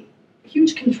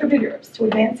contributors to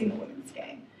advancing the women's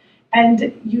game.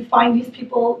 And you find these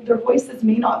people, their voices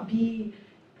may not be,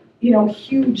 you know,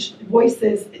 huge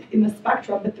voices in the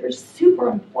spectrum, but they're super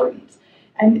important.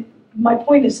 And my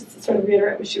point is just to sort of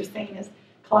reiterate what she was saying is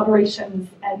collaborations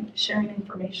and sharing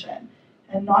information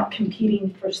and not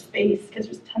competing for space, because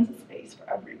there's tons of space for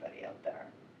everybody out there.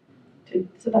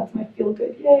 So that's my feel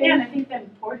good. Yay. Yeah, and I think the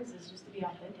importance is just to be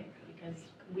authentic because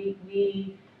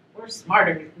we're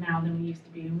smarter now than we used to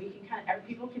be, and we can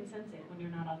people can sense it when you're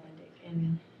not authentic.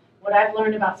 And what I've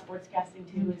learned about sportscasting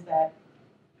too is that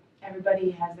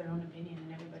everybody has their own opinion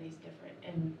and everybody's different,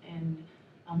 and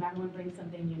everyone brings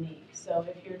something unique. So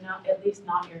if you're not at least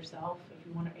not yourself, if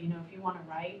you want to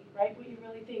write what you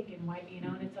really think, and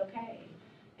and it's okay.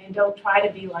 And don't try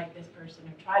to be like this person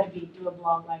or try to do a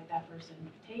blog like that person.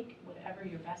 Take whatever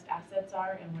your best assets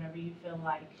are and whatever you feel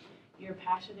like your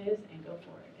passion is and go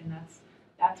for it. And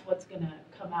that's what's gonna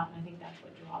come out, and I think that's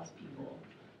what draws people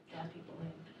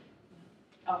in.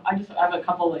 I have a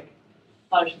couple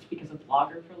thought I should speak as a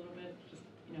blogger for a little bit. Just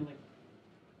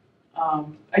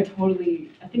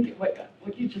I think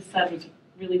what you just said was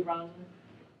really rung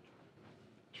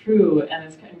true, and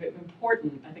it's kind of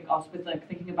important. I think also with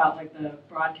thinking about the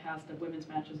broadcast of women's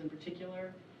matches in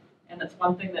particular, and that's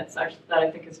one thing that I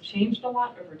think has changed a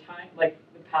lot over time, the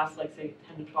past say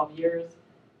 10 to 12 years.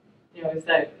 Is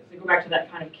that if we go back to that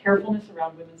kind of carefulness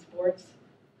around women's sports,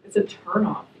 it's a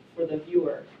turnoff for the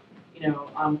viewer.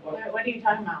 What are you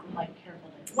talking about?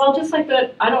 Carefulness? Well, just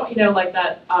that I don't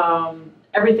that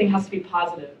everything has to be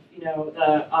positive.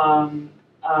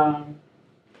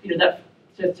 That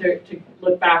to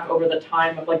look back over the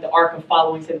time of the arc of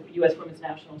following say the U.S. women's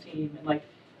national team, and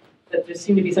that there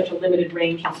seemed to be such a limited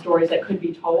range of stories that could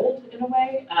be told in a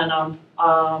way, and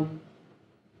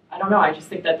I don't know. I just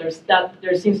think that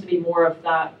there seems to be more of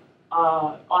that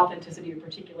authenticity or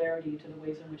particularity to the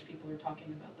ways in which people are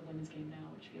talking about the women's game now,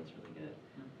 which feels really good.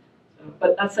 So,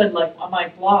 but that said, on my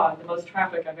blog, the most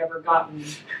traffic I've ever gotten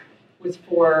was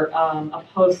for a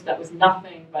post that was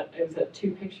nothing, but it was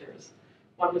 2 pictures.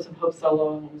 One was of Hope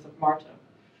Solo and one was of Marta.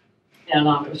 And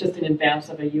it was just in advance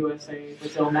of a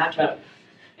USA-Brazil matchup.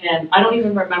 And I don't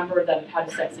even remember that it had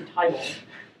a sexy title,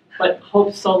 but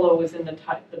Hope Solo was in the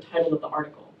title of the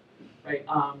article, right?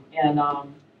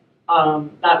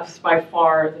 That was by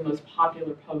far the most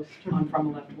popular post From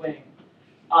a Left Wing.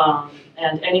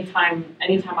 And anytime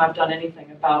I've done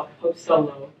anything about Hope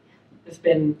Solo, there's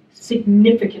been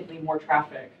significantly more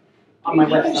traffic on my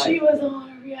website. She was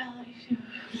on a reality show.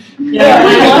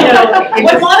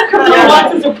 What Monica really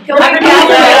wants is a reality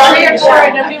show,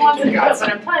 and nobody wants to do it. But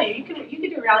I'm telling you, you could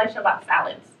do a reality show about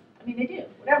salads. I mean, they do,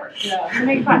 whatever. Yeah. You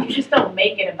make fun. You just don't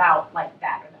make it about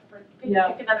that or that person. You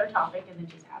can pick another topic and then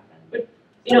just have them. But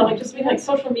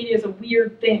social media is a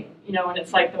weird thing, and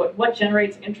it's what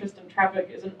generates interest and traffic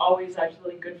isn't always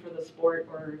actually good for the sport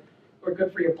or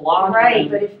good for your blog. Right,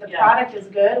 but if the product is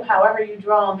good, however you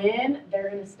draw them in, they're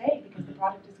going to stay because the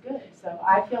product is good. So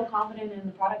I feel confident in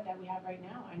the product that we have right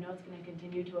now. I know it's going to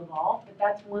continue to evolve, but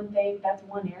that's one thing, that's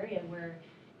one area where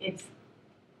it's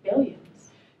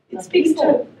billions. It speaks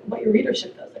to what your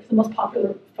readership does. The most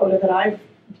popular photo that I've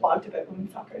blogged about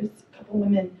women's soccer is a couple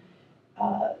women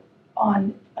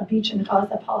on a beach in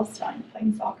Gaza, Palestine,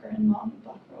 playing soccer in long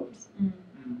black robes. And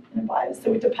bias.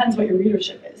 So it depends what your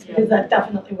readership is, because that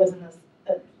definitely wasn't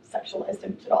a sexualized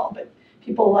image at all. But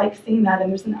people like seeing that, and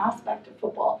there's an aspect of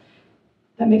football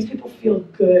that makes people feel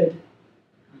good.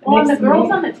 Well, and the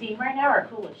girls on the team right now are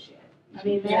cool as shit. I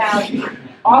mean, they have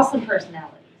awesome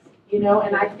personalities,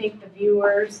 and I think the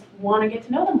viewers want to get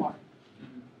to know them more.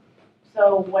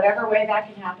 So whatever way that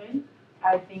can happen,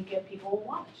 I think people will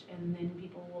watch, and then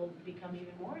people will become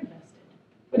even more invested.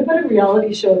 What about a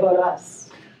reality show about us?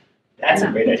 That's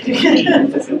a great idea.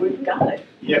 So we've got it.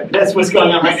 Yeah, that's what's going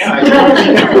on right now.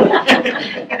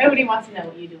 Nobody wants to know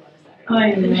what you do on a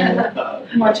Saturday. I know.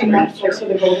 I'm watching Netflix with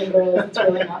the Golden Girls. It's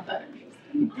really not that interesting.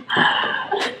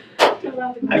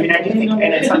 I mean, I do think,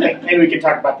 and it's something, maybe we can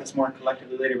talk about this more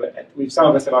collectively later, but some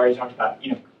of us have already talked about,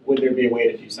 would there be a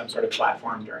way to do some sort of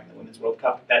platform during the Women's World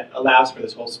Cup that allows for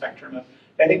this whole spectrum of,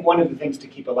 I think one of the things to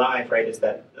keep alive, right, is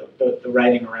that the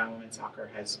writing around women's soccer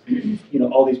has,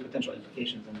 all these potential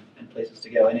implications and places to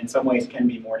go, and in some ways can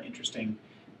be more interesting.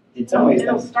 In some ways,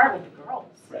 it'll start with the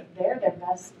girls. Right. They're their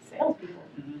best salespeople,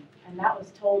 and that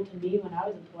was told to me when I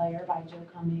was a player by Joe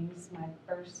Cummings. My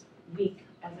first week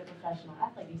as a professional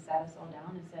athlete, he sat us all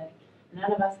down and said,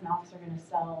 "None of us in the office are going to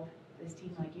sell this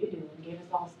team like you do," and gave us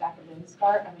all a stack of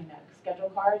schedule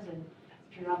cards, and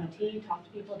if you're on the team, talk to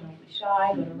people, don't be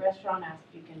shy, go to a restaurant, ask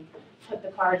if you can put the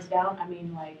cards down. I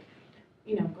mean,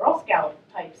 Girl Scout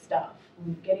type stuff,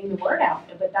 and getting the word out.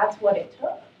 But that's what it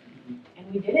took.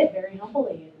 And we did it very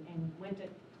humbly and went to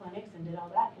clinics and did all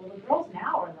that. Well, the girls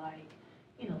now are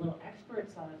little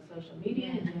experts on social media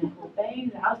and doing cool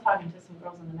things. And I was talking to some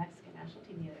girls on the Mexican national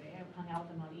team the other day. I hung out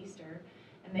with them on Easter.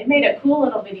 And they made a cool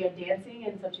little video dancing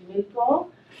in Xochimilco.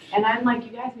 And I'm like,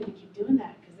 you guys need to keep doing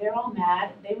that because they're all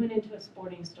mad. They went into a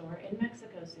sporting store in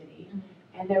Mexico City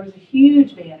and there was a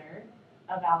huge banner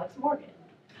of Alex Morgan.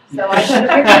 So I took a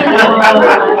picture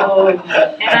of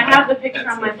and I have the picture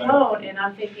on my phone, and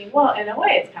I'm thinking, well, in a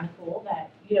way, it's kind of cool that,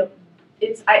 you know,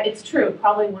 it's true.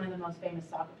 Probably one of the most famous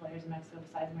soccer players in Mexico,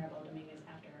 besides Maribel Dominguez,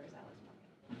 after her is Alex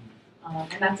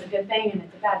Morgan. And that's a good thing, and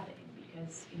it's a bad thing,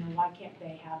 because, you know, why can't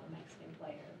they have a Mexican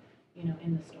player, you know,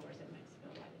 in the stores in Mexico?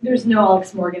 There's no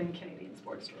Alex Morgan in Canadian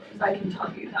sports stores. I can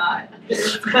tell you that.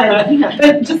 But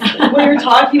just when you're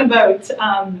talking about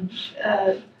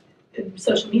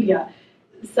social media,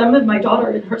 some of my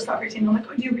daughter in her soccer team, I'm like,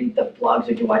 oh, do you read the blogs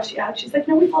or do you watch the ads? She's like,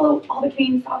 no, we follow all the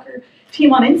Canadian soccer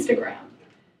team on Instagram.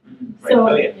 Right. So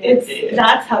Oh, yeah.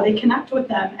 that's how they connect with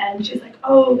them. And she's like,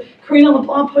 oh, Karina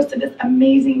LeBlanc posted this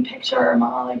amazing picture.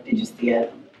 Mom, like, did you see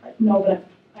it? I'm like, no, but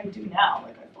I do now.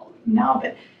 Like, I follow them now.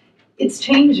 But it's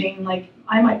changing. Like,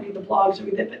 I might read the blogs or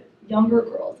read it, but younger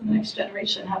girls in the next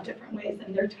generation have different ways,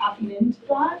 and they're tapping into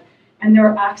that, and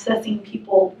they're accessing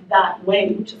people that way,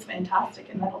 which is fantastic,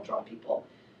 and that'll draw people,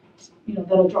 you know,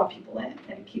 that'll draw people in,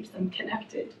 and it keeps them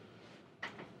connected.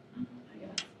 I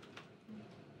guess.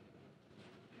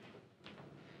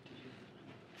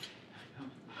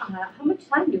 How much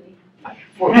time do we have?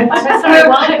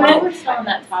 Sorry, while we're still on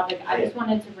that topic, I just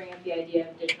wanted to bring up the idea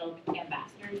of digital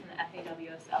ambassadors in the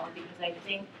FAWSL, because I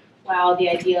think, wow, the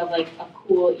idea of like a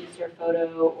cool Easter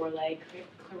photo, or like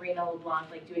Karina LeBlanc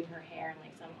like doing her hair in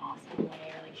like some awesome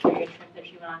way, or like sharing a trip that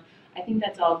she went on, I think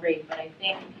that's all great. But I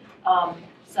think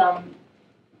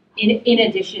in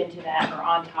addition to that, or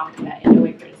on top of that, in no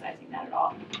way criticizing that at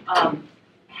all,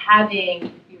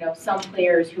 having, you know, some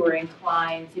players who are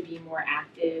inclined to be more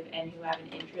active and who have an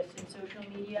interest in social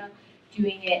media,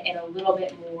 doing it in a little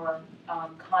bit more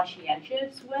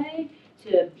conscientious way,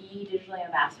 to be digital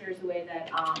ambassadors, the way that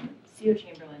Theo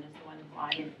Chamberlain is the one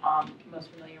who I'm most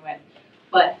familiar with,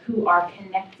 but who are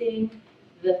connecting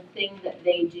the thing that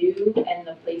they do and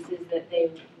the places that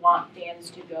they want fans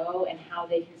to go, and how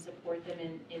they can support them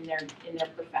in their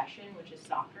profession, which is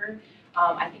soccer,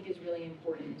 I think is really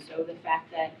important. So the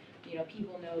fact that, you know,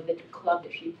 people know the club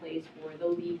that she plays for, the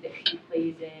league that she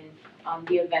plays in,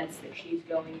 the events that she's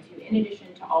going to, in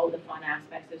addition to all of the fun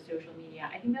aspects of social media,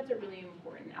 I think that's a really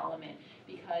important element,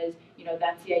 because, you know,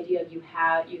 that's the idea of you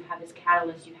have this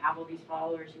catalyst, you have all these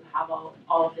followers, you have all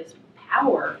of this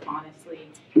power, honestly,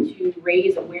 to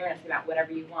raise awareness about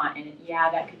whatever you want. And yeah,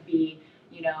 that could be,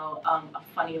 you know, a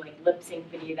funny like lip sync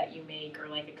video that you make, or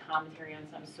like a commentary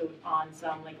on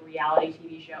some like reality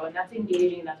TV show, and that's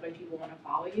engaging. That's why people want to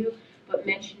follow you. But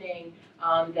mentioning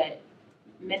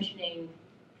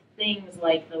things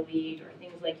like the league, or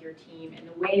things like your team, and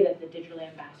the way that the digital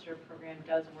ambassador program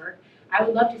does work, I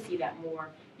would love to see that more.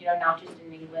 You know, not just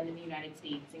in England, in the United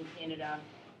States, in Canada,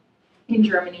 in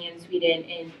Germany, and Sweden,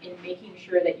 in making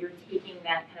sure that you're taking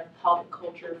that kind of pop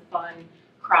culture fun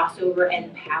crossover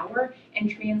and power and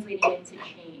translating it to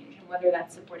change, and whether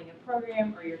that's supporting a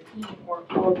program or your team or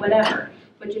whatever,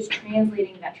 but just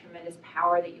translating that tremendous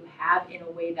power that you have in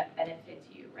a way that benefits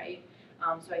you, right?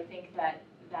 So I think that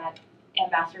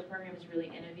ambassador program is really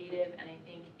innovative, and I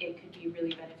think it could be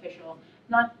really beneficial,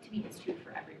 not to be instituted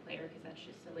for every player, because that's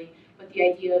just silly, but the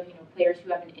idea of, you know, players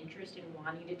who have an interest in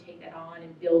wanting to take that on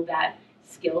and build that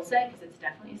skill set, because it's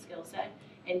definitely a skill set,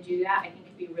 and do that, I think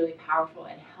could be really powerful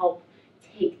and help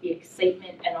take the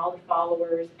excitement and all the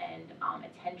followers and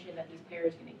attention that these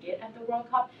players are going to get at the World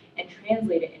Cup, and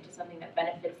translate it into something that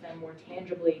benefits them more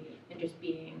tangibly than just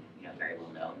being, you know, very well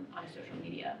known on a social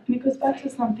media. And it goes back to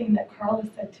something that Carla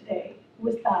said today,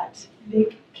 was that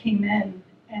they came in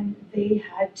and they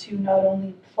had to not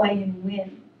only play and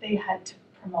win, they had to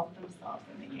promote themselves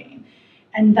in the game.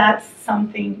 And that's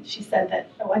something she said that,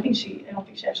 I don't think she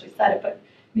actually said it, but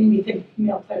made me think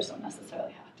male players don't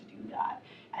necessarily have to do that.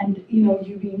 And, you know,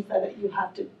 you being said that you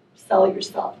have to sell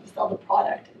yourself, sell the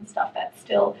product and stuff, that's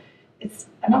still, it's,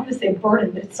 I'm not going to say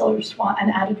burden, but it's still an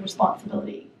added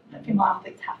responsibility that female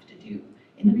athletes have to do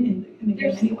in the game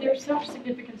anyway. There's such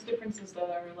significant differences, though,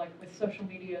 that are like with social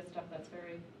media stuff that's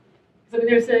very, so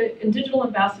there's a digital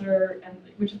ambassador, and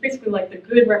which is basically like the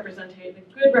good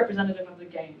representative of the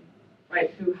game,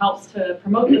 right? Who helps to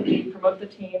promote the league, promote the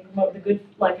team, promote the good,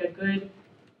 like a good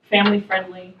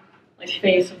family-friendly like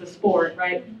face of the sport,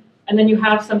 right? And then you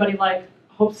have somebody like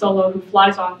Hope Solo who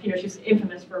flies off. You know, she's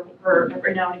infamous for her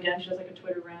every now and again. She does like a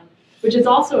Twitter rant, which is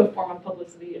also a form of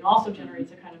publicity and also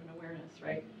generates a kind of an awareness,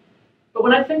 right? But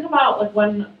when I think about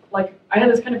I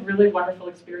had this kind of really wonderful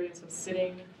experience of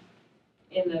sitting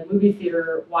in the movie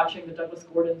theater watching the Douglas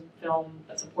Gordon film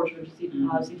that's a portrait of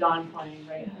Zidane playing,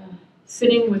 right? Yeah.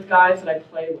 Sitting with guys that I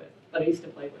used to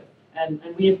play with, and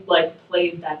we had like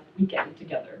played that weekend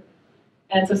together.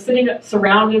 And so sitting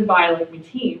surrounded by like my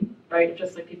team, right,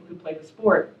 just like people who play the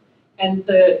sport, and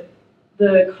the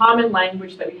common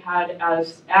language that we had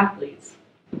as athletes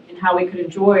and how we could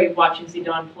enjoy watching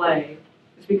Zidane play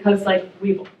is because like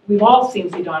we've all seen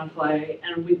Zidane play,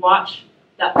 and we watch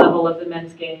that level of the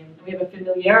men's game, and we have a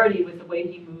familiarity with the way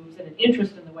he moves and an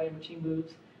interest in the way in which he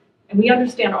moves, and we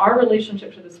understand our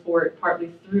relationship to the sport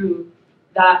partly through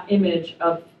that image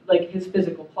of like his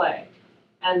physical play.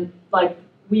 And like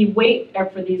we wait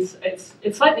for these,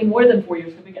 it's slightly more than 4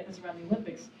 years because we get this around the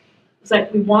Olympics. It's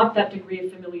like we want that degree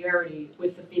of familiarity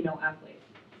with the female athlete.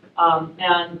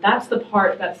 And that's the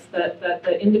part that's that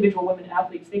the individual women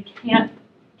athletes, they can't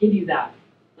give you that.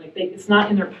 Like it's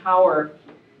not in their power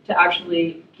to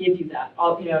actually give you that.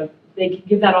 They can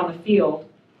give that on the field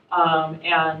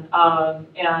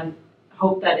and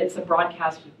hope that it's a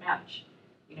broadcasted match.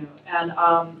 And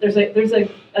there's a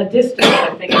distance,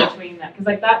 I think, between that, because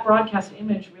like that broadcast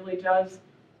image really does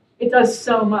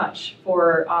so much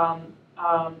for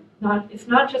it's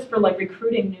not just for like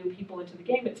recruiting new people into the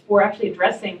game. It's for actually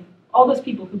addressing all those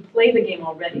people who play the game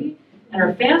already and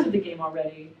are fans of the game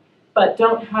already, but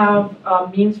don't have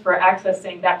means for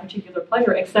accessing that particular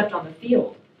pleasure except on the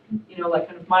field. Like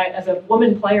kind of as a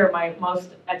woman player, my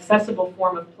most accessible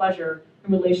form of pleasure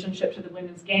in relationship to the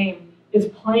women's game is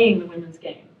playing the women's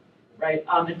game, right?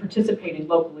 And participating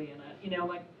locally in it.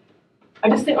 Like I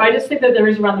just think that there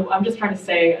is I'm just trying to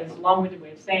say, as a long-winded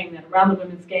way of saying that around the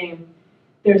women's game,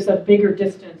 there's a bigger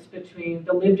distance between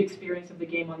the lived experience of the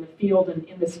game on the field and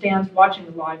in the stands watching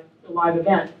the live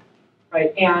event,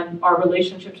 right? And our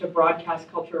relationship to broadcast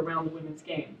culture around the women's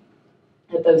game.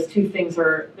 That those two things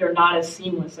they're not as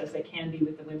seamless as they can be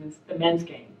with the men's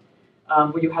game,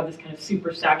 where you have this kind of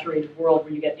super saturated world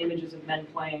where you get images of men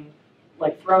playing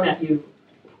like thrown at you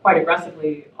quite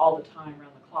aggressively all the time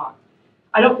around the clock.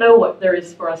 I don't know what there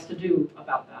is for us to do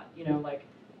about that, like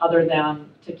other than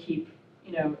to keep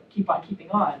on keeping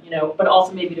on, but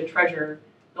also maybe to treasure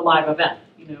the live event,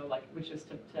 like which is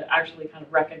to actually kind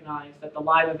of recognize that the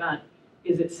live event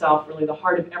is itself really the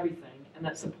heart of everything, and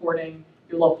that supporting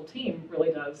your local team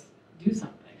really does do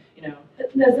something,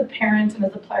 As a parent and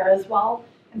as a player as well,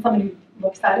 and somebody who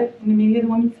looks at it in the media, the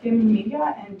women's game in the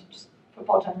media, and just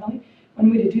football generally, one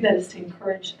way to do that is to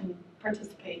encourage and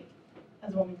participate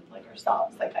as women like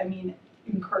ourselves.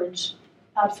 Encourage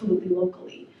absolutely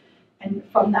locally, and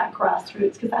from that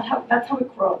grassroots, because that's how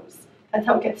it grows. That's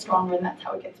how it gets stronger, and that's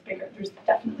how it gets bigger. There's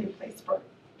definitely a place for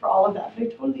all of that, but I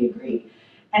totally agree.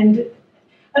 And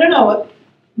I don't know,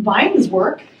 vines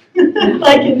work,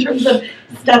 like in terms of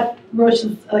Steph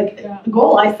Roche's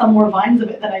goal. I saw more vines of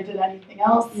it than I did anything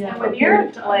else. Yeah. When you're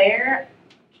a player,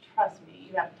 trust me,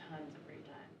 you have tons of free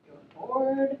time. You're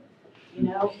bored,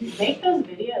 make those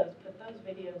videos, put those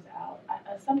videos out.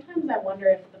 Sometimes I wonder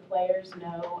if the players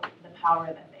know the power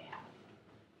that they have,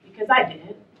 because I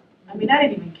didn't. I mean, I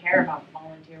didn't even care about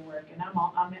volunteer work, and I'm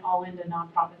all into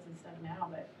nonprofits and stuff now.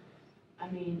 But I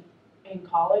mean, in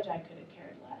college, I could have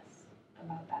cared less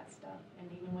about that stuff, and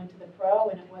even went to the pro.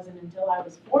 And it wasn't until I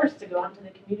was forced to go out into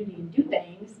the community and do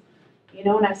things,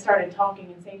 and I started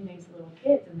talking and saying things to little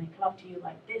kids, and they come up to you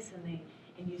like this, and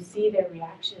you see their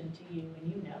reaction to you,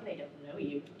 and they don't know you.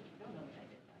 You don't know what I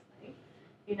did last night.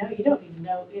 You don't even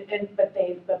know, but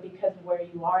because of where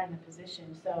you are in the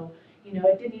position, so.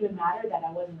 It didn't even matter that I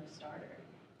wasn't a starter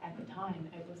at the time.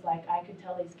 It was like I could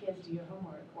tell these kids, do your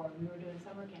homework, or we were doing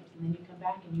summer camps, and then you come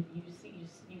back and you see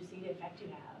the effect you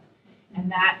have,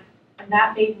 and that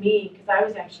made me, because I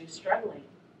was actually struggling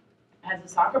as a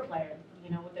soccer player,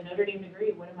 with a Notre Dame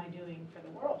degree. What am I doing for the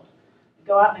world? I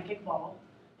go out and I kick ball,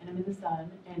 and I'm in the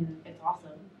sun, and it's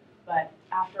awesome. But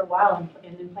after a while,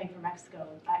 and then playing for Mexico,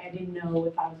 I didn't know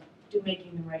if I was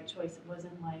making the right choice. It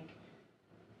wasn't like,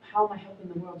 how am I helping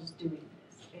the world just doing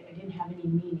this? It didn't have any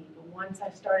meaning. But once I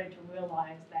started to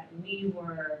realize that we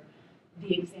were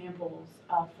the examples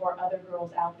for other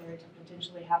girls out there to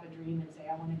potentially have a dream and say,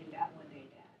 I want to do that one day,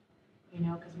 Dad.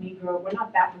 Because it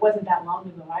wasn't that long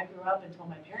ago. I grew up and told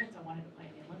my parents I wanted to play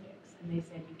in the Olympics, and they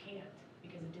said you can't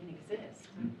because it didn't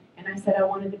exist. Mm-hmm. And I said I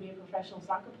wanted to be a professional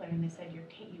soccer player, and they said you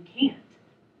can't.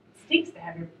 It stinks to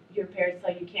have your parents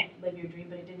tell you can't live your dream,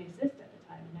 but it didn't exist at the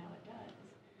time, and now it does.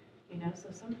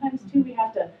 So sometimes too we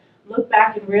have to look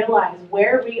back and realize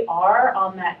where we are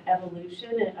on that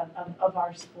evolution of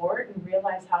our sport, and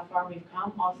realize how far we've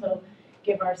come. Also,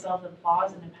 give ourselves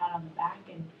applause and a pat on the back,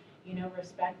 and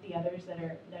respect the others that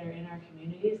are in our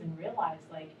communities, and realize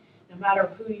no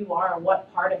matter who you are or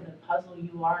what part of the puzzle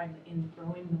you are in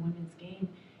growing the women's game,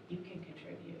 you can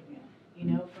contribute.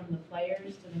 From the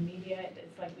players to the media,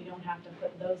 it's like we don't have to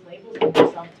put those labels on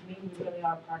ourselves. To me, we really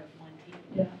are part of one team.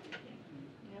 Yeah.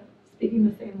 Speaking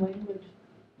the same language.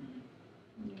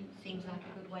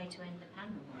 way to end the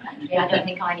panel. Actually, I don't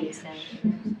think I need to say.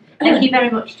 Thank you very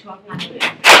much to our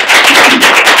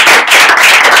panelists.